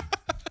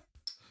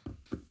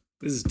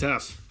 This is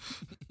tough.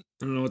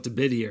 I don't know what to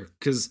bid here.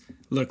 Because,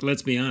 look,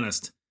 let's be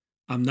honest.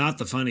 I'm not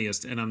the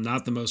funniest and I'm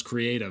not the most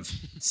creative.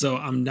 So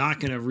I'm not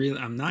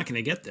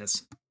gonna get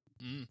this.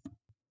 Mm.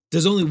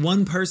 Does only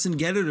one person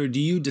get it, or do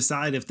you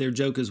decide if their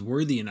joke is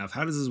worthy enough?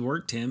 How does this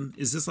work, Tim?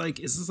 Is this like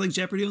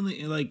Jeopardy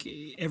only, like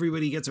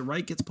everybody gets it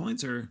right, gets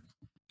points, or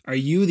are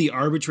you the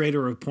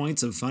arbitrator of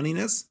points of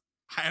funniness?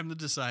 I am the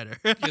decider.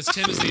 Because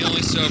Tim is the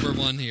only sober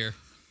one here.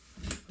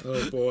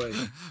 Oh boy.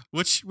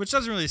 which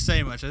doesn't really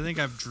say much. I think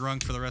I've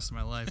drunk for the rest of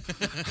my life.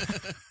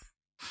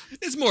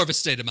 It's more of a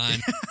state of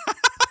mind.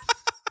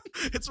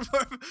 It's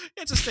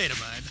a state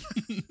of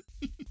mind.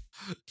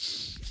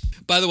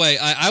 By the way,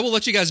 I will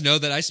let you guys know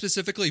that I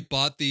specifically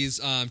bought these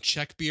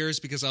Czech beers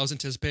because I was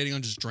anticipating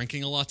on just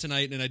drinking a lot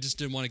tonight, and I just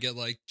didn't want to get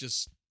like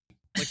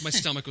my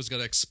stomach was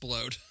gonna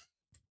explode.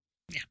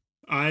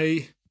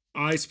 I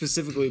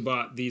specifically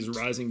bought these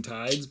Rising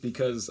Tides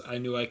because I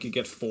knew I could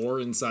get 4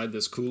 inside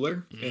this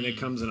cooler, and it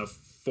comes in a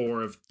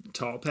 4 of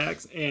tall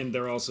packs, and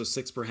they're also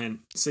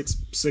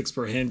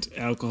 6%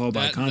 alcohol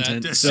by That-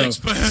 content. that- so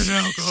 6%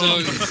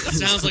 alcohol. So it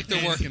sounds like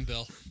they're working,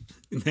 Bill.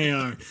 they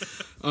are.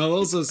 I'll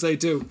also say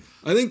too.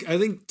 I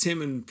think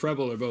Tim and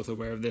Preble are both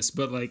aware of this,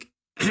 but like,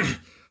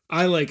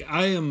 I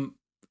am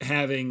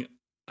having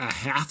a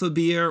half a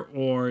beer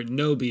or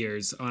no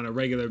beers on a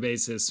regular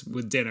basis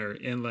with dinner,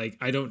 and like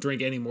I don't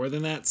drink any more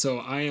than that. So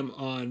I am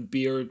on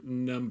beer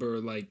number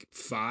like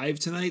 5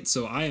 tonight.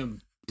 So I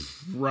am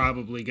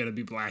probably gonna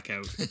be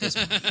blackout at this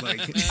point. Like,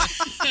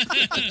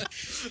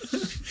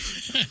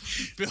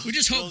 We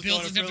just hope Bill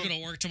going doesn't have to go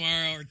to work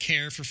tomorrow or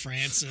care for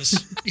Francis.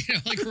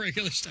 Like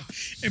regular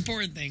stuff.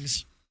 Important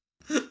things.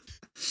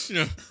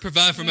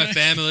 Provide for my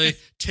family,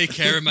 take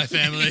care of my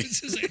family.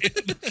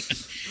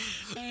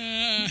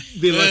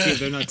 be lucky if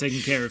they're not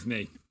taking care of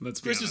me.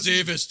 Let's be Christmas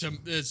honest.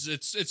 Eve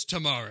it's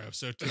tomorrow,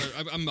 so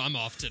I'm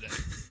off today.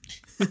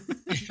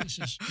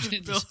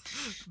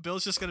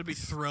 Bill's just gonna be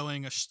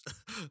throwing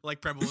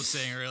like Preble was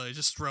saying earlier,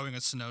 just throwing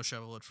a snow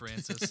shovel at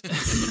Francis.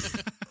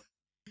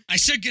 I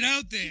said get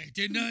out there,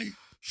 didn't I?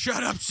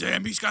 Shut up,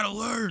 Sam. He's gotta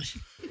learn.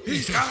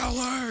 He's gotta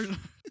learn.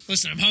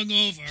 Listen, I'm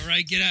hungover, all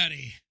right? Get out of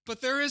here.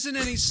 But there isn't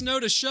any snow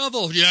to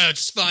shovel. Yeah,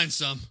 just find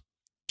some.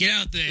 Get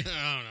out there.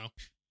 I don't know.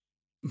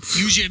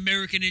 Use your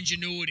American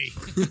ingenuity.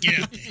 Get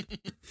out there.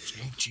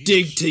 Oh, geez.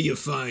 Dig till you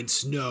find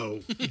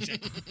snow.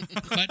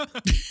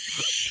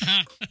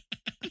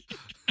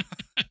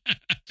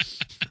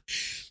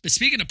 But But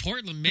speaking of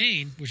Portland,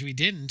 Maine, which we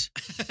didn't,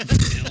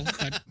 Bill,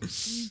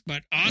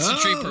 but Austin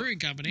Street Brewing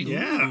Company.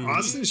 Yeah,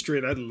 Austin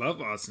Street. I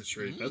love Austin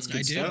Street. That's good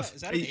I do. stuff.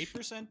 Is that an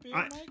 8% beer,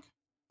 Mike?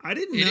 I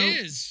didn't It know.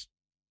 is,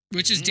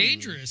 which is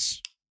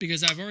dangerous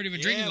because I've already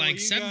been drinking like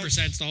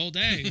 7% the whole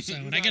day. So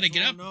and I got to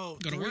get up, go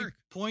to work.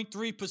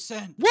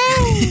 0.3%.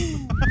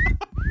 Woo!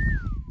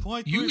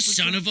 0.3%. You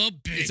son of a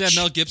bitch! Is that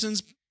Mel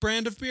Gibson's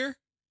brand of beer?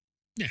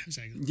 Yeah,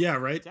 exactly. Yeah,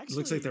 right. It's It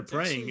looks like they're it's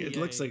praying. actually It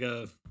looks like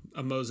a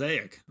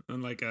mosaic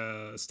on like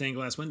a stained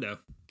glass window.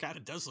 God,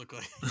 it does look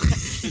like.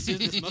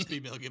 This must be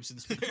Mel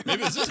Gibson's beer.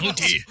 Maybe this is Oh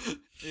dear.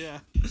 Yeah.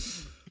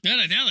 Now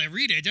that I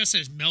read it, it just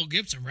says Mel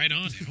Gibson right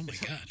on it. Oh my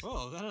god.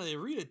 Oh, now that I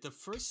read it, the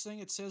first thing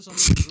it says on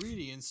the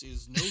ingredients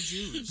is no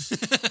Jews.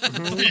 Oh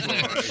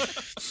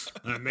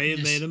boy, I may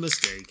have made a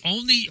mistake.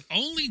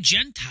 Only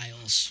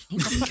Gentiles. Oh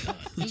my god,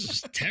 this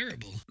is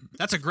terrible.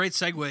 That's a great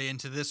segue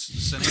into this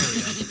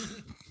scenario.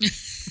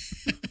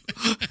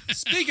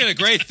 Speaking of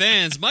great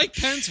fans, Mike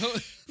Pence,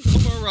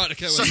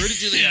 homoerotica with Rudy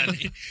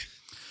Giuliani.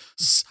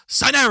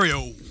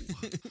 Scenario.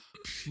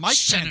 Mike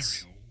Scenario.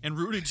 Pence and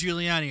Rudy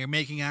Giuliani are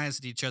making eyes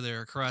at each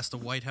other across the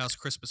White House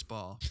Christmas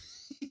ball.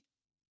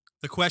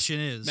 The question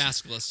is,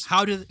 Maskless.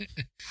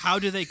 how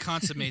do they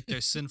consummate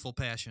their sinful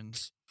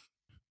passions?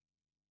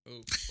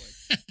 Oh,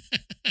 boy.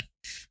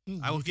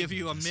 I will give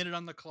you a minute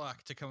on the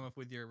clock to come up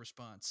with your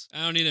response.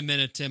 I don't need a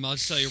minute, Tim. I'll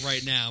just tell you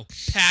right now.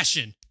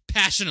 Passion.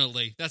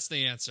 Passionately. That's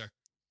the answer.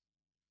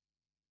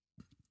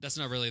 That's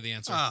not really the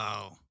answer.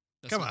 Oh,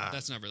 That's come not, on.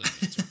 That's not really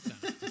the answer.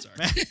 No, I'm sorry.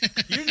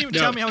 you didn't even No.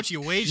 tell me how much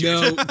you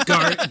wagered. No,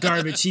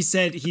 garbage. He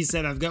said,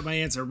 I've got my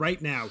answer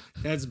right now.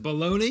 That's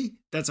baloney.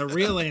 That's a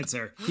real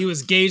answer. He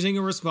was gauging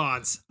a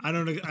response. I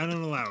don't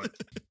allow it.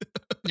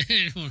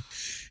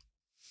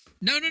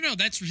 No.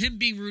 That's him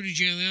being Rudy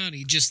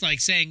Giuliani, just like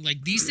saying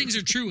like these things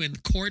are true in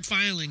court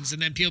filings,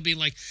 and then people being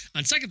like,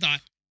 on second thought,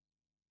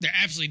 there's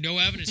absolutely no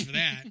evidence for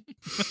that.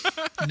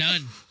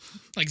 None.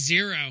 Like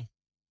zero.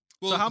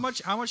 So how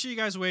much do you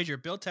guys wager?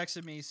 Bill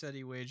texted me. He said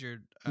he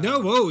wagered.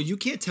 No, whoa, you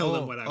can't tell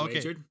them oh, what I okay.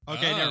 wagered.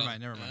 Okay, Oh.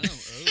 never mind.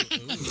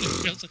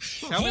 Oh.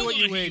 Tell me Hold what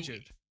you on,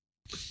 wagered.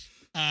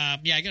 Yeah,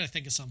 I gotta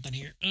think of something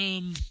here.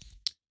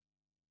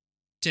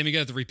 Tim, you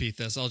got to repeat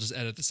this. I'll just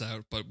edit this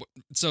out. But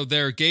so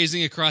they're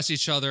gazing across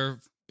each other,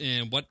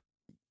 and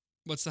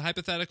what's the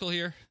hypothetical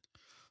here?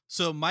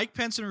 So Mike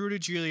Pence and Rudy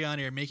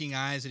Giuliani are making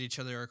eyes at each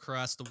other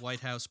across the White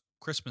House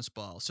Christmas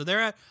ball. So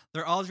they're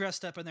all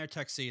dressed up in their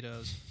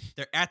tuxedos.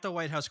 They're at the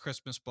White House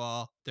Christmas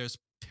ball. There's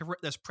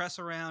press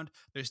around.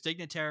 There's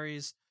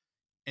dignitaries,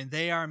 and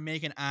they are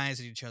making eyes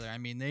at each other. I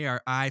mean, they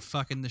are eye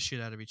fucking the shit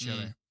out of each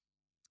other.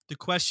 The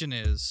question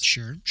is,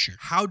 Sure.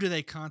 how do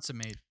they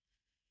consummate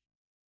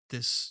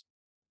this?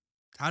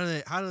 How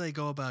do they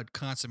go about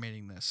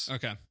consummating this?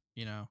 Okay.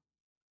 You know,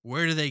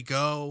 where do they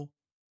go?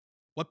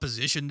 What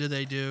position do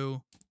they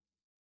do?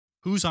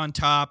 Who's on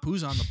top?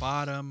 Who's on the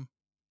bottom?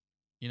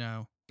 You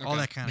know, all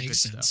Okay. that kind of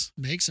Makes good sense. stuff.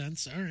 Makes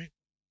sense. All right.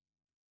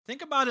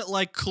 Think about it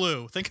like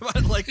Clue.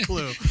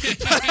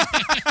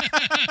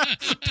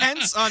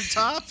 Pence on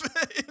top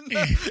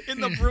in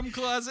the broom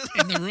closet.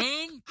 In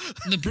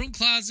the broom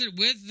closet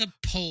with the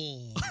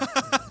pole.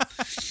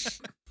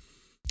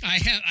 I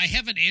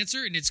have an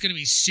answer, and it's going to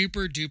be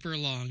super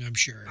duper long. I'm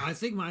sure. I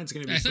think mine's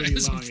going to I be thought pretty it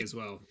was long okay. as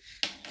well.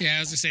 Yeah, I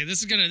was gonna say this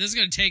is gonna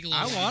take a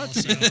little. I while, want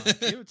it to be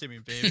long. Give it to me,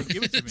 baby.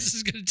 Give it to me. This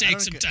is gonna I take don't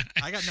some get- time.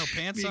 I got no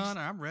pants on.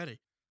 I'm ready.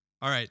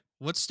 All right.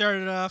 Let's start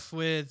it off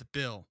with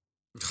Bill.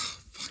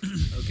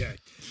 Okay.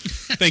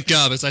 Thank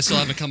God, as I still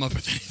haven't come up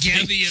with anything.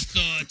 Gather your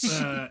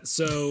thoughts.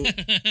 So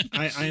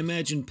I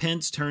imagine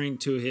Pence turning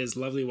to his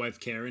lovely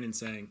wife Karen and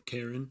saying,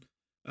 "Karen,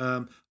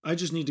 I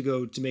just need to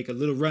go to make a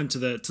little run to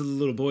the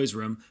little boys'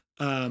 room.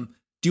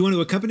 Do you want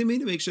to accompany me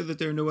to make sure that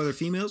there are no other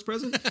females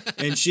present?"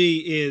 And she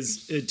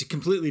is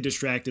completely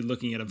distracted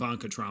looking at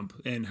Ivanka Trump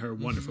and her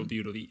wonderful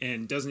beauty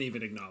and doesn't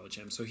even acknowledge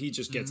him. So he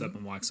just gets up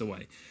and walks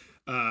away.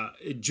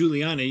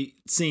 Giuliani,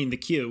 seeing the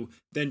cue,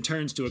 then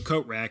turns to a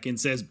coat rack and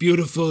says,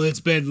 "Beautiful, it's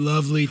been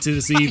lovely to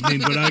this evening,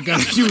 but I got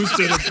to use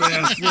to the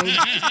bathroom."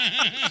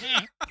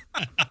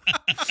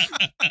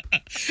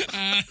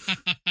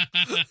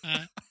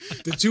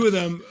 The two of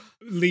them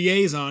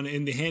liaison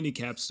in the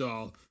handicap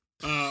stall,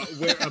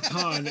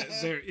 whereupon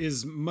there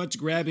is much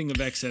grabbing of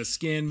excess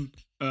skin,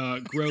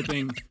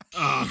 groping.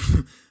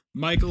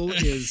 Michael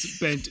is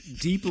bent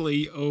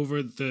deeply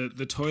over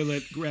the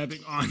toilet,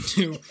 grabbing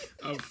onto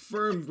a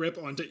firm grip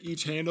onto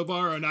each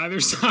handlebar on either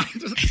side.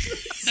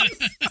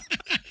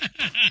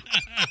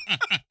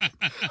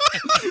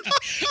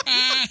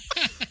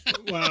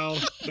 While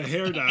the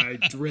hair dye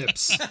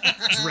drips.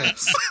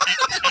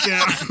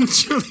 Yeah,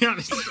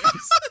 Giuliani's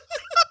face.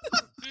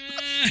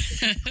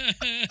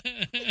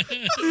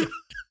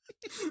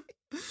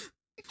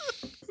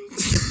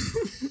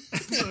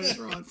 That's what it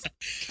wants.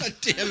 God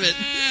damn it.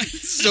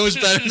 So much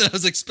better than I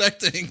was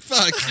expecting.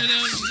 Fuck. I know.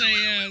 I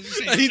was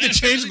gonna say, I need to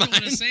change I really don't want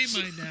mine. to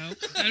say mine now.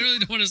 I really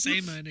don't want to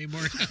say mine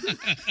anymore.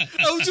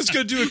 I was just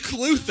going to do a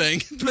clue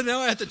thing, but now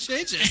I have to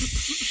change it.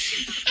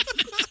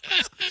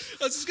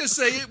 I was just going to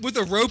say it with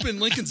a rope in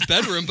Lincoln's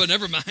bedroom, but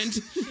never mind.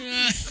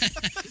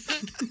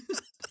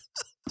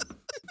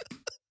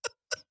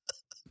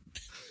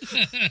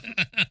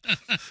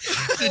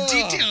 The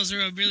details are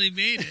what really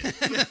made it.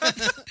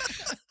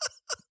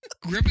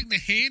 Gripping the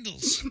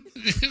handles.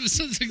 It was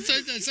such a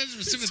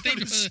specific thing for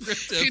the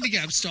descriptive.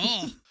 handicap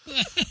stall.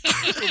 Well,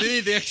 they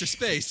need the extra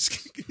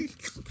space.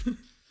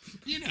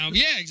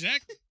 Yeah,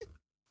 exactly.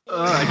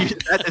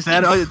 Is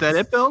that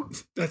it, Bill?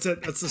 That's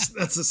it. That's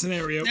the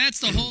scenario. That's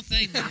the whole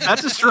thing, man.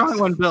 That's a strong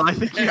one, Bill. I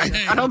think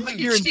I don't think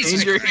you're in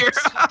Jesus danger here.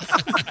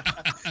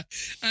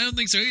 I don't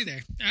think so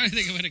either. I don't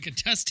think I'm going to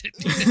contest it.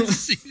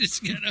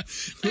 Just gotta,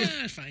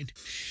 fine.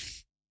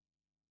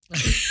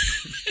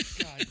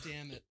 God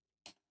damn it.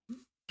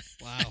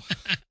 Wow.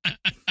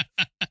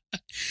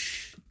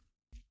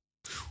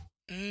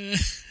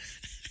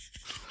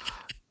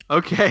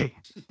 Okay.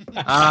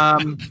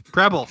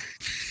 Preble.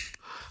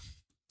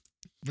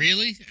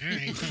 Really? All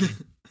right,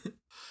 fine.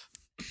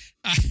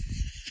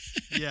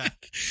 Yeah.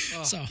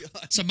 Oh, So,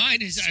 God. so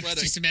mine is, I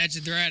Sweating. just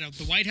imagine they're at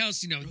the White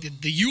House,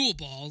 the Yule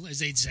Ball, as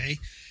they'd say,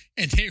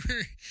 and they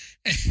were,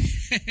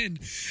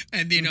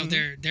 and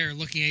they're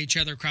looking at each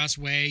other across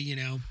the way.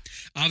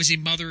 Obviously,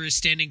 Mother is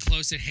standing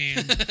close at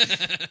hand.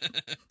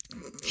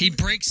 He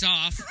breaks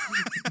off.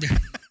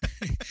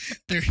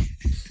 They're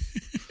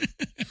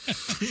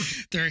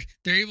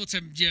they're able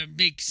to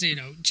make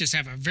just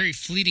have a very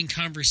fleeting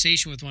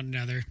conversation with one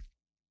another.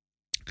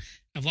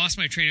 I've lost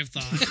my train of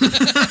thought.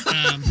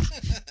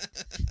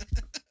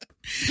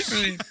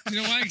 Really, you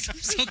know why? 'Cause I'm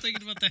still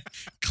thinking about the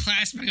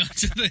clasping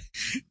onto the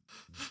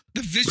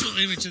visual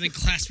image and then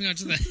clasping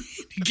onto the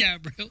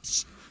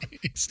Gabriel's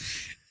face.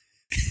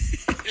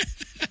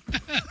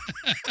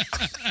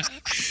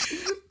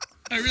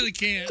 I really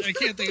can't. I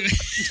can't think of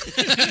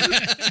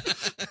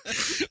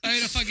it. I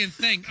had a fucking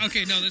thing.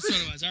 Okay, no, that's what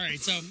it was. All right,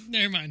 so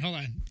never mind. Hold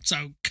on.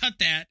 So cut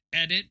that.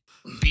 Edit.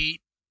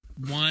 Beat.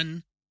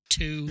 1,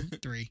 2,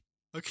 3.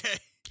 Okay.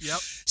 Yep.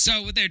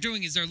 So what they're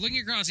doing is they're looking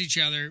across each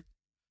other.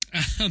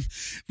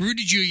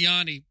 Rudy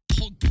Giuliani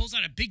pulls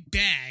out a big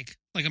bag,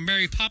 like a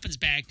Mary Poppins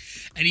bag,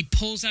 and he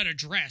pulls out a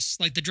dress,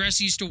 like the dress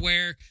he used to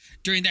wear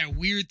during that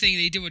weird thing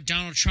they did with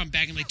Donald Trump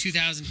back in like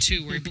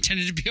 2002, where he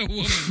pretended to be a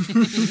woman,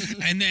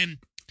 and then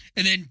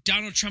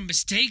Donald Trump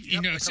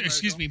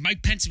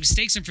Mike Pence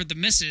mistakes him for the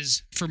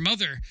missus, for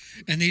Mother,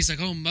 and he's like,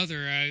 "Oh,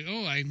 Mother,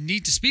 I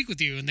need to speak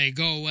with you," and they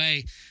go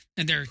away,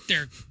 and they're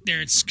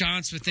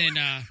ensconced within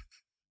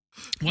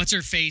what's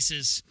her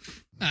face's.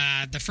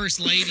 The first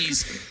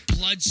lady's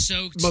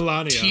blood-soaked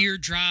Melania.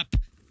 teardrop.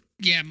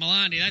 Yeah,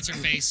 Melania, that's her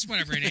face.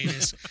 Whatever her name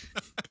is.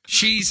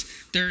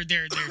 They're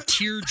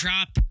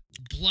teardrop,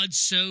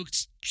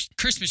 blood-soaked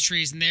Christmas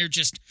trees, and they're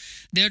just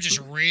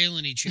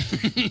railing each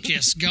other,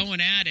 just going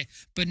at it,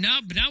 but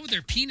not with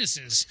their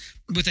penises,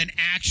 with an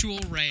actual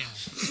rail.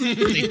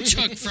 They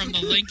took from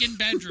the Lincoln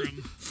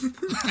bedroom.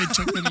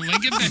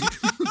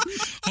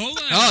 Hold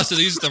on. Oh, so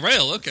they used the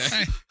rail.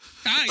 Okay.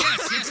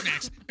 Yes,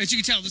 Max. As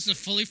you can tell, this is a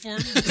fully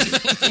formed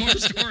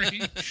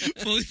story.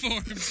 Fully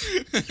formed.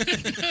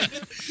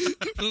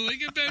 The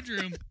Lincoln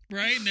bedroom,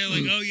 right? And they're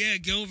like, "Oh yeah,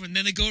 go over." And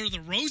then they go to the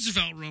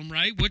Roosevelt room,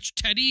 right? Which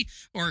Teddy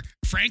or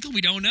Franklin,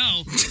 we don't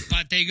know,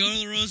 but they go to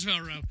the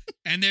Roosevelt room,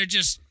 and they're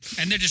just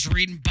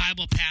reading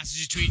Bible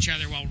passages to each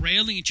other while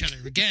railing each other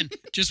again,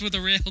 just with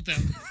a rail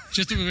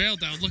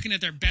down, looking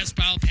at their best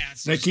Bible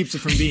passages. That keeps it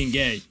from being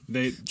gay.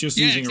 They just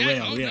using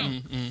exactly. a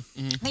rail.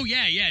 Oh,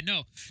 Yeah.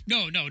 No.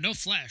 Oh yeah, no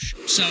flesh.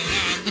 So,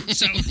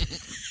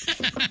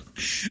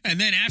 and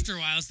then after a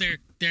while,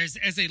 there's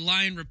as they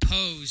lie in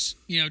repose,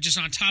 just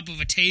on top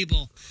of a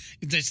table,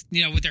 that's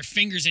with their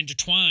fingers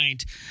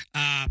intertwined.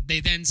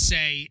 They then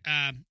say,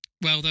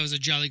 "Well, that was a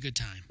jolly good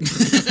time."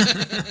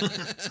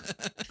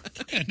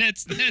 And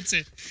that's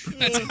it.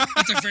 That's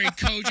a very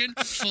cogent,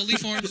 fully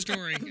formed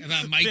story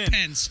about Mike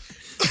Pence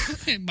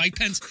and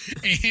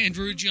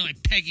Rudy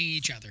Giuliani pegging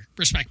each other,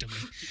 respectively.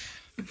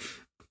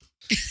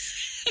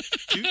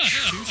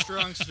 Two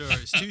strong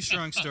stories. Two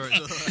strong stories.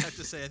 Although I have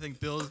to say, I think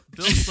Bill's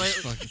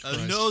slightly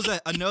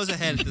a nose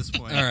ahead at this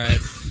point. All right.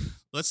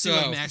 Let's see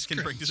what Max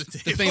can bring to the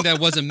table. The thing that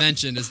wasn't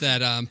mentioned is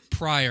that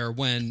prior,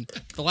 when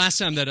the last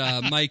time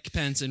that Mike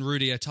Pence and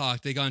Rudy had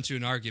talked, they got into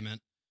an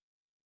argument.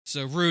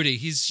 So Rudy,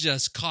 he's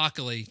just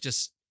cocky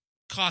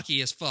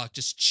as fuck,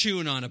 just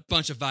chewing on a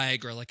bunch of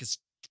Viagra like it's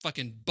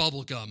fucking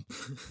bubble gum.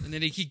 And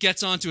then he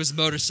gets onto his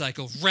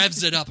motorcycle,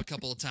 revs it up a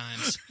couple of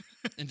times,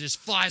 and just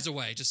flies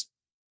away.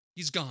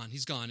 He's gone.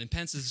 And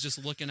Pence is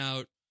just looking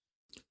out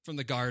from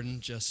the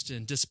garden, just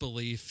in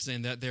disbelief,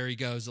 saying that there he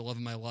goes, the love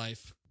of my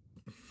life.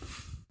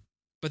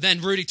 But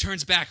then Rudy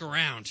turns back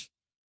around.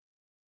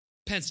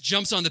 Pence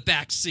jumps on the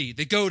back seat.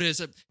 They go to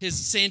his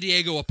San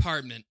Diego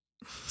apartment.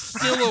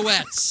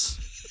 Silhouettes.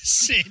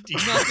 Sandy.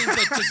 Nothing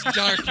but just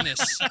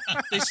darkness.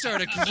 They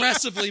start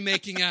aggressively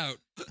making out.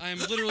 I am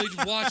literally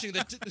watching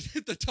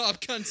the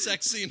Top Gun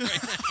sex scene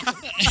right now.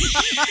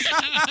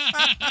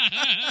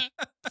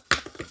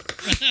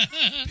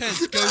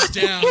 Pence goes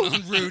down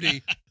on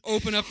Rudy.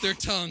 Open up their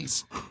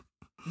tongues.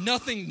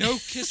 Nothing, no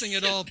kissing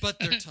at all but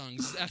their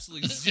tongues.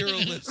 Absolutely zero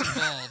lips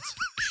involved.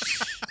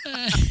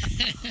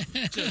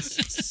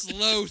 Just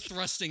slow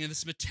thrusting in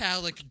this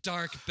metallic,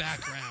 dark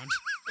background.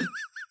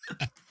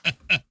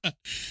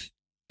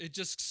 it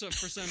just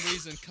for some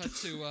reason cut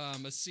to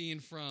a scene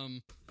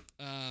from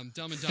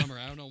Dumb and Dumber.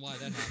 I don't know why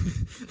that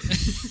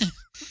happened.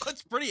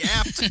 That's pretty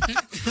apt.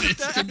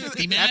 after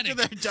thematic.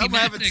 they're done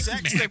having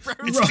sex, they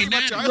pretty It's much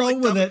thematic. are Roll like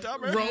with Dumb it. and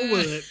Dumber. Roll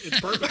with it. It's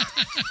perfect.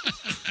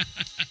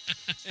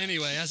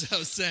 Anyway, as I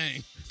was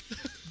saying,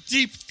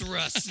 deep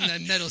thrusts and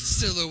then metal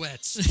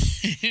silhouettes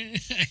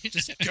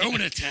just going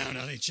to town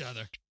on each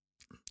other.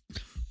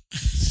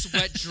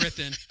 Sweat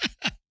dripping.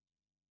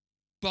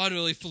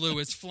 Bodily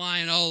fluids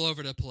flying all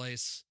over the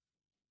place.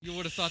 You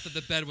would have thought that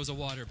the bed was a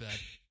waterbed.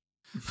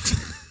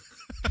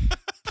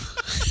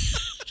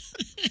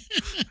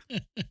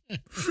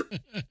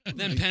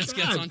 Then Pence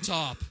gets on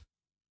top.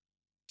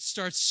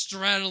 Starts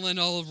straddling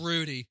all of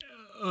Rudy.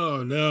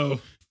 Oh no.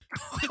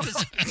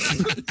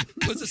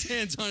 Puts his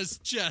hands on his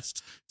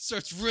chest.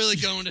 Starts really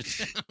going to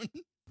town.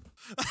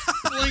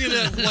 Flinging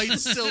that white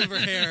silver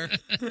hair.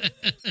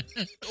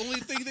 Only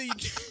thing that you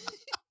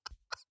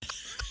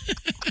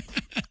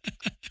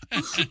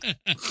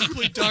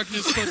complete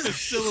darkness but the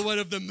silhouette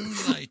of the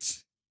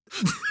moonlight.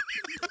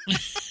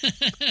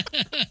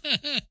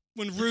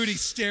 When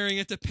Rudy's staring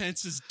into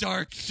Pence's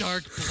dark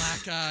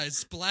black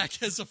eyes.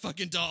 Black as a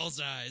fucking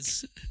doll's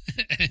eyes.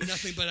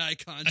 Nothing but eye A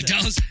contact.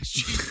 doll's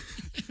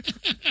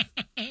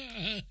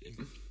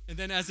And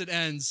then as it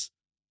ends,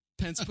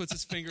 Pence puts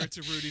his finger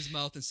into Rudy's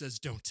mouth and says,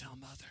 "Don't tell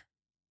mother."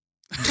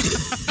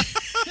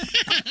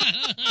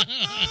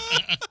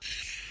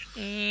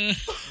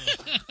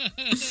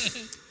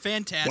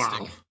 Fantastic.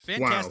 Wow.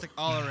 Fantastic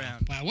all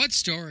around. Wow, what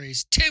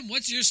stories? Tim,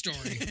 what's your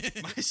story?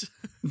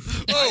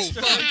 Oh,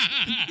 fuck.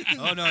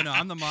 Oh, no,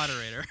 I'm the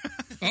moderator.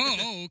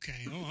 Oh,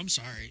 okay. Oh, I'm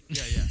sorry.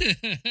 Yeah.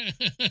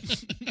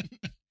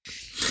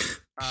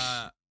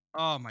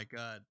 Oh my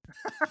God.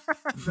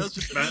 Those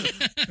are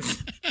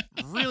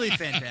really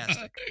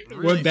fantastic.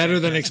 We're better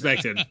than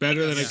fantastic. expected.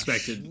 Better than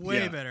expected. Way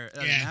Yeah. better. I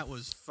mean, Yeah. that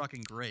was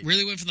fucking great.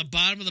 Really went from the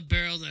bottom of the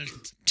barrel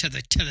to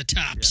the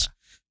tops.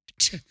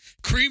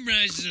 Cream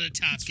rises to the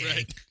top, gang.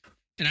 right.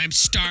 And I'm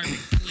starving.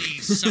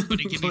 Please,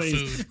 somebody give me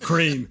Please. food.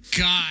 Cream.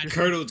 God,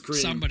 Curdled cream.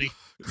 somebody.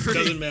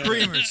 Doesn't matter.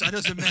 Creamers. That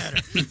doesn't matter.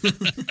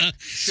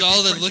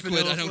 Solid French liquid,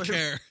 vanilla I don't flavor.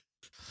 care.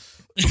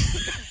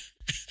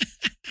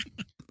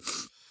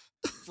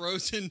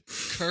 Frozen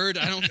curd,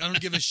 I don't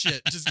give a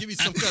shit. Just give me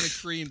some kind of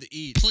cream to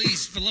eat.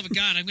 Please, for the love of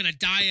God, I'm gonna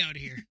die out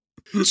here.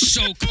 It's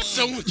so cold.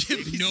 Someone give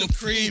I have me no some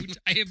cream. food.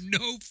 I have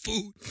no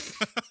food.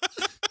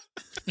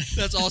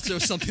 That's also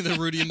something that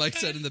Rudy and Mike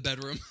said in the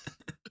bedroom.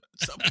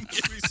 Someone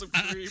give me some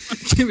cream.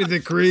 Give me the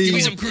cream. Give me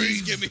some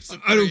Please cream. give me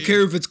some I don't cream.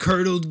 care if it's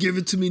curdled. Give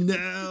it to me now.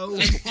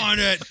 I want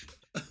it.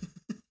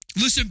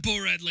 Listen,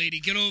 Borat lady,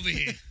 get over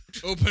here.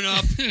 Open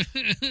up.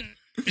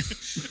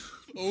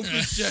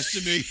 Open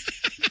sesame.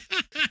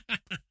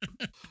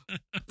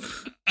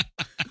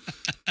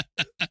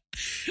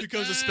 Here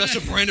comes a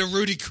special brand of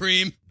Rudy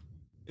cream.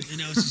 You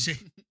know, it's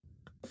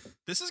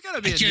This is gonna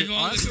I be came a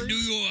all the way from honestly. New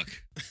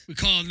York. We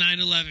call it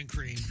 9/11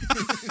 cream.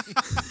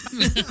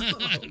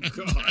 Oh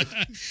God.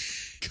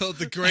 Called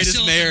the I greatest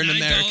sold mayor in for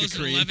America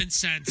cream.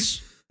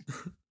 $9.11.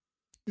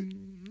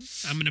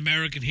 I'm an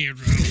American hero.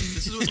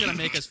 This is what's gonna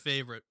make us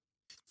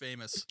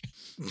famous.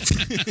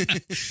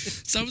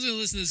 Someone's gonna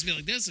listen to this and be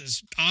like, "This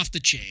is off the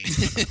chain.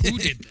 Who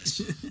did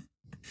this?"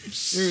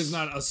 There is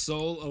not a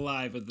soul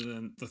alive other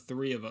than the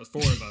four of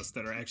us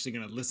that are actually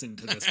going to listen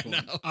to this point.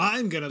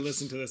 I'm going to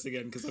listen to this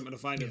again because I'm going to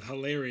find it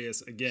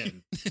hilarious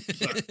again.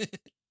 But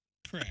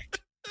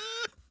Correct.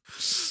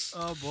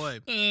 Oh boy.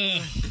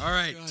 Uh, All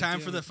right, God time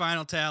damn for it. the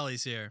final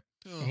tallies here.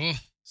 oh,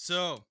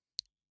 So,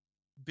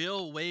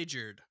 Bill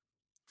wagered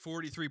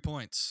 43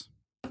 points.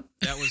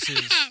 That was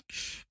his.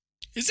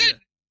 is that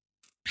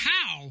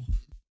how?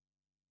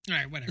 All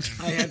right, whatever.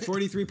 I had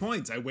 43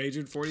 points. I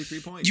wagered 43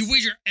 points. You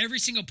wager every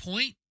single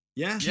point?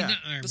 Yeah. Yeah. No,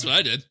 all right, That's well, what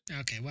I did.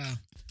 Okay, well,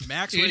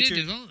 Max you wagered.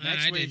 did. Well,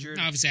 Max I did. wagered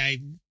Obviously, I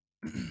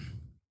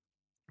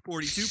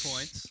 42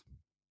 points.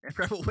 And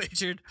Rebel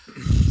wagered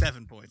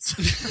 7 points.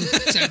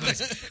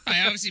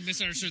 I obviously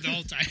misunderstood the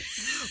whole time.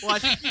 Well, I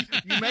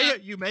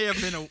think you may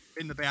have been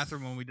in the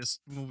bathroom when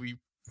we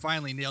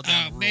finally nailed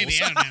down the rules. Maybe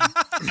I don't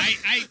know.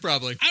 I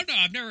Probably.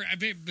 don't know. I've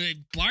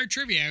been Blard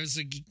trivia. I was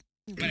like,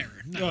 whatever.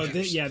 Oh,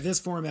 this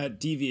format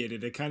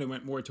deviated. It kind of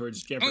went more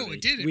towards Jeopardy. Oh,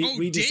 it did? We, Oh,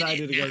 we did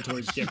decided it to go now?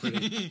 towards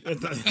Jeopardy.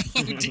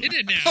 Oh, did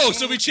it now? Oh,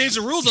 so we changed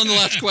the rules on the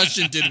last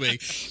question, did we?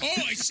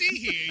 Oh, I see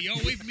here.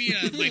 Y'all wait for me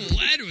my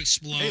bladder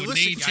explode. Hey, and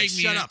listen, they guys, take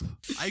me shut out. up.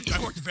 I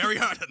worked very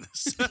hard on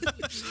this.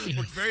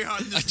 Worked very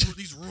hard on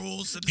these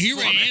rules. And this Here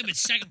I format. am in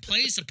second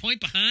place, a point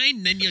behind,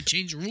 and then you'll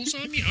change the rules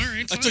on me? All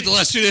right, I fine. took the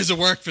last 2 days of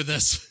work for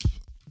this.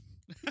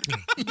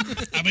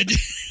 I've been...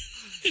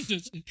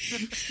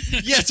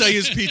 Yes, I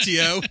use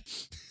PTO.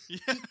 Yeah.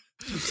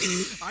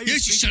 I Yes, you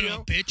used son PTO. of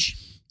a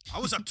bitch. I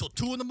was up till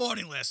 2 a.m.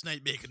 last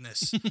night making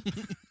this.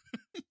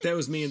 That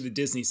was me in the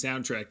Disney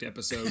soundtrack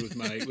episode with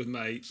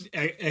my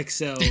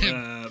Excel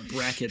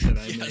bracket that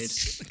I made.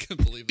 I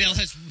couldn't believe Bill that.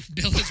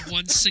 has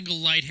one single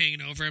light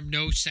hanging over him,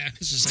 no sound.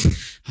 It's just like,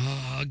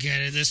 oh, I'll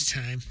get it this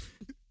time.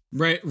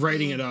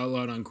 Writing it all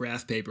out on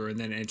graph paper and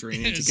then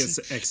entering it Yes.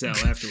 into Excel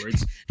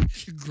afterwards.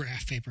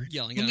 Graph paper.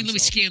 Yelling Let at me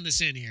himself. scan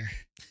this in here.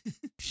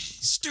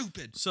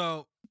 Stupid.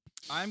 So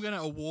I'm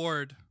gonna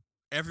award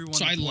everyone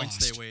So the I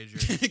points lost. they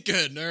wagered.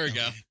 Good. There we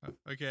go.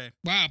 Okay.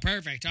 Wow,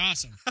 perfect,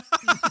 awesome.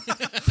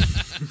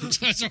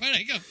 so when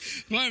I go,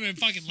 what am I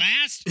fucking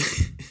last?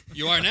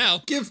 You are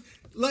now.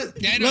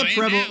 Let Yeah, I know, I am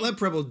Preble now. let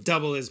Preble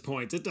double his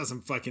points. It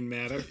doesn't fucking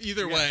matter.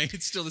 Either way,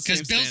 it's still the same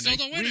Because Bill's still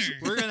standing. the winner.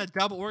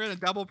 We're gonna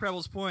double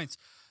Preble's points,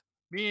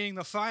 meaning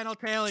the final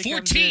tally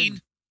comes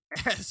 14.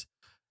 in as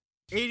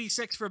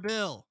 86 for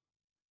Bill,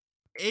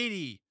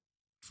 80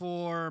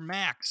 for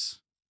Max.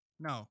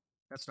 No,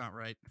 that's not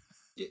right.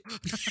 Hold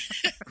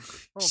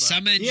on.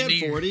 Some He had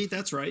engineer. 40.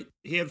 That's right.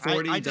 He had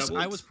 40 I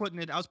doubled. was putting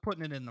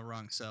it in the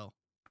wrong cell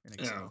in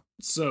Excel. Oh,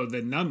 so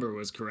the number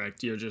was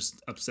correct. You're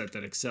just upset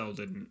that Excel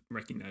didn't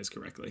recognize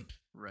correctly.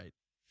 Right.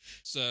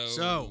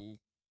 So.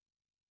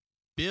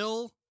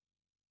 Bill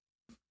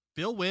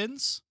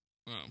wins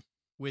Oh.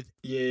 with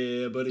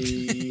Yeah,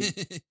 buddy.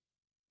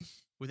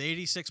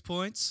 86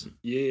 points,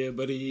 Yeah,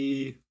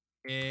 buddy.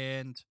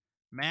 and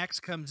Max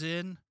comes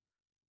in.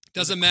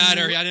 Doesn't With a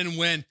matter. cool I didn't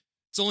win.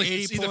 It's only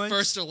 80 it's either points.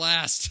 first or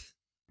last.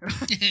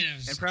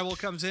 And Preble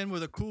comes in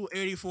with a cool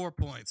 84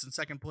 points in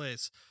second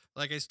place.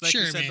 Like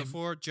Sure, you said man.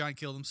 before, John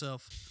killed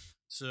himself.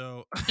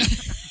 So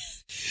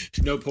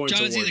No points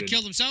John's awarded. either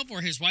killed himself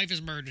or his wife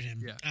has murdered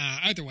him. Yeah.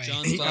 Either way.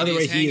 John's body Either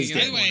way, is he hanging is in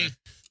the dead. Either way, corner.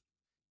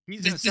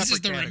 he's in a this is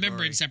separate the category.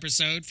 remembrance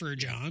episode for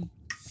John.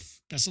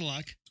 Best of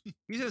luck.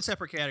 He's in a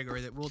separate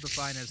category that we'll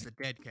define as the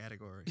dead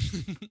category.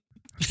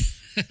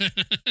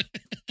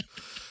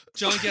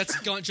 John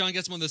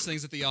gets one of those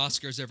things at the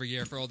Oscars every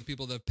year for all the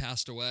people that have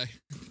passed away.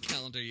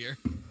 Calendar year.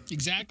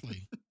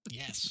 Exactly.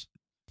 Yes.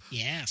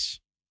 Yes.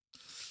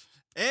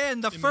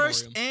 And the In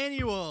first memoriam.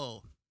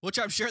 annual, which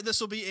I'm sure this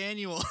will be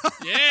annual.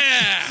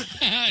 Yeah.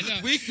 I know.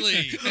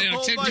 Weekly. I know,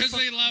 Hold Tim, my there's fu-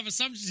 a lot of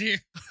assumptions here.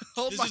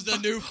 Hold This my is the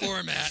new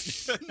format.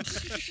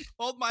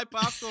 Hold my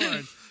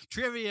popcorn.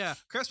 Trivia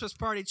Christmas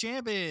party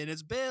champion.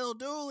 It's Bill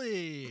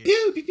Dooley.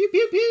 Pew, pew, pew,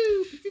 pew,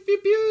 pew, pew, pew, pew,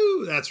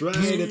 pew. That's right.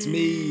 It's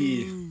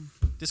me.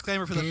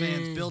 Disclaimer for the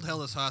fans: Bill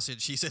held us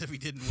hostage. He said if we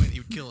didn't win, he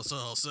would kill us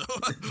all. So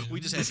we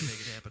just had to make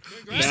it happen.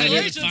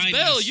 Congratulations, Find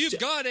Bill. us. You've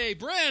got a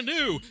brand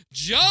new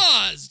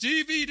Jaws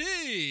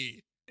DVD.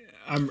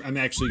 I'm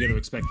actually going to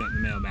expect that in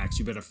the mail, Max.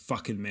 You better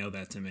fucking mail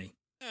that to me.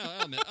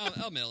 Oh,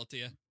 I'll mail it to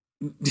you.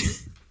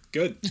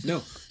 Good.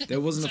 No,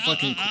 that wasn't a I'll-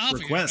 fucking I'll figure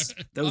it request.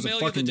 That was I'll a mail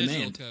fucking you the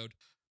demand. digital code.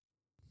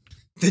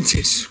 The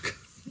digital-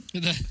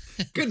 The-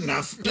 Good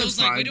enough. That's Bill's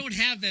like, we fine. don't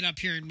have that up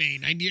here in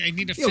Maine. I need a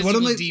Yeah, physical what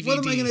am I? DVD. What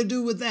am I going to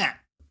do with that?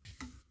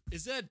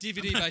 Is that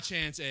DVD by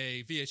chance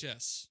a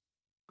VHS?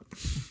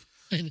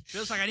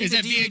 Bill's like, I need Is the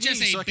that DVD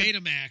VHS so I a can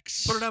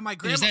Betamax? put it on my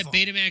Or is that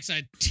gramophone. Betamax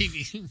on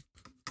TV?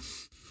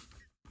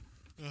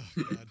 Oh,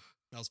 God.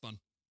 That was fun.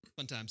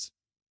 Fun times.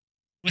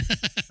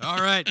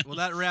 All right. Well,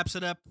 that wraps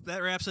it up.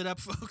 That wraps it up,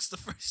 folks. The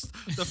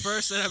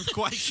first that I'm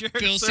quite sure.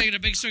 Bill's taking a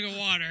big swig of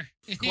water.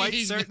 quite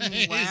He's- certain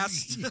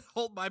last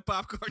hold my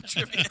popcorn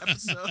trivia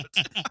episode.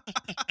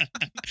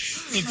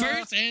 The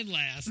first and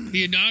last.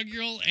 The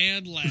inaugural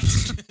and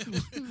last.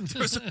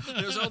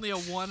 There's only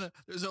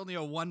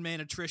a one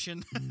man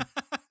attrition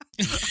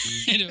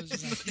And it was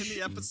just like, in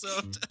the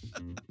episode.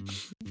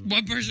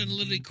 one person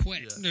literally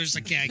quit. Yeah. They're just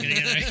like, yeah, I gotta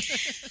get out of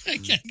here. I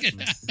gotta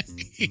get out of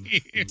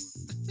here.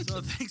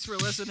 So thanks for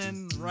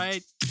listening.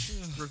 Write,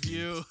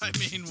 review. I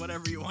mean,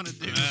 whatever you want to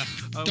do.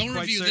 I'm Don't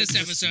quite review this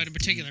certain episode in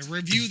particular.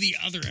 Review the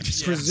other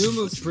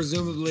episodes.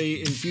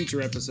 Presumably, in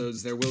future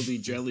episodes, there will be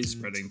jelly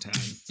spreading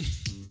time.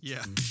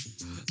 Yeah.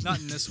 Not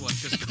in this one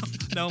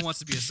because no one wants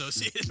to be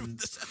associated with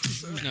this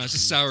episode. No, it's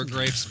just sour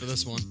grapes for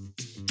this one.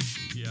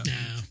 Yeah.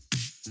 No.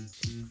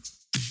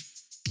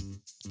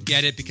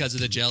 Get it because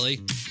of the jelly,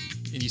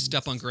 and you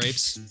step on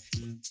grapes.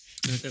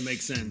 That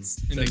makes sense.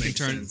 And That they can makes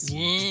turn- sense.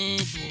 Whoa,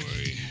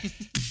 boy.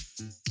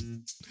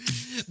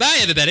 Bye,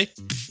 everybody.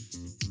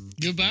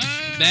 Goodbye.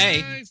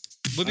 Bye.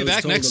 We'll be I was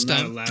back told next I'm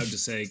time. not allowed to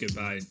say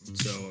goodbye,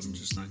 so I'm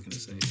just not going to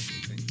say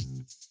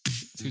anything.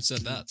 Who said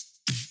that?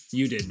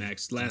 You did,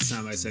 Max. Last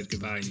time I said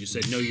goodbye, and you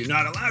said, no, you're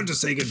not allowed to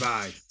say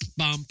goodbye.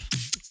 Bump.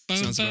 Bum,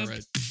 Sounds bum. about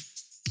right.